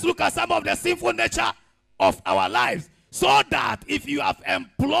 Let's look at some of the sinful nature of our lives, so that if you have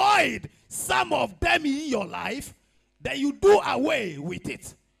employed some of them in your life, then you do away with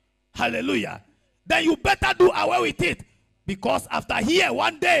it. Hallelujah. Then you better do away with it, because after here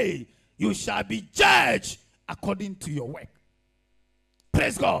one day you shall be judged according to your work.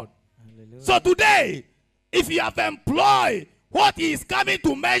 Praise God. Hallelujah. So today, if you have employed what he is coming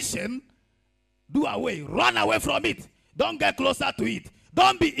to mention, do away, run away from it. Don't get closer to it.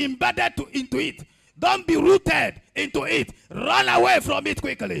 Don't be embedded into it. Don't be rooted into it. Run away from it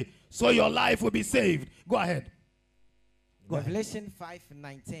quickly, so your life will be saved. Go ahead. Revelation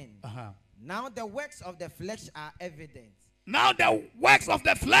 5:19. Now the works of the flesh are evident. Now the works of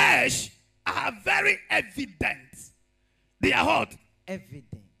the flesh are very evident. They are what?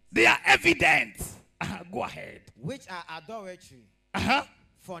 Evident. They are evident. Go ahead. Which are idolatry.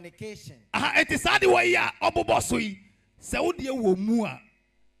 Fornication. It is hard way ya obobosoi. Se wodie wo mu a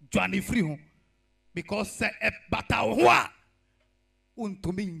dwane free ho, because se e bata ho a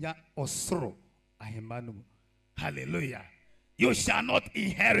untumi nya osoro ahemanu. Hallelujah. You shall not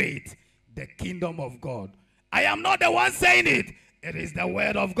inherit the kingdom of God. I am not the one saying it. It is the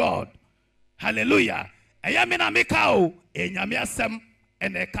word of God. Hallelujah. Ayamina mikao enyame asem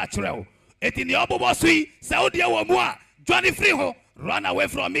ene kachrew. Etini obobosoi se wodie wo mu a dwane free ho. Run away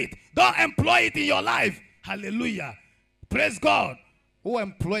from it. Don't employ it in your life. Hallelujah. Praise God. Who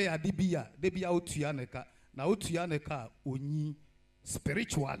employ a debia utuyaneka. Na utuyaneka unyi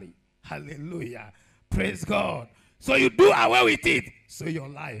spiritually. Hallelujah. Praise God. So you do away with it, so your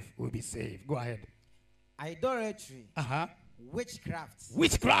life will be saved. Go ahead. Idolatry. Witchcraft.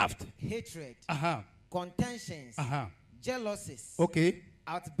 Witchcraft. Hatred. Contentions. Jealousies. Okay.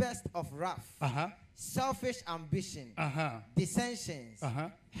 Outburst of wrath. Selfish ambition, dissensions,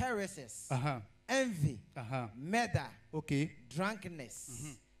 heresies, envy, murder,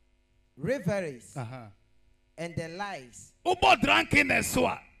 drunkenness, revelries, and the lies. Ubo drunkenness so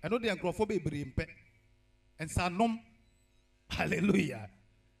I know the anthrophobic brimpe and sanom. Hallelujah.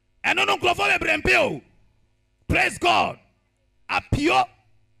 And no anthrophobic brimpe. Praise God. A pure.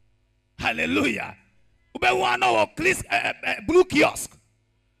 Hallelujah. Ube wano blue kiosk.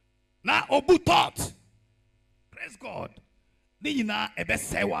 Na obu thought. Praise God. Nina ebe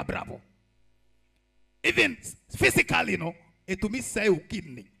say wa bravo. Even physically, no, it to me say u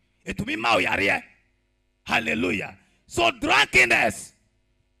kidney. It to me ma yare. Hallelujah. So drunkenness.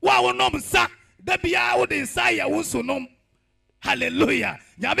 Wa wonom sa de bia wo de say ya wo sonom. Hallelujah.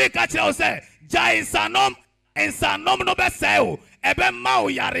 Nyabe ka kire o say ja insanom no be say o ebe ma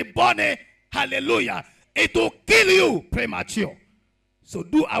yare bone. Hallelujah. It will kill you premature. So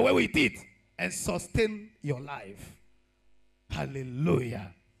do away with it and sustain your life.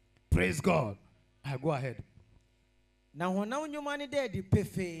 Hallelujah. Praise God. Go ahead. Now, when now you money there, the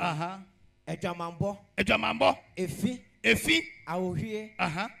pefe. Ejamambo. Ejamambo. Efi. Awohie.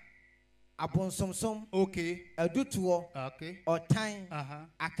 Abonsomsom. Okay. Edutuo. Okay. Otan.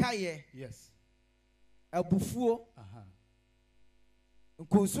 Akaye. Yes. Abufuo.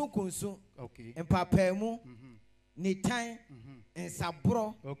 Nkunsu. Okay. Empapemu. Nitan.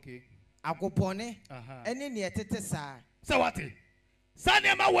 Nsabro. Okay. Agopone. Eni ni etete sa. Sawati.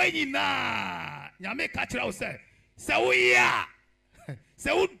 Sanema wenyi na. Nyame kachira ose. Sawuya.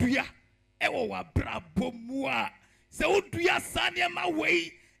 Sawuduya. Ewo wa brabo mua. Sawuduya sanema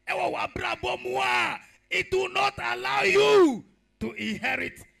wei. Ewo wa brabo mua. It will not allow you to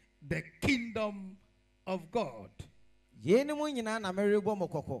inherit the kingdom of God. Yeni mu nyina na merebo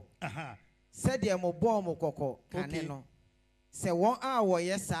mokoko. Said ye mo bo mokoko kaneno. Se won a wo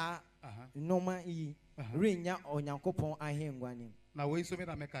yesa noma yi rinya onyankopon ahengwa ni. Na we so me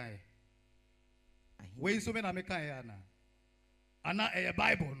na meka e. We so me na meka e ana. Ana e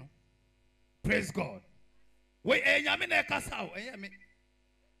Bible no. Praise God. We e nyame na kasa o e me.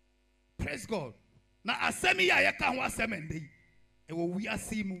 Praise God. Na asemi ya ye ka ho asem ende. E wo wi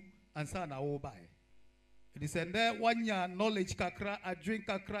asimu ansa na wo bae. It is and there one year knowledge kakra a drink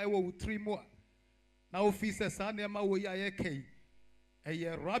kakra wo 3 more. Now officers anema wo ya ye kai. E ye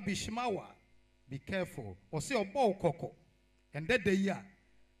rubbish mawa. Be careful. O se obo koko. And that day ya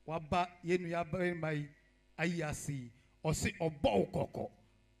waba yenu ya mai ayasi. O se obo koko.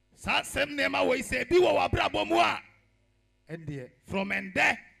 Sa sem nema wo se bi wo wabrabo mu a. And there from and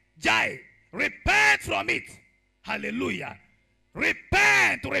there jai repent from it. Hallelujah.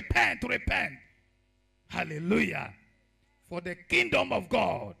 Repent. Hallelujah. For the kingdom of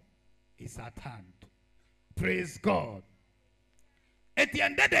God is at hand. Praise God. At the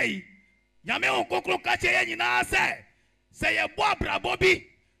end of the day, Yame onkokro kache ye nyina se ye bo abrabo bi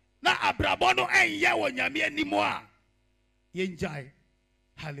na abrabo no enye wo nyame animo a ye njai.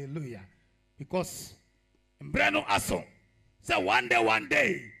 Hallelujah. Because mbreno aso say one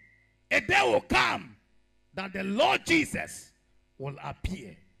day a day will come that the Lord Jesus will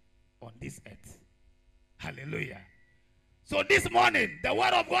appear on this earth. Hallelujah. So this morning, the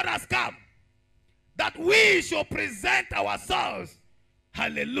word of God has come that we should present ourselves,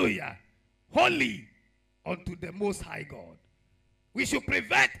 hallelujah, holy unto the Most High God. We should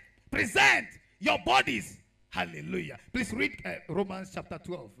present your bodies, hallelujah. Please read Romans chapter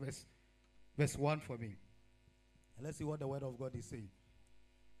 12, verse 1 for me. And let's see what the word of God is saying.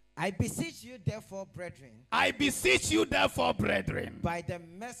 I beseech you, therefore, brethren. I beseech you, therefore, brethren. By the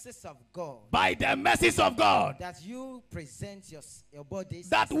mercies of God. By the mercies of God. That you present your bodies.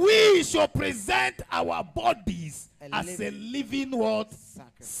 That we should present our bodies as a living what?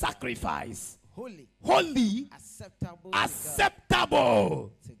 Sacrifice. Holy.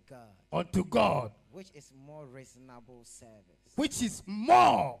 Acceptable. To God. Unto God. Which is more reasonable service. Which is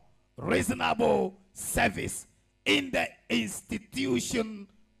more reasonable service in the institution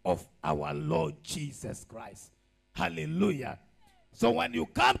of our Lord Jesus Christ. Hallelujah. So when you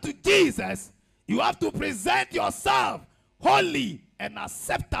come to Jesus, you have to present yourself holy and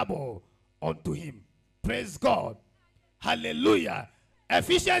acceptable unto him. Praise God. Hallelujah.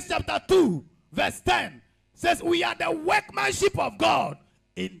 Ephesians chapter 2 verse 10 says we are the workmanship of God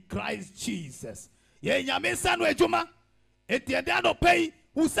in Christ Jesus. Ye nyame sano ejuma etiende no pay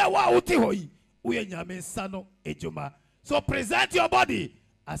who say wa uti hoyi we nyame sano ejuma. So present your body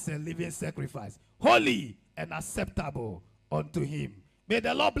as a living sacrifice, holy and acceptable unto him. May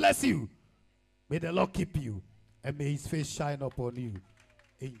the Lord bless you. May the Lord keep you. And may his face shine upon you.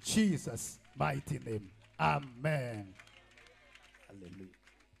 In Jesus' mighty name. Amen. Hallelujah.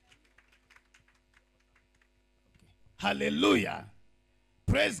 Okay. Hallelujah.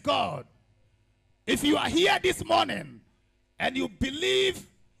 Praise God. If you are here this morning and you believe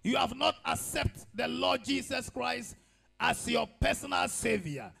you have not accepted the Lord Jesus Christ as your personal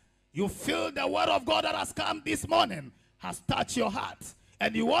savior, you feel the word of God that has come this morning has touched your heart,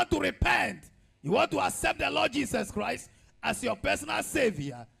 and you want to repent, you want to accept the Lord Jesus Christ as your personal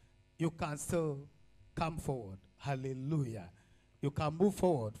savior, you can still come forward. Hallelujah. You can move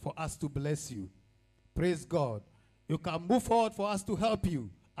forward for us to bless you. Praise God. You can move forward for us to help you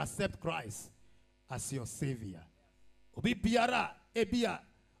accept Christ as your savior. Obi biara ebia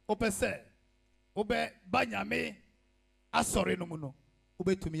opese obe banyame asore no muno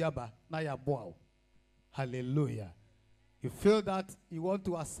ubetumi yaba na ya boa. Hallelujah. You feel that you want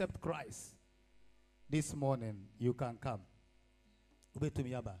to accept Christ this morning, you can come.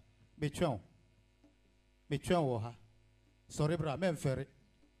 Ubetumi yaba betwen wo ha. Sorry bra memfere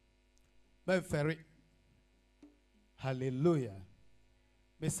Memferi. Hallelujah.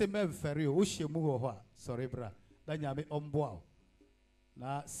 Me say memferi o shemu ho sorry bra. Da nyame omboa.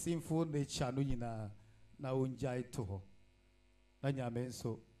 Na sinful nature no nyina na unjai to ho. Da nyame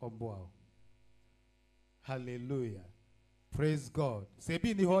nso omboa. Hallelujah. Praise God. Say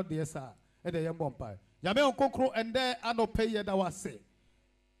be ni ho de sa e de yem bompa. Nyame onkokro ende anope ye da wase.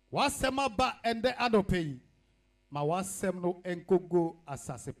 Wasema ba ende anope. Ma wasem no enkogo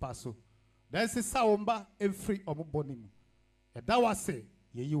asase paso. Then si saomba every omubonim. Ya da wase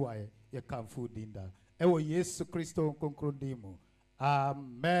ye yiwaye ye kamfu dinda. Ewo Yesu Kristo onkokro ndimu.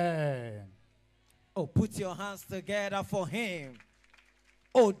 Amen. Oh, put your hands together for him.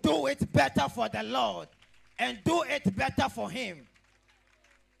 Oh, do it better for the Lord. And do it better for him.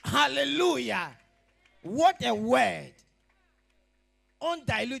 Hallelujah. What a word.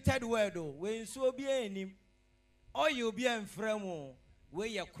 Undiluted word. Oh, when so be him. Or you'll be in fremo where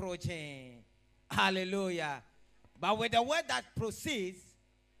you're crouching. Hallelujah. But with the word that proceeds,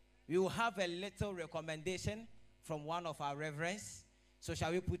 we will have a little recommendation from one of our reverends. So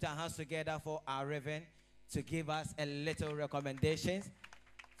shall we put our hands together for our reverend to give us a little recommendations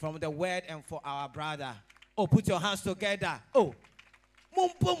from the word and for our brother? Oh, put your hands together. Oh.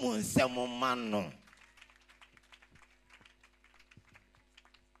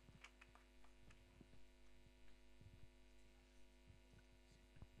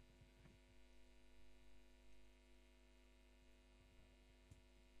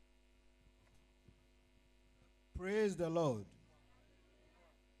 Praise the Lord.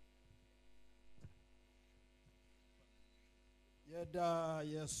 Yeda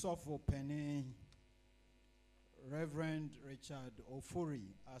yesofo penny Reverend Richard Ofori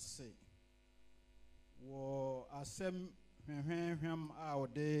ase wo asem hwehwehwem a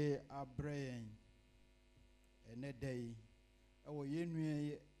ode abrayen ene dai ewo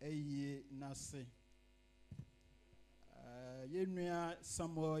yenue eyi nase yenua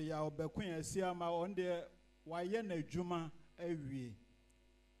samo ya obekun Asiamah onde waye na juma ewie.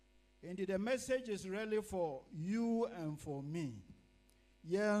 Indeed, the message is really for you and for me.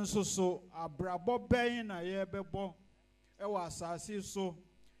 Yen so abrabo ben na ye bebo ewa asase so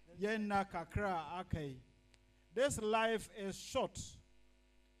yen na kakra akai. This life is short.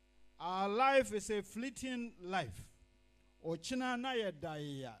 Our life is a fleeting life. Ochina na ye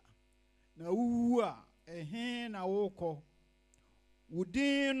daya na uwa ehin na woko.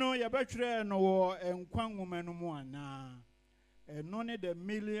 Udino ya betwe no wo enkwa nwoma no mu ana. And only the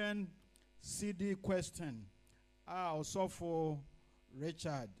million CD question. Also for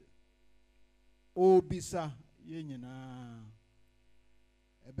Richard Obisa yenyina.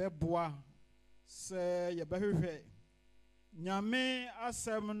 Ebeboa se yebehwehwe. Nyame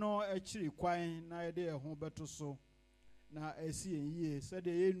asem no akiri kwan na yede ho beto so na esi enye se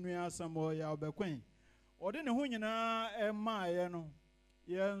de yenua asem ya obekwan. Ode ne ho nyina ema ye no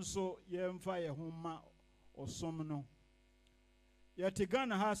yenso yemfa ye ho ma osom no.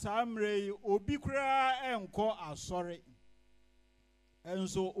 Yatigana has amre obi kura enko asori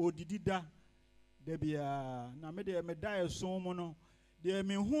enso odidida debia na me de medai som no de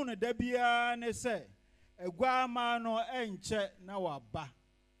me hu no debia ne se egwama no enche na waba.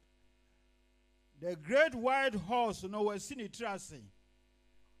 The great white horse no was ni trase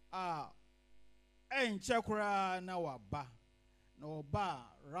enche kura na waba no ba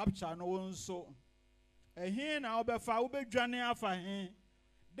rapture no wonso. This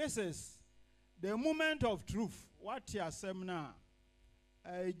is the moment of truth. What you are saying now?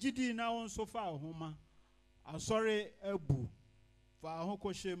 Gidi na on so far homa. Sorry ebu. For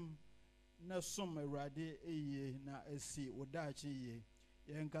hokoshem na som erade eye na esi odachi ye.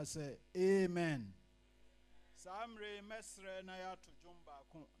 Yenka say amen. Samre mesre na ya to jumba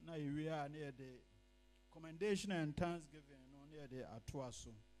ko na iwia na de commendation and thanksgiving no near the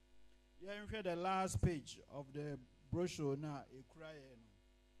atuaso. Yeah, the last page of the brochure now. I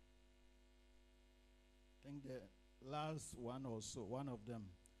think the last one also, one of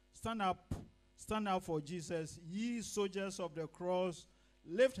them. Stand up for Jesus, ye soldiers of the cross.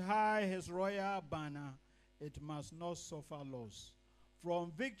 Lift high his royal banner. It must not suffer loss.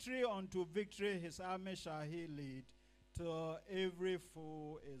 From victory unto victory, his army shall he lead, till every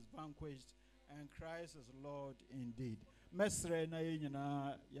foe is vanquished, and Christ is Lord indeed. Mesre na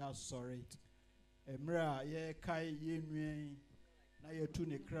yenyina ya sorry. Emra ye kai yenwe na yetu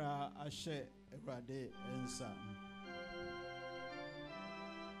ne kra ahye Ewrade ensa.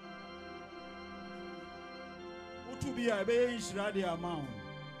 Utu bia be yinhira de amount.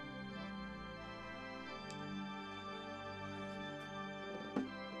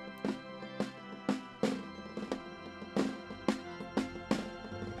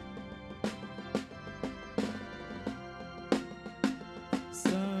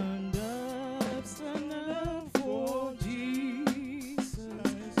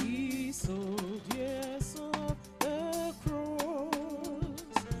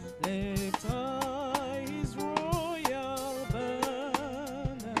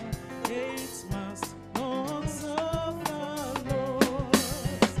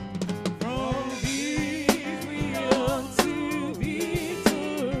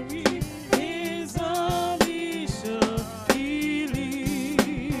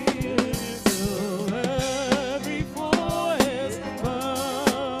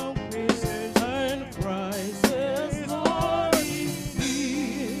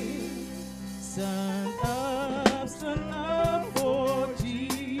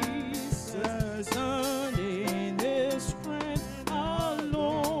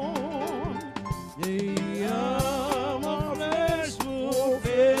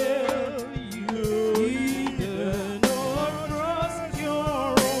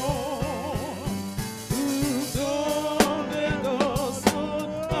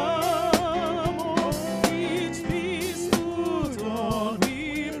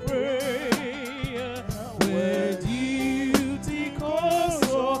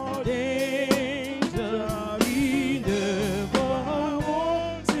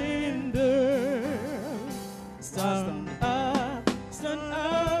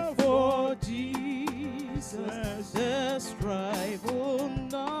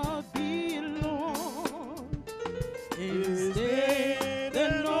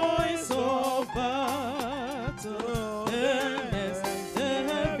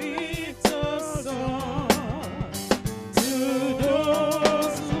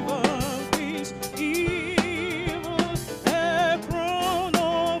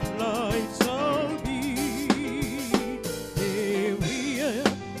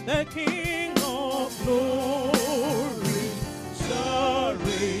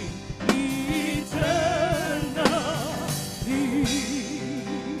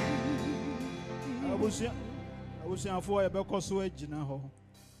 abusuafo yɛbɛkɔ so agyina hɔ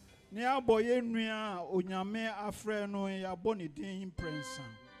ne abɔ yɛ nua onyame afrɛ no yɛabɔ ne din prensa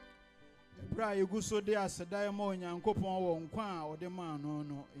ebra yɛgu so de aseda ma onyankopɔn wɔ nkwa a ɔde maa no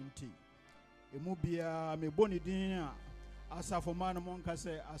no nti emu bia mebɔ ne din a asafo ma no monka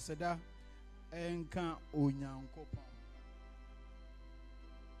sɛ aseda enka onyankopɔn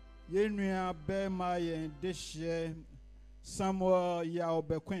yɛ nua bɛma yɛn dehye Samuel Yao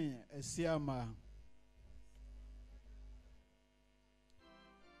Bekoe Asiamah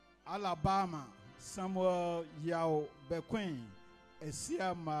Alabama Samuel Yao Bekoe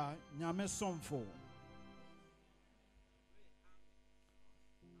Asiamah nyame somfo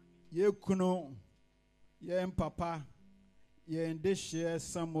ye kuno ye papa ye ndehye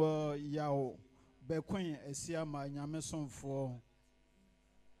Samuel Yao Bekoe Asiamah nyame somfo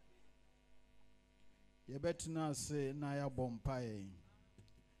ye betina se na ya bompae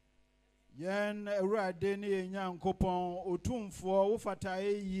yen awurade ne yenyankopɔn otumfo wo fata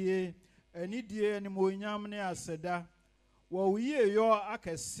eyie anidie ne monyam ne aseda wo yie yo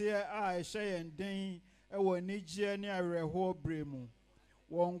akese a ehye yen den e wo nigye ne awerɛho bremu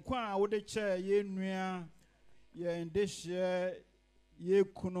wo nkwa a wo de che ye nua ye ndehye ye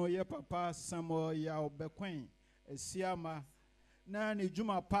kuno ye papa Samuel Yao Bekoe Asiamah na ne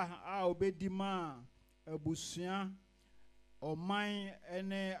dwuma pa a obedima abusia oman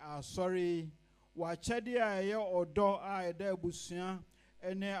ene asori wachede a ye odo a eda abusia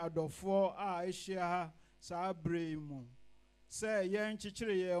ene adofo a ehia sa bremu se ye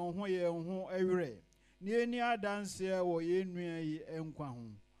nchichire ye ho ewere ne eni adanse wo ye nua yi enkwa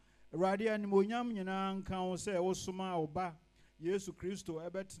ho awurade anim onyam nyina nka ho se wo soma oba Yesu Kristo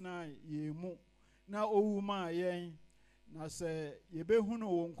ebetena ye mu na owuma yen na se ye behunu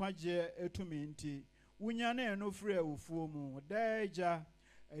wo nkwaje etumi nti wunyane no frɛ ofuo mu daeja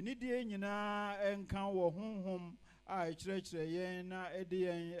anidie nyina enka wo honhom a ekyerɛkyerɛ yɛn na ede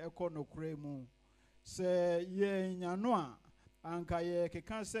yɛn ɛkɔ nokora mu sɛ yɛn nyano a anka yɛ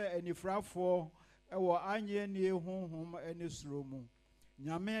keka sɛ anifrafo ɛwɔ anye ne honhom ene suro mu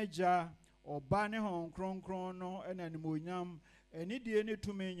nyame agya ɔba ne hon kronkron no ɛna nimonyam anidie ne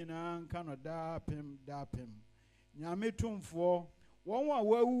tumi nyina nka no daapem nyame tumfo wɔn a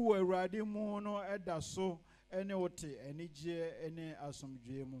wawu awurade mu no ɛda so ɛne wote anigye ɛne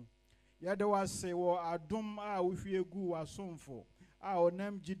asomdwe mu yɛde wase wɔ adom a wohwie gu wasomfo a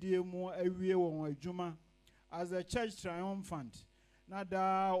onam gidie mu awie wɔn adwuma as a church triumphant na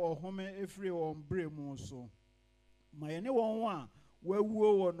da ɔhome efiri wɔn bre mu so ma yɛne wɔn a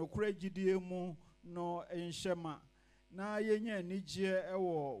wawuo wɔ nokora gidie mu no enhyɛma na yɛnya anigye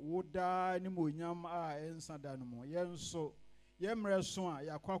ɛwɔ woda ne monyam a ɛnsada no mu yɛnso yemre so a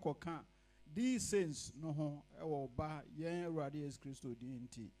yakwakoka these saints no ho ewo ba yen awurade Yesu Kristo di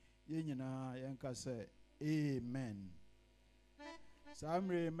nti yen nyina yen ka se amen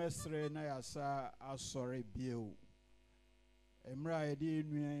samre mesre na yasa asore bio emra yedi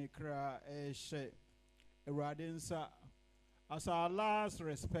nua kra ehye awurade nsa as our last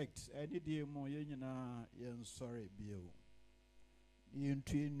respect any die mo yen nyina yen sorry bio yen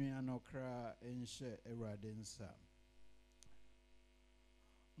tu nua no kra enhye awurade nsa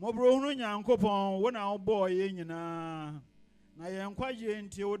mobro hunu nyankopon wona obo ye nyina na yenkwaje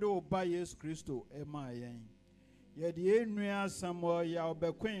ntie wo de oba Yesu Kristo ema yen ye de enua Samuel Yao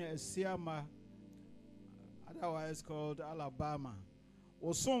Bekoe Asiamah otherwise called Alabama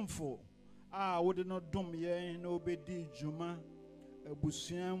osomfo a wo de no dom yen na obedi djuma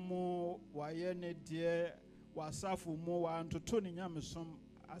abusuan mu waye ne de wasafo mu wa ntoto ne nyamesom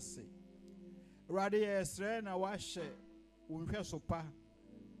ase rade yesre na wahye wonhwe so pa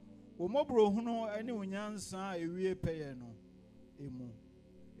omobro hunu ene unyansa ewie peye no emu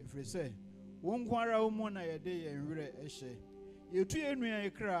efre se wonkwara umu na yede yenwere ehye yetu enua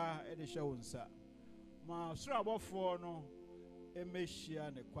ekra ede hye wonsa ma soro abofo no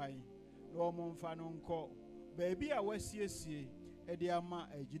emehia ne kwan na omomfa no nko baabi a wasiesie ede ama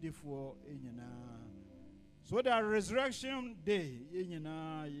agidefo enyina so that resurrection day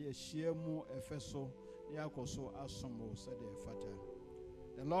yenyina yehia mu efeso yakoso asomo said the father.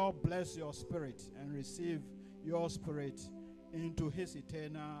 The Lord bless your spirit and receive your spirit into his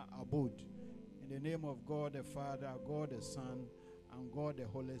eternal abode. In the name of God the Father, God the Son, and God the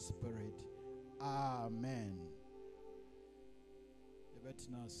Holy Spirit. Amen. You better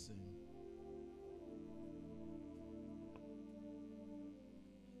now sing.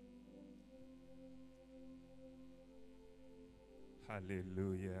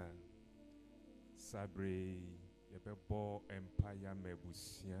 Hallelujah. Sabre. Yebebo empire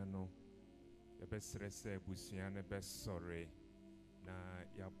mebusiano. Yebe srese busiane be sorry. na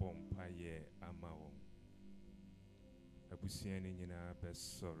yabɔ mpaeɛ ama wɔn. Abusua no nyinaa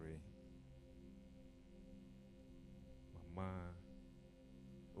bɛsɔre. Mama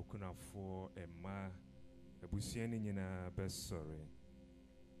okunafoɔ ɛma abusua no nyinaa bɛsɔre.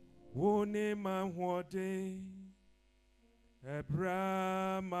 Wo ne ma hwɔde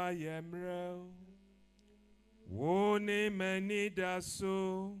ɛbra ma yɛmrɛw. Wo ne mani da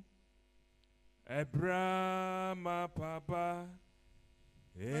so ɛbra ma papa.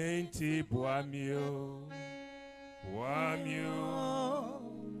 Enti boamio boamio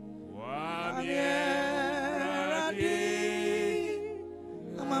boamie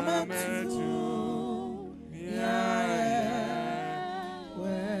amametu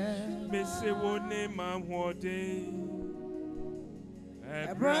Mese wo ne ma hwɔde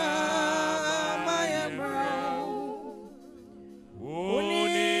ɛbra ma yɛmrɛw. Wo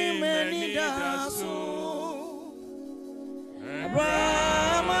ne mani da so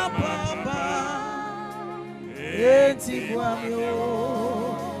ɛbra ma papa. Enti boamio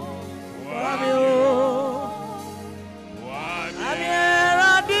boamio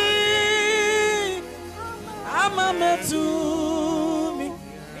amieradi amametu mi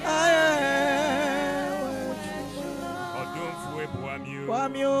Odonfue boamio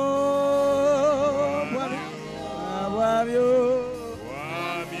boamio boamio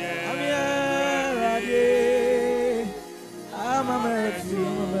amieradi amametu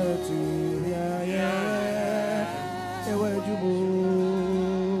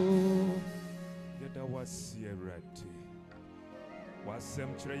Wasɛm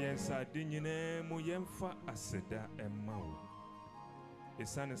kyerɛ yɛn sɛ ade nyinaa mu yɛmfa aseda ɛma wo.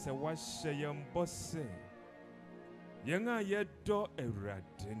 Ɛsiane sɛ wahyɛ yɛn bɔ sɛ yɛn a yɛdɔ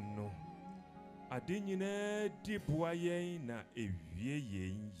Awurade no ade nyinaa di boa yɛn na ewie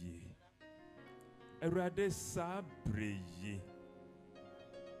yɛn yie. Awurade saa bere yi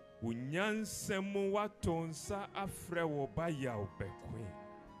wo nyansa mu wato nsa afrɛ wo ba yaw Bekoe.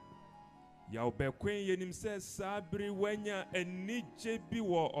 Yaw Bekoe yenim sɛ saa bere wanya anigye bi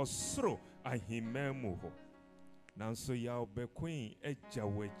wɔ ɔsoro ahemman mu hɔ. Nanso Yaw Bekoe agya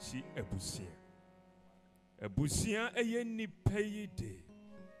w'akyi abusua. Abusua ɛyɛ nipa yi de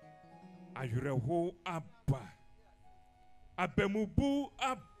awerɛho aba. Abamubu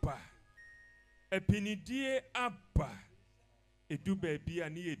aba. Apinidie aba. Edu baabi a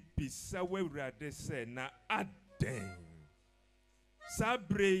ne yɛbisa w'Awurade sɛ na adɛn. Saa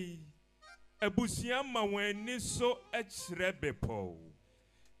bere yi Abusia ma wani so ɛkyerɛ Bekoe.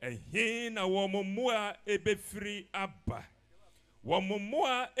 Ɛhe na wɔn ebefiri aba.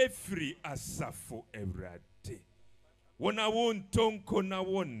 Wɔn efiri asafo Awurade. Wɔn a wɔntonko na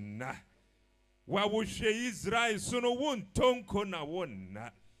wɔnna. Wɔahwɛ Israel so no wɔntonko na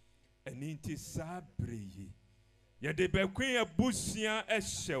wɔnna. Ɛne nti saa bere yi yɛde Bekoe abusia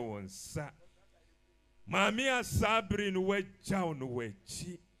ɛhyɛ wɔn nsa. Maame a saa bere no wagyaw no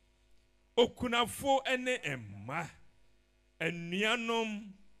w'akyi. Okunafo ene emma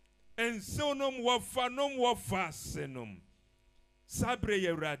enuanom ensonom wofanom wofasenom sabre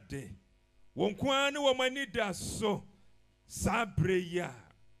Awurade wonkwa ne womani da so sabre ya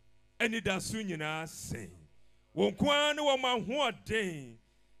eni da so nyina sen wonkwa ne womahoɔden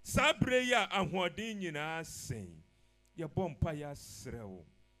sabre ya ahoɔden nyina sen ye bompa ya srewo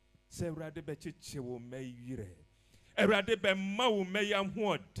se Awurade becheche wo mayire Awurade be ma wo mayam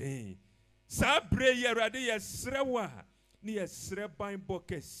hoɔden Sabre Awurade yɛsrɛwa ne yɛsrɛ banbɔ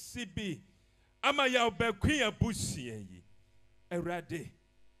kɛse bi ama Yaw Bekoe abusia yi Awurade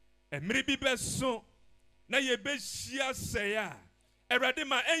emiri bi bɛso na yɛbɛhyia sɛe a Awurade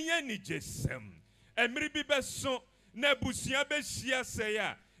ma ɛnyɛ nigyesɛm emiri bi bɛso na abusia bɛhyia sɛe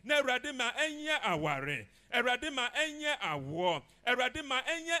a na Awurade ma ɛnyɛ aware Awurade ma ɛnyɛ awoɔ Awurade ma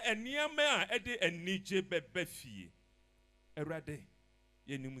ɛnyɛ nneɛma a ɛde anigye bɛbɛ fie Awurade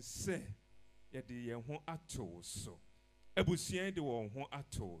yɛnim sɛ yɛde yɛn ho ato so abusua de wɔn ho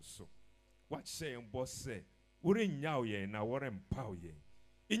ato so wahyɛ yɛn bɔ sɛ wɔrennyaw yɛn na wɔrempaw yɛn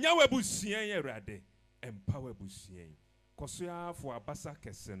inyaw abusua yɛn Awurade empaw abusua yɛn kɔso afo abasa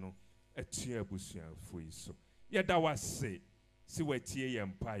kɛse no atua abusuafo yi so yɛda wase si watie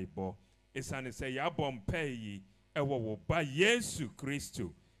yɛn mpaebɔ esane sɛ yɛabɔ mpae yi ɛwɔ wo ba Yesu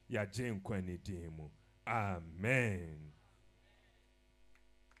Kristo yɛagye nkwa ne din mu amen.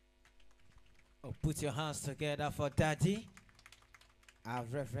 Oh, put your hands together for Daddy, our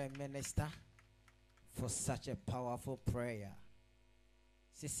Reverend Minister, for such a powerful prayer.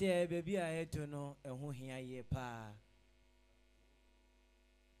 Sisi baby I don't know who here ye pa.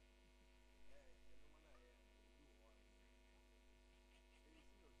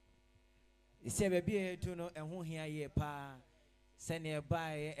 Sisi baby I don't know who here ye pa. Send a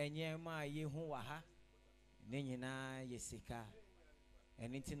buy and yema ye who waha. Nina ye sika.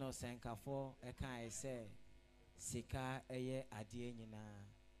 And it's no sanka for a kind say. Sika eye adienina.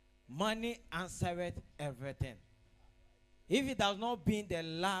 Money answereth everything. If it has not been the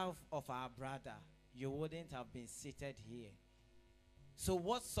love of our brother, you wouldn't have been seated here. So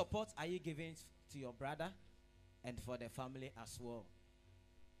what support are you giving to your brother and for the family as well?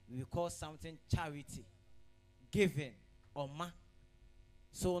 We call something charity, giving, or ma.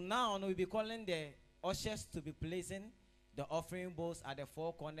 So now we'll be calling the ushers to be placing the offering bowls at the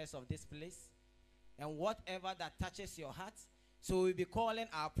four corners of this place. And whatever that touches your heart. So we'll be calling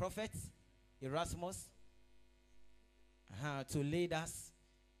our prophet, Erasmus, to lead us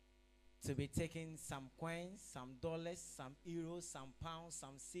to be taking some coins, some dollars, some euros, some pounds,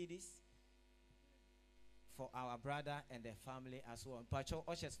 some cedis for our brother and the family as well. Pacho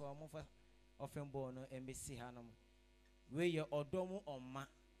ushers for offering bowl no embassy hanum. We your odomu oma.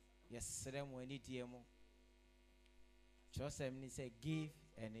 Yes, them when it diemo. Just say give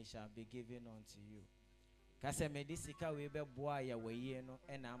and it shall be given unto you. Kase medisika we be boa ya we no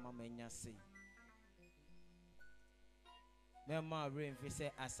and ama menya say. Mema rain fi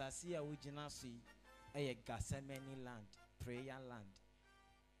say asasi a wugina so eye Gasemeni land, prayer land.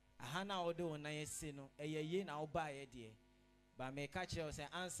 Ahana odo na yesi no eye ye na oba ye de. Ba me ka kire say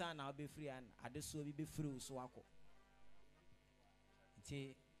answer na obe free an adeso bi be free so akọ.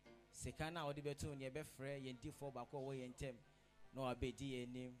 Nti sika na odi beto ne be free ye ntifo ba ko wo ye ntem no abedi ye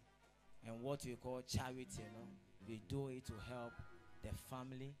name. And what we call charity, we do it to help the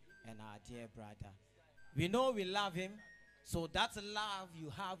family and our dear brother. We know we love him, so that love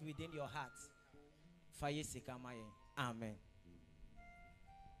you have within your heart. Amen.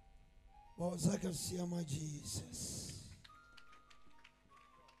 Asiamah, Jesus.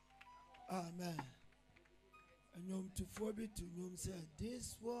 Amen. And you to forbid to you say,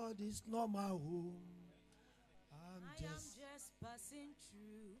 this world is not my home. I am just passing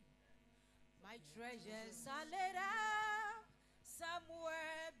through. My treasures are laid out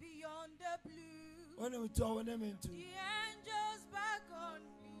somewhere beyond the blue. When we talk them into the angels back on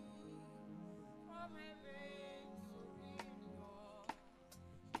me from heaven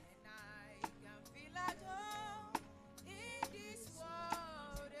and I can feel at home in this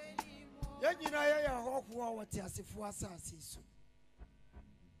world anymore.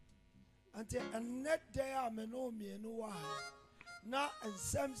 Until a net day I may know me and why. Now and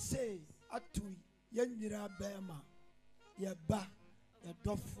some say Atui, Yenira Bema, ye ba, ye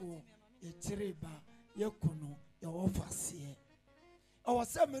dofo, ye tireba, ye kuno, ye ofasie. Our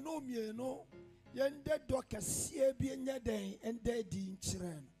seven no me no, yende doka sie be day and dead in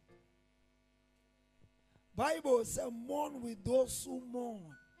children. Bible says mourn with those who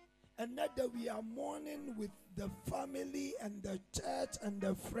mourn, and not that we are mourning with the family and the church and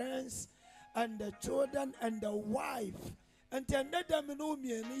the friends and the children and the wife. And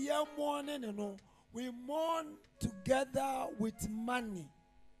we mourn together with money.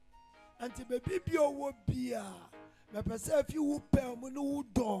 And the baby will be a if you will pay no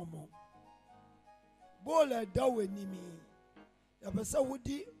domo. Bola dawenimi. The person would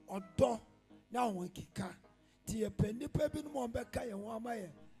be or do now we kika. Tia penny pebin mombeka and wamaye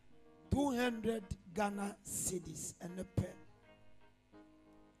 200 Ghana cedis and a pen.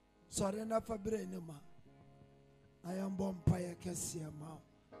 Sorry, enough for brainema. I am born Paya Asiamah.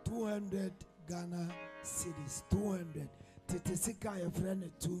 200 Ghana cedis. 200. Tetisika a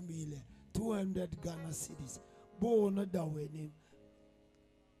friend 2 million. 200 Ghana cedis. Bo no da wenim.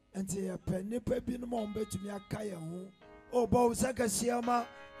 And say a penny pebin mombe to me a kaya home. Oh, Bo Asiamah,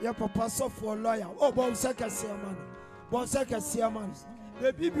 your papa so for lawyer. Oh, Bo Asiamah. Bo Asiamah.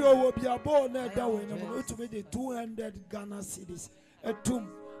 The people will be a born that wenim to be the 200 Ghana cedis. A tomb.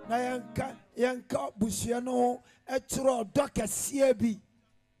 Na yanka busiano etro doka siebi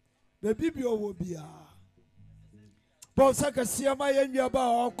baby bi owo bia bo saka siama yenwa ba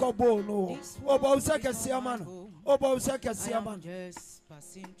okobo no o bo saka siama no o bo saka siama just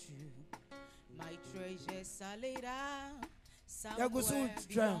passing through my treasures are laid out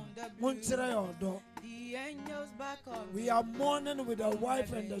the angels back on we are mourning with the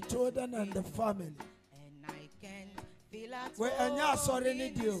wife and the children and the family and I can we anya sorry ni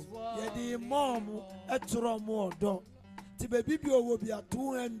dio ye di mom etro mo do ti baby bi owo bia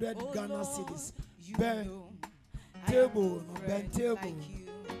 200 Ghana cedis ben table no ben table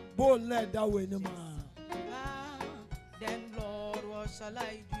bowl let that way no ma then Lord what shall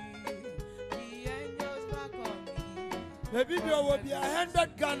I do the angels back on me baby bi owo bia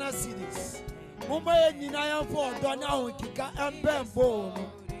 100 Ghana cedis mama ye nyina yan for do na ho kika emben bowl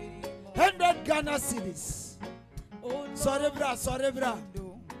no 100 Ghana cedis Sorry, bra, sorry, bra.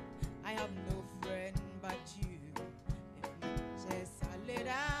 I have no friend but you. If just I lay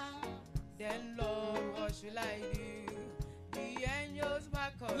down, then Lord, what shall I do? The angels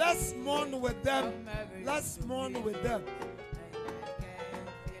back up. Let's mourn with them. Let's mourn with them.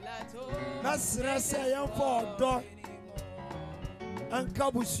 Let's rest for dog. And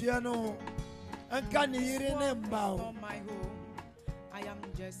Kabusiano. And can you hear him bow? I am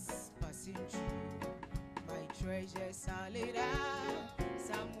just passing through. My treasures are laid out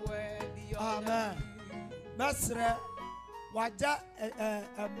somewhere beyond. Amen. Masre, waja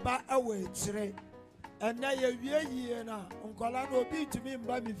ba away tre. And now you na unkola no be to me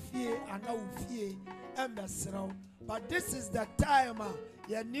mba mi fie ana wo fie embesrew. But this is the time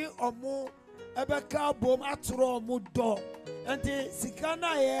ye ni omo ebeka bom atro omo do. Enti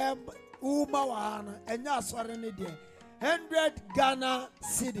sikana ye uma wana enya asore ne de 100 Ghana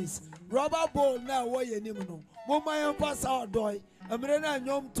cedis. Rubber bowl na wo ye nim no. Moma yem fa sa odoy. Amre na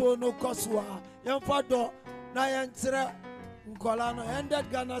nyom to no koswa. Yem fa do na yentre nkola no 100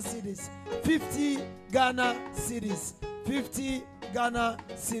 Ghana cedis. 50 Ghana cedis. 50 Ghana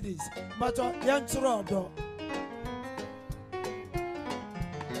cedis. Macho yentre odo.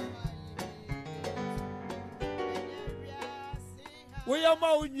 We are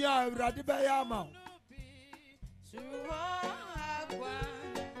ma unya urade be ya ma.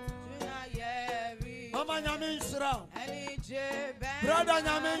 Mama nyame nsira. Brother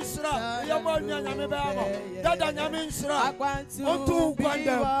nyame nsira. We are ma unya nyame be ya ma. Dada nyame nsira. Ontu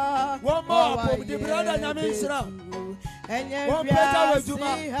kwandem. Wo ma opo di brother nyame nsira. One better with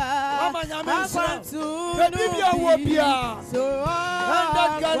Juma. Mama nyame nsira. Baby bia wo bia.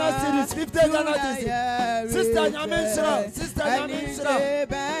 100 Ghana cedis, 50 Ghana cedis. Sister nyame nsira. Sister nyame nsira.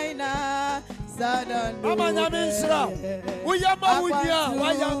 Mama nyame nsira. Wo ya ma wunya,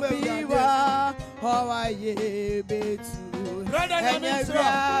 wa ya ma Brother nyame nsira.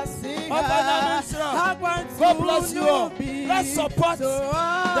 Papa nyame nsira. God bless you all. Let's support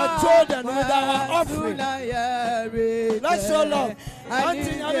the children with our offering. Let's show love.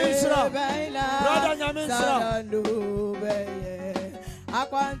 Auntie nyame nsira. Brother nyame nsira.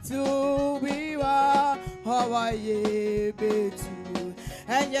 Akwantu biwa Hawaii betu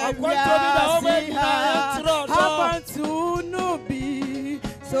Enya biya Akwantu nubi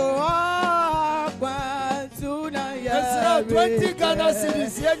So akwantu na ya 20 Ghana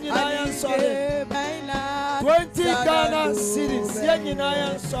cedis Yenina yan sorry 20 Ghana cedis Yenina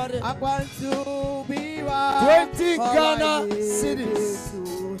yan sorry Akwantu biwa 20 Ghana cedis.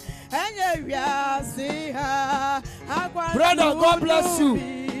 Brother, God bless you.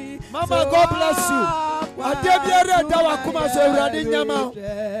 Mama, God bless you. Adebiere dawa kuma so urade nyama.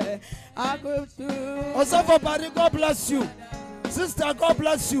 Osofo Bari, God bless you. Sister, God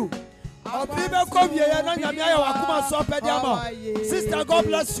bless you. Obibe kom ye na nyame aye wakuma so pediama. Sister, God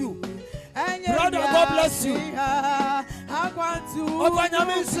bless you. Brother, God bless you. Oba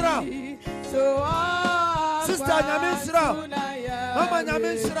nyame nsira. Sister nyame nsira. Mama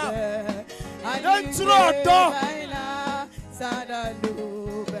nyame nsira. Yentro do.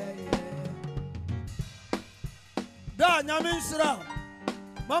 Da nyame nsira.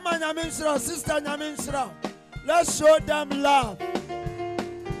 Mama nyame nsira. Sister nyame nsira. Let's show them love.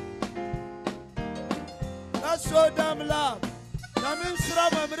 Let's show them love. Nyame nsira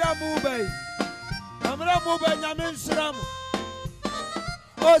mamra mubay. Mamra mubay nyame nsira.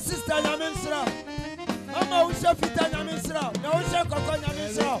 Oh sister nyame nsira. Mama usha fita nyame nsira. Na usha koko nyame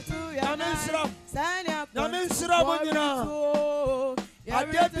nsira. Nyame nsira. Nyame nsira mo nyina.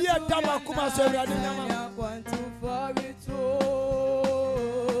 Adebi etama kuma so urade nyama.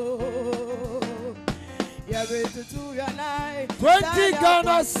 20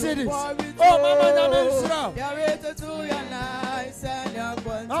 Ghana cedis. Oh mama nyame nsira.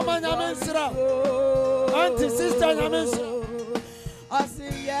 Mama nyame nsira. Auntie sister nyame nsira.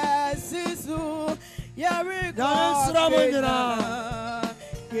 Nyame nsira mo nyina.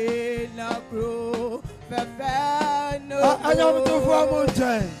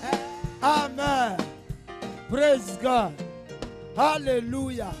 Amen. Praise God.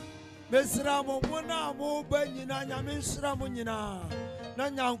 Hallelujah. Mesra mo mona mo banyina nyame nsira mo nyina. Na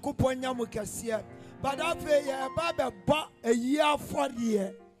nyankopon nyam kese. Badafe ye ba be ba eyi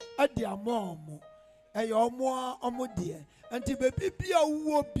afode ade amomo. Eye omo omode. Anti bebi bia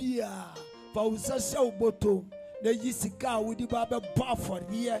wo bia. Fa usase ubotom. Na yisika wudi ba be ba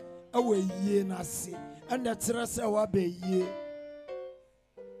afode ewe yie na se. Ande tere se wa be yie.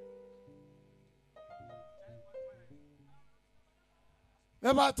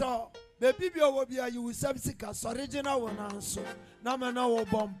 Mebato, baby be over here, you will subsicas original one answer. Namana or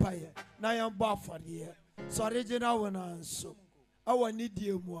bompaye, Nayan Buffer here. Sorry, Jena Wananso. I want need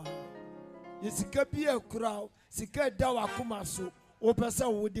you more. Yes, be a crowd, Sika Dawa Kumaso, or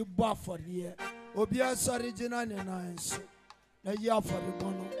person would the buff for here. Obia sorry, Jena Nanso. Na ya for the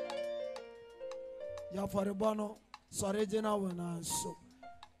bono. Ya for the bono. Sorry, Jena Wananso.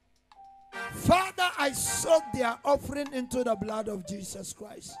 Father, I soak their offering into the blood of Jesus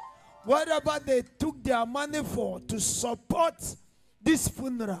Christ. Whatever they took their money for to support this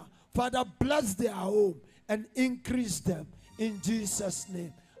funeral, Father, bless their home and increase them in Jesus'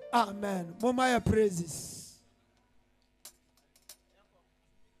 name. Amen. Momaya praises.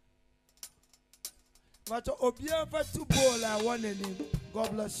 But Obianfa to bowl, I want a name.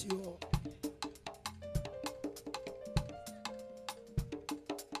 God bless you all.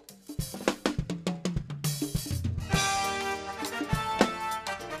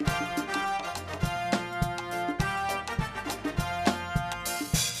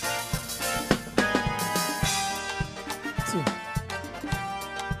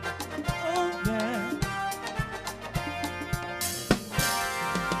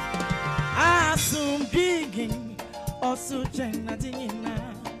 Also, China,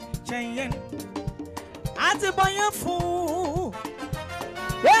 Dina, Cheyenne. At the Bayafu,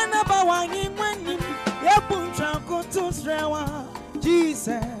 when about one in when you put Chanko to Strawa,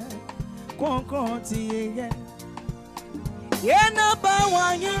 Jesus, Concordia. Yen about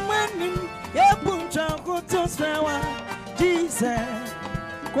one in when you put Chanko to Strawa, Jesus,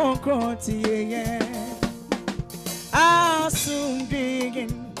 Concordia. I soon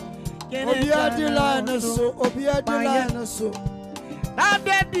begin. Obia de line so, Obia de line so.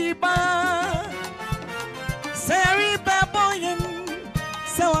 Adediba, Sari Baboyan,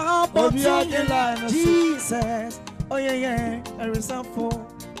 so how about Jesus? Oh yeah, there is a fool.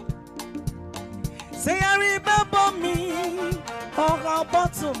 Say Ari Babomi, oh how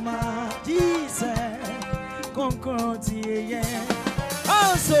about my Jesus? Concordia,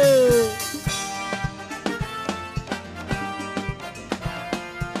 also.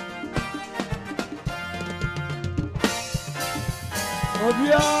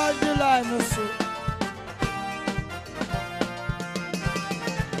 Obia de line so.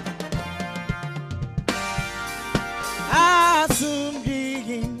 I soon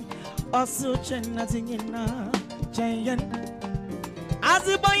begin, also nothing in a chain. As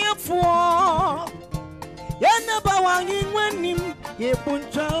a boy for Yanaba when him, ye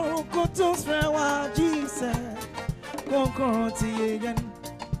puncha, go to Strawa, Jesus, Concordia.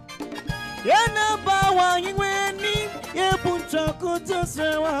 Yanaba when him, ye puncha, go to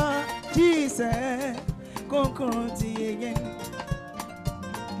Strawa, Jesus, Concordia.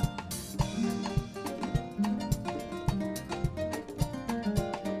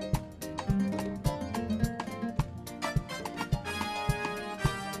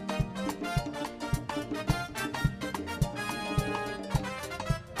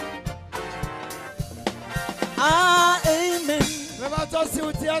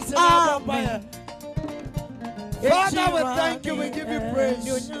 Amen. Amen. Father, we thank you, we give you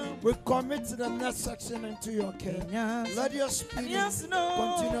praise. We commit the next section into your care. Let your spirit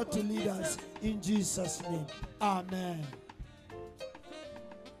continue to lead us in Jesus' name. Amen.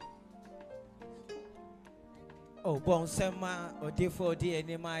 Oh, Bonsema, Odifo,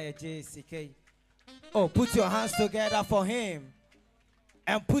 Nehemiah, JCK. Oh, put your hands together for him.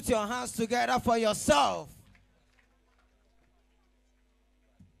 And put your hands together for yourself.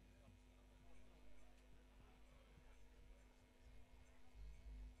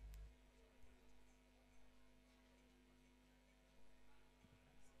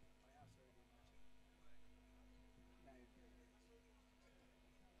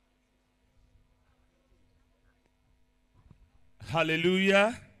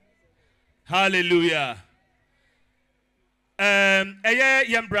 Hallelujah. Hallelujah.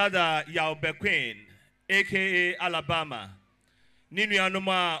 Young brother Yao Bekoe, aka Alabama. Ninu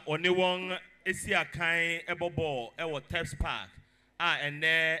anoma onewong esia kan ebobo ewo Teps Park.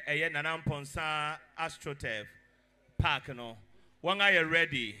 Ene nanamponsa AstroTurf Park no. Wanga ye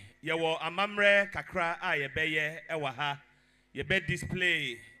ready. Yewo amamre kakra yebeye ewa ha. Yebe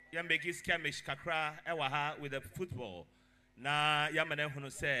display yambegi skirmish kakra ewa ha with the football. Na yamane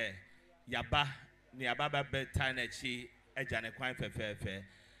hunu se yaba ni ababa betanechi ejane kwan fefefe.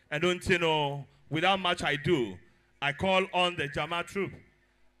 And don't you know, without much ado, I call on the Jama troop.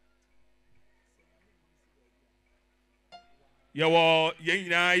 Yawo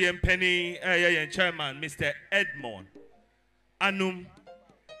yena yen penny yen chairman Mr. Edmond Anum.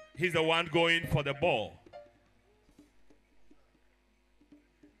 He's the one going for the ball.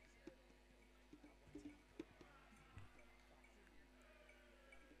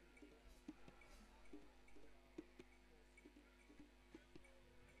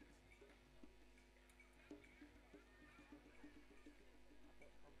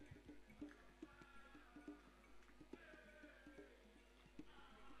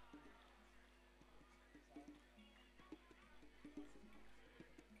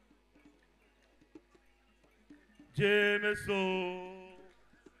 Jameson.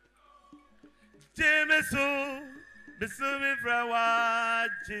 Jameson. Besumi frawa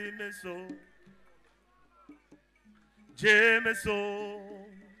Jameson. Jameson.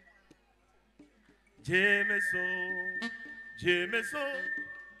 Jameson. Jameson.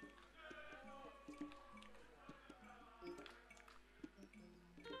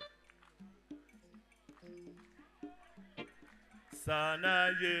 Sana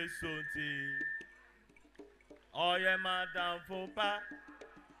Yesunti. Oye madam Fopa.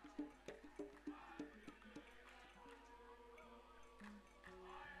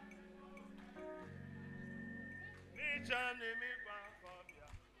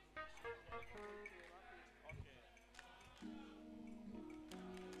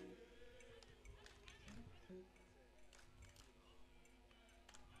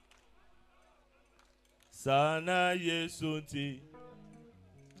 Sana Yesunti.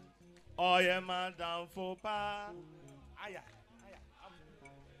 Oye madam Fopa. Aya.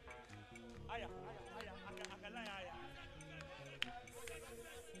 Aya.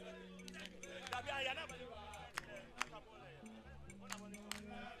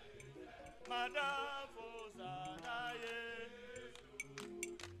 Madam Fosa ye.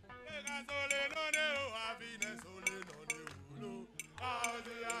 Ega sole no ne o avine sole no ne ulo.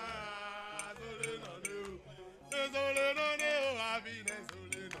 Auzia sole no ne o. Sole no ne o avine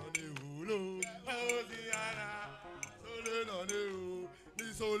sole no ne ulo. Auzia sole no ne o. Ni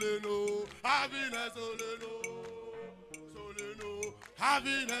sole no avine sole no. Sole no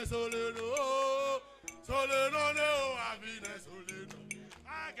avine sole no. Sole no ne o avine sole no.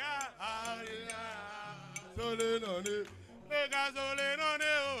 Sole no ne, ega sole no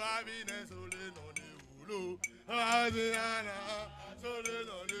ne o abine sole no ne ulo. Aziana sole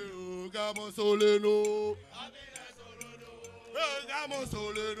no ne o gamo sole no. Abine sole no, gamo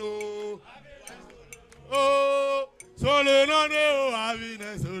sole no. Oh, sole no ne o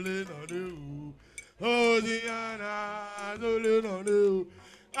abine sole no ne o. Aziana sole no ne o.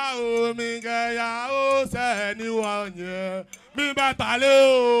 Awo mi gaya o se ni wanye. Mi batale o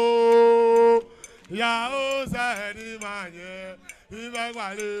ya o se ni manye mi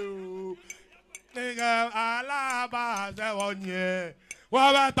bagbale o nigga alaba se wonye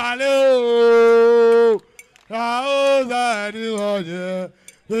wa batale o ya o se ni wonye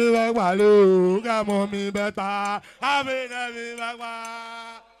mi bagbale o ga mo mi beta ave na mi bagba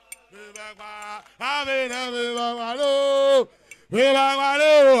ave na mi bagbale o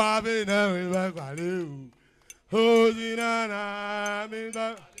ave na mi bagbale o. Hozinana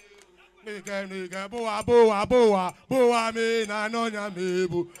minga nigga boa me na no nya me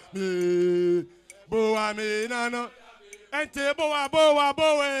boa me na no ente boa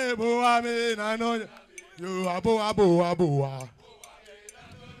me na no you boa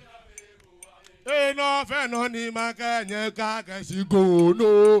e no fe no ni maka nye ka si go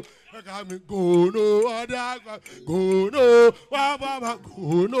no kami go no oda go no wa go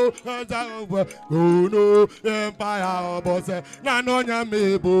no go no empire boss na no nya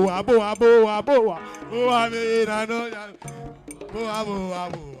me boa me na no nya boa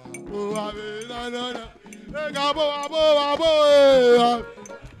me na no nya e ga boa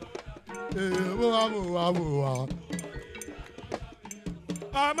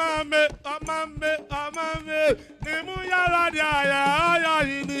Amame, imu yara di aya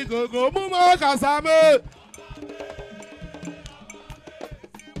ini gogo mu mo kasame.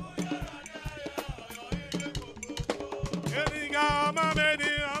 Eniga amame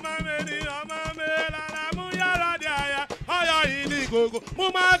la mu yara di aya ini gogo mu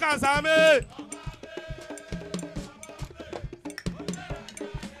mo kasame.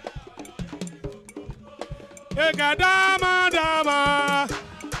 Ega dama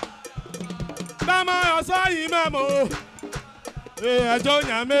ọsọ yìí mẹ́mọ́ ẹjọ́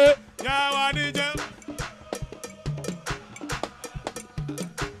nyàmé yà wà níjẹ́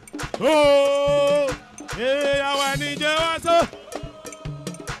yà wà níjẹ́ wá so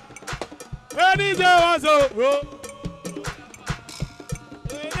níjẹ́ wá so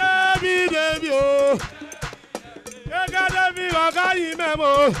débi o ẹ̀ka débi ọ̀ká yìí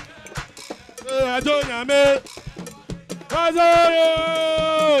mẹ́mọ́ ẹjọ́ nyàmé wá so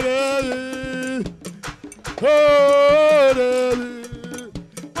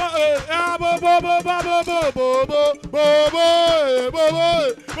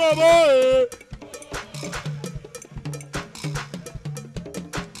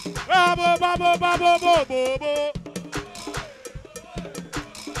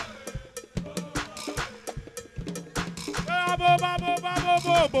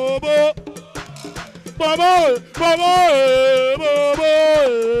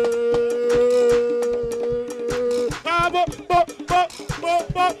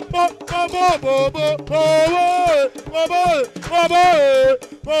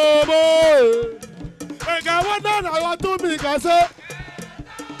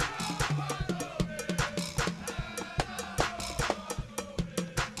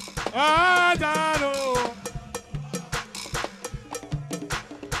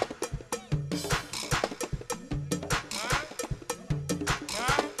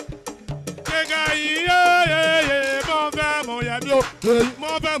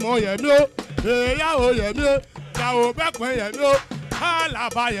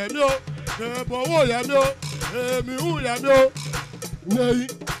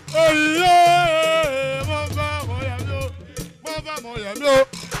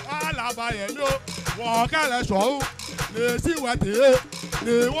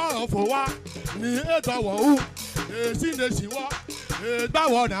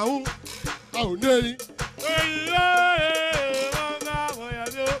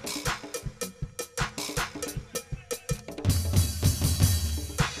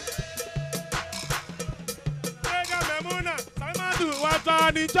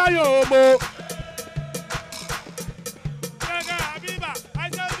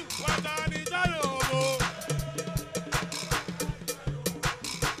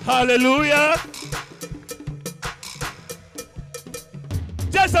Hallelujah.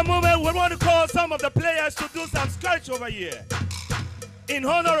 Just a moment, we want to call some of the players to do some scratch over here. In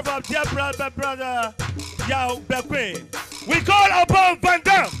honor of our dear brother Yao Bekoe. We call upon Van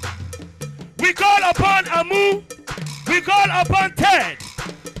Dam. We call upon Amu. We call upon Ted,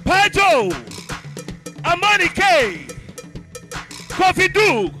 Pajo, Amani K, Kofi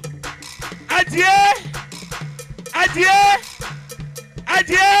Dug, Adie,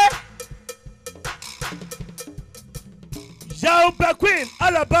 Yao Bekoe,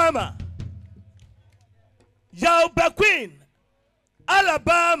 Alabama. Yao Bekoe,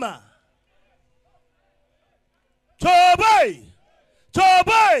 Alabama. Tobai.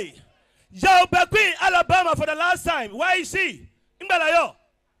 Yao Bekoe, Alabama for the last time. Where is he? Imbalayo.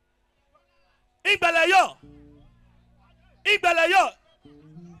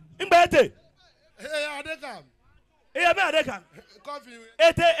 Imbete. Hey, Adekam. Hey, Adekam.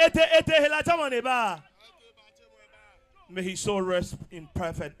 Ete helatamone ba. May his soul rest in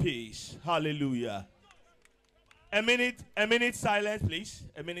perfect peace. Hallelujah. A minute silence, please.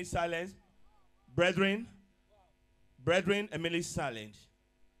 A minute silence. Brethren, a minute silence.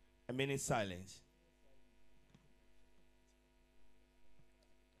 A minute silence.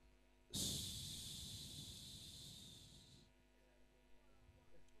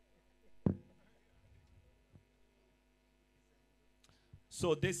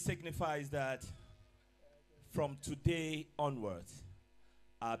 So this signifies that from today onwards,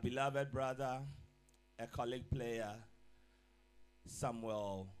 our beloved brother, a colleague player,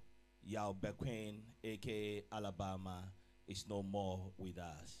 Samuel Yao Bekoe, aka Alabama, is no more with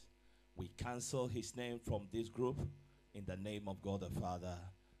us. We cancel his name from this group in the name of God the Father,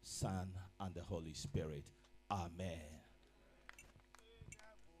 Son, and the Holy Spirit. Amen.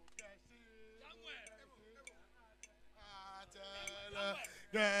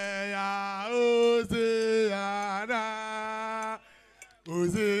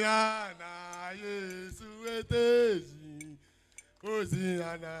 Hosiana, Yesu eteji.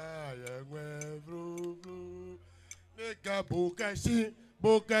 Hosiana, yengwe vru. Neka bokashi,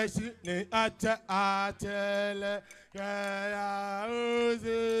 ne atele. Ya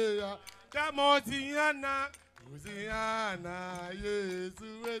Hosiana, Kamosiana, Hosiana, Yesu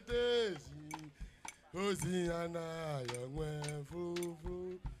eteji. Hosiana, yengwe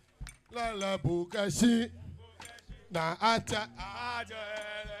vru. La bokashi. Na acha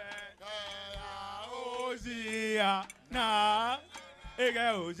ajele Hosea na ege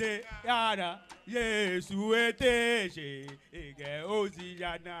Hosea na Yesu eteje ege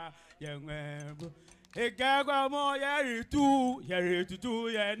Hosea na yenwembo ege kwamo yeritu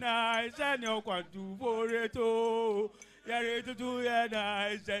yena iseni okwantu foreto yeritu yena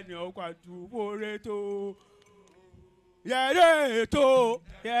iseni okwantu foreto yereto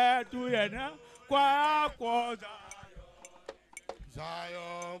yetu yena kwa koza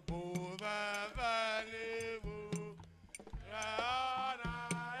Zion Buva Valibu Yana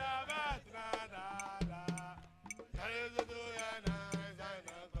Yabatrana Yarezu Yana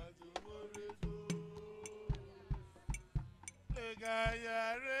Zana Bazumurizu Ega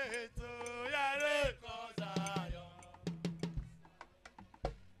Yareto Yareko Zion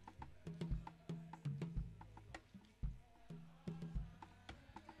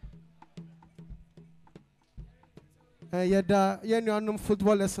Yada yenuanum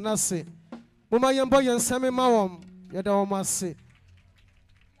footballers na se moma yembo yensame ma wom yada wom ase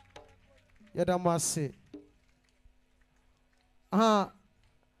Yedamase. Ah,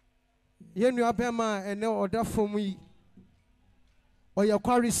 Yenu Abema and no order for me. Or your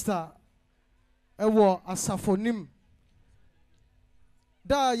chorister. Ewo asafonim.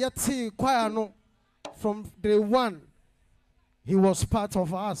 Da yeti choir no. From day one, he was part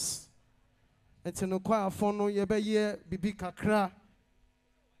of us. And to no choir for no yebe ye bibi kakra.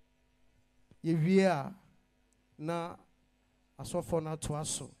 Ye via na asofo na to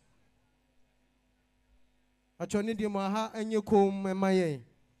aso. Achoni di maha enye kom emaye.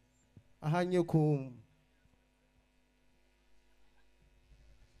 Aha nye kom.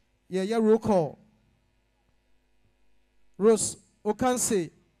 Ye roll call. Rose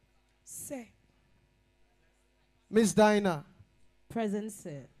Okanse. Sir. Miss Dinah. Present,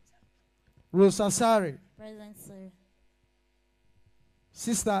 sir. Rose Asari. Present, sir.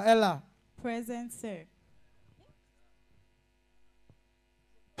 Sister Ella. Present, sir.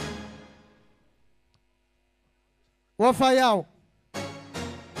 Wafayao.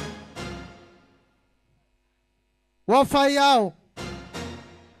 Wafayao.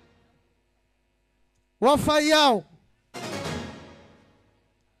 Wafayao.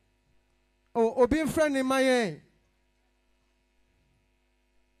 Oh, obi friend in my end.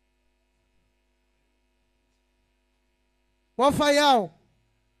 Wafayao.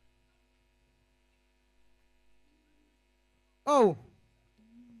 Oh.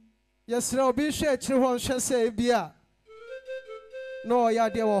 Yes, no, be sure to shall say, Bia. No, ya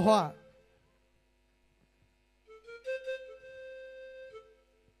dear, what?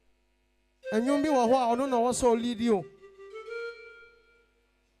 And you be what I don't know what's all lead you.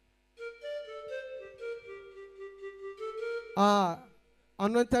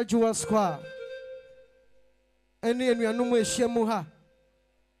 Anointed Jewel Square. Any and we are no more shemuha.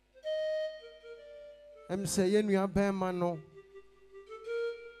 I'm saying we are bear mano.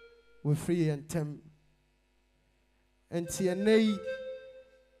 We free and tem. And TNA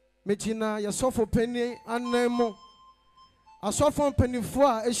Mechina, your sofa penny and nemo. A sofa penny for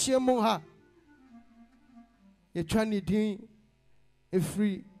a shemuha. You try to a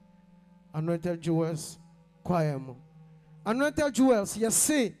free anointed jewels choir. Anointed jewels, yes,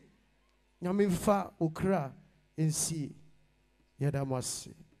 say, Yamifa Ukra in sea.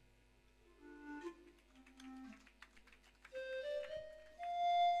 Yadamasi.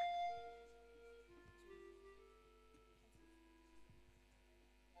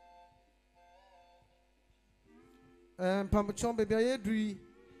 Pampachon baby, I agree.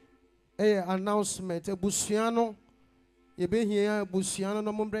 Announcement. A Busiano. You be here, Busiano,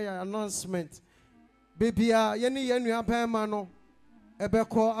 no mumbre announcement. Baby, yeni abemano.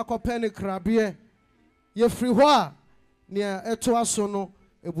 Ebeko akopeni krabie. Ye friwa. Nia etoasono.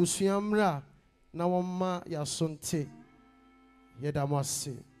 Ebusiamra. Na wama ya sonte.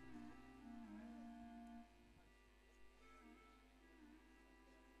 Yedamasi.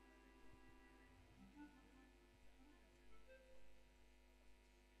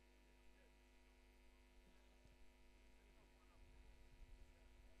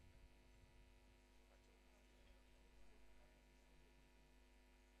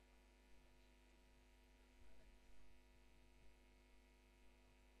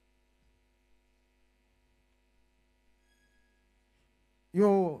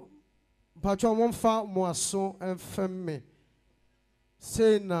 Yo, Pacho Monfa Moason and Femme.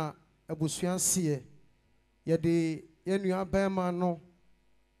 Say na Ebusian sie. Yede Yenua Bema no.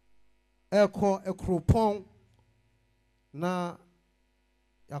 Eko Ekropon na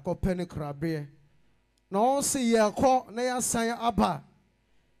Yako Penny Crabbe. No see Yako na ya say aba.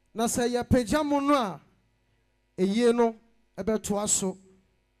 Na say ya pejamunwa. E ye no ebe to aso.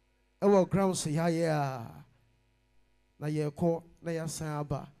 Ewa grounds ya. Na Yako. Na ya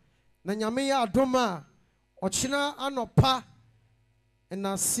saba na nyame ya adoma ochina anopa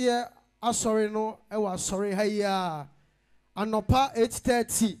na se asori no e wa asori ha ya anopa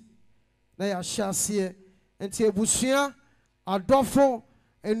 8:30 na ya hyase enti ebusua adofo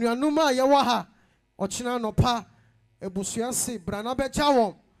enuanuma ye wa ha ochina anopa ebusua se brana becha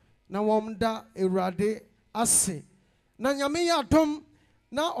won na won da ewrade ase na nyame ya adom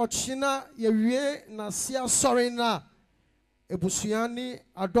na ochina ye wie na se asori na Ebusiani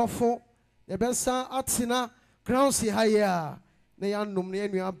adofo yebesa atina grounds haya na ya num na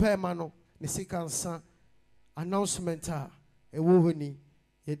enua pema no ne sikansa announcement a ewo honi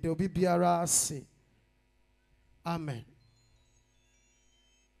ye de obi biara ase amen.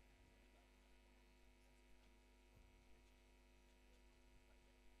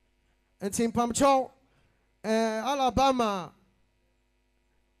 Enti pamcho Alabama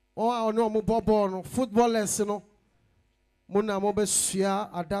no mo bobo no footballers no Muna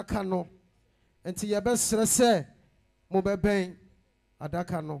mobesua adaka no enti yɛbɛsrɛ sɛ mobɛbɛn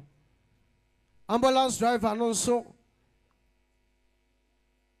adaka no. Ambulance driver no nso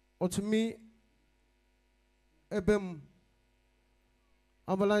otumi ebem.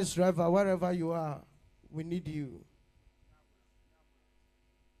 Ambulance driver, wherever you are, we need you.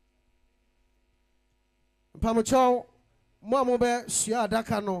 Pamucho, Mamobe, Shia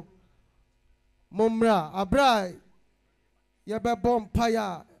Dakano, Momra, Abrai, Yabe Bom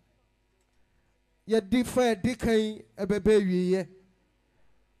Paya, Ye different decay, a baby.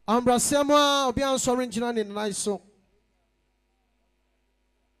 Ambra Sema, Obian Soringinan in Niso.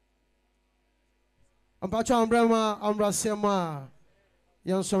 Ampacha Ambrama, Ambra Sema,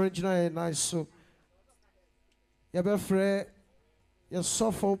 Yan Soringinan in Niso. Yabe Fre, Your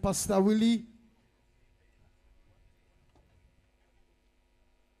Sopho, Pastor Willie.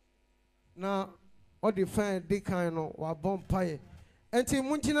 Na all the fine de kind no wa bom paye enti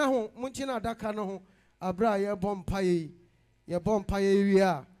munchina adaka no ho abra ye bom paye wi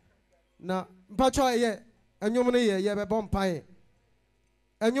a na mpacho ye enwom no ye be bom paye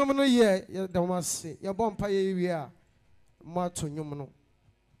enwom no ye damase ye bom paye wi a mo ato nwom no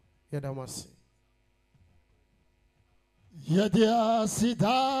ye damase ye dia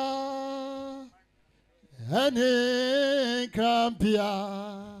sida ene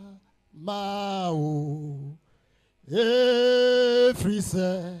krampia Mao, efrise,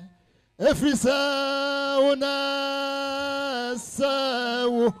 una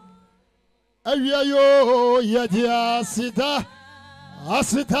sawo, ayo yadia sida,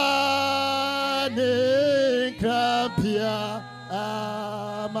 asita ne krapia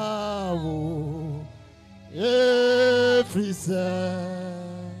amao, efrise,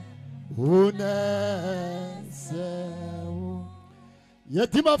 una sawo.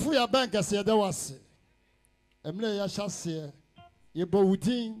 Yetima fu ya banka se de wase emle ya chase ye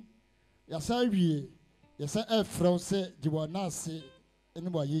bowudin ya san wie ya san efron se jiwonase eni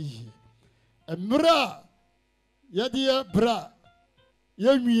bo yeyi emra ye de bra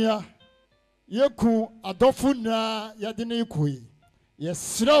ye nwia ye ku adofo na ye de ne koi ye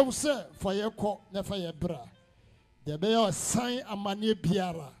sraw se fa ye kɔ na fa ye bra de be ya san amane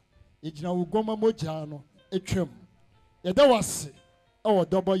biara ejina wo goma mogya no etwam ye de wase. Oh,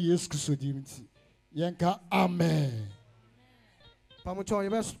 double yes, Kusudimti. Yanka, amen. Pamucho, you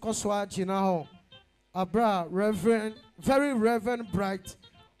best Koswa Jinaho. Abra, Reverend, very Reverend Bright,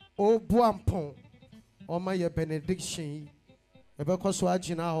 O Buampon, O my benediction. You best Koswa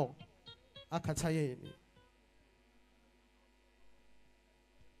Jinaho. Akataye.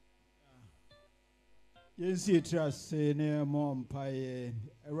 Yes, it was say near Mom Pie.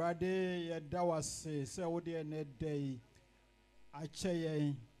 Rade, ya dawase, so dear net day.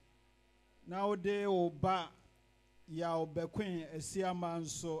 Ache nowadays oba ya Bekoe Asiamah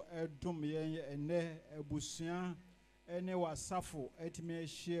nso edum yen ene ebusua ene wasafo etime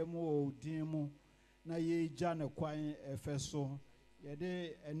ehie mu odin mu na ye gya ne kwan efeso ye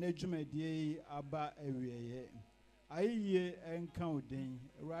de ene dwumadie aba ewieye ayiye enka odin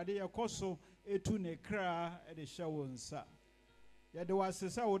awurade yekoso etu ne kra e de hye wonsa ye de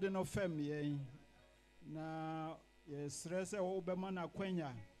wasesa wo de no fam yen na yesrese obema na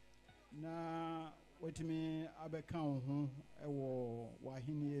kwanya na wetimi abeka ho ewo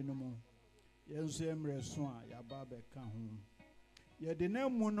wahenie no mu yenso emreso a yaba abeka ho ye de na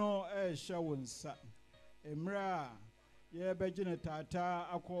mu no ehye wonsa emra ye begine tata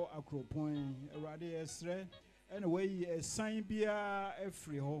akọ akropon awurade yesre ene weyi esan bia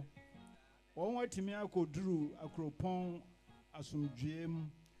efri ho won wetimi akoduru akropon asomdwem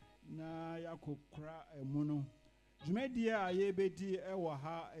na yakokra emu no Jumedia ye bedi ewa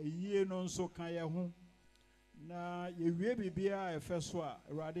ha eyie no nso kan ye ho na ye wie bibia efeso a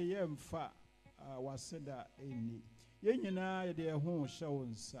awurade ye mfa waseda eni ye nyina ye de ho hye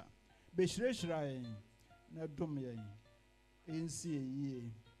wonsa behirehira yen na dom yen ensi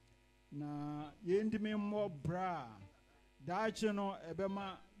eyie na ye ndimi mo bra daache no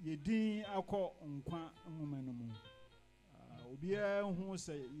ebema ye din akọ nkwa nhoma no mu obia hu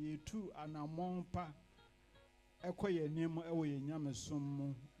se ye tu anamon pa ekoye nim ewo ye nyamesom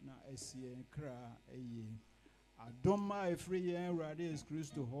mu na esie kra eye adoma efri ye Awurade Yesu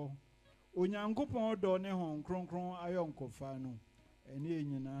Kristo ho onyankopon do ne ho kronkron ayonkofa no ene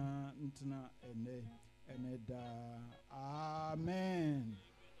nyina ntena ene da amen.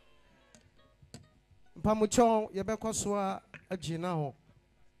 Pamucho yebekoso agina ho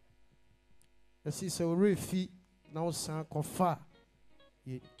esi se orefi na osan kofa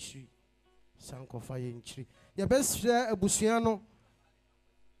ye chi san kofa ye nchiri yebesre abusua no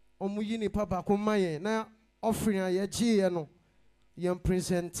omuyi ni papa ko maye na offering a ye gie no ye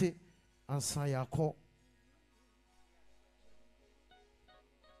present ansa yɛakɔ.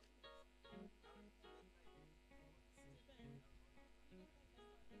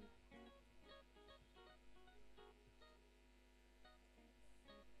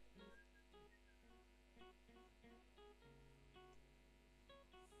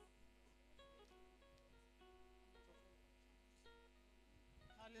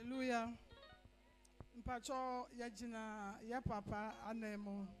 Hallelujah. Mpacho yajina ya papa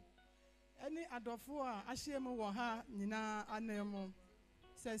anemo. Any adofo a ahyem wo ha nyina anemo.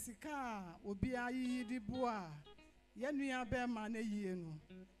 Sesika obi ayi di boa. Ye nua be ma na yie no.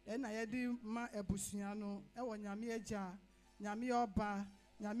 E na ye di ma ebusua no e wo nyame agya, nyame oba,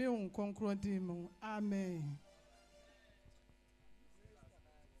 nyame nkonkron di mu. Amen.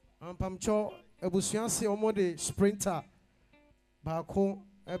 Ampamcho ebusua se omode sprinter baako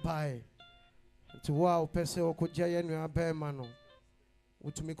ebae. To wow pese okogya ye nua be ma no.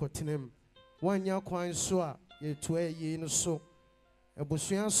 Utumi kotenem. Wanya kwan so a ye to ayi no so.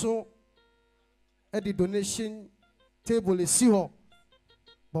 Ebusua so edi donation table esi ho.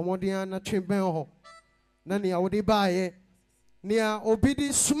 Bomodian na twemben ho. Na ne awode baaye. Nia obi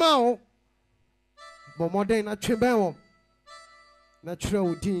di suma ho. Bomodian na twemben ho. Na twerɛ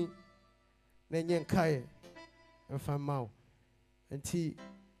odin na nye nkae mfa ma wo. Enti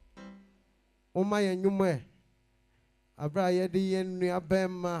oma ye nwumɛ abra ye de ye nua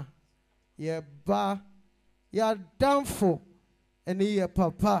bɛma ye ba ya damfo ene ye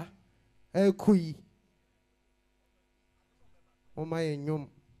papa ekuyi oma ye nwum.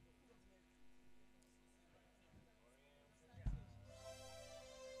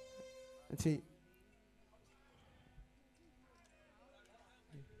 Enti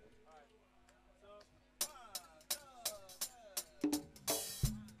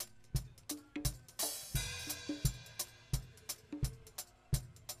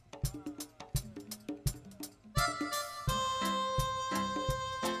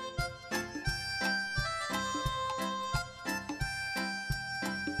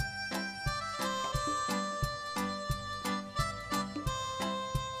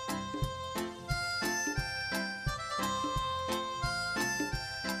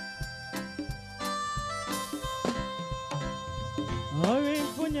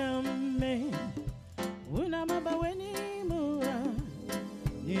Orifunyame unamaba weni mura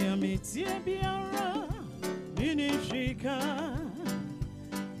niamitie biara minishika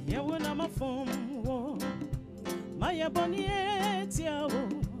yawuna mafomwo maya bonietiawo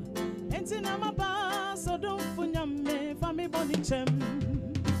entina mabaso domfunyame fami bonichem.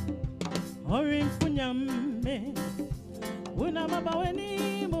 Orifunyame unamaba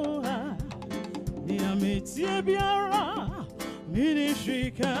weni mura niamitie biara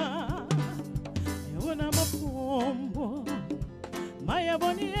Minishika, yawuna mafombo, maya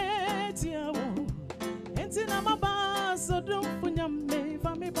bonietiawo, entina mabaso dumfunyame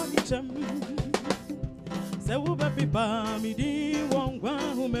fami bonichem. Se ube pipa midi wongwa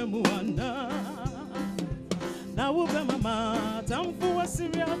humemuanda, na ube mama tamfu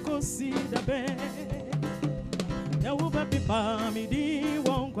wasiria kosi dabe. Ya ube pipa midi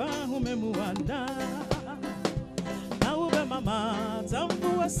wongwa humemuanda. Mama,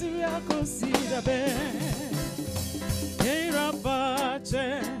 tambu wasiria kosida be. Yeira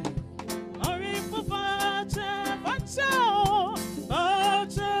bache, orifu bache,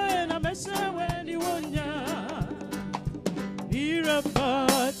 bache na meshe weni wonya. Yeira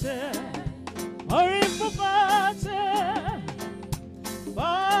bache, orifu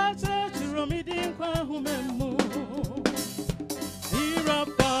bache, chiromidi kwa humemu. Yeira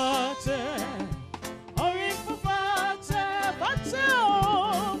bache.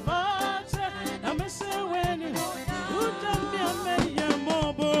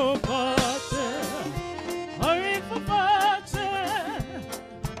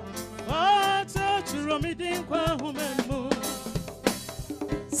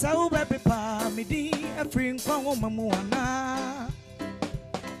 Saube pipa midi efrin kwa womamuana.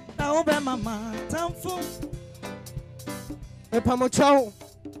 Saube mama tamfu. Epamochao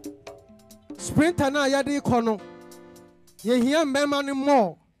sprinter na yadi kono. Ye hia mbema ni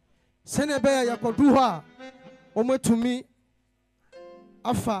mo. Sene beya yakodu ha. Ometumi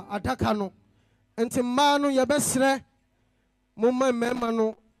afa adaka no. Enti mma no yebesre mumma mbema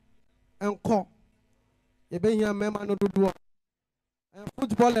no enko. Yebe hia mbema no dodo.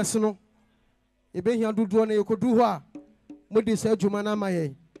 Footballers no ebe hia dodo na yekodu ho a modi sa adwuma na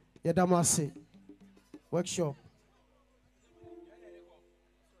amaye yedamase workshop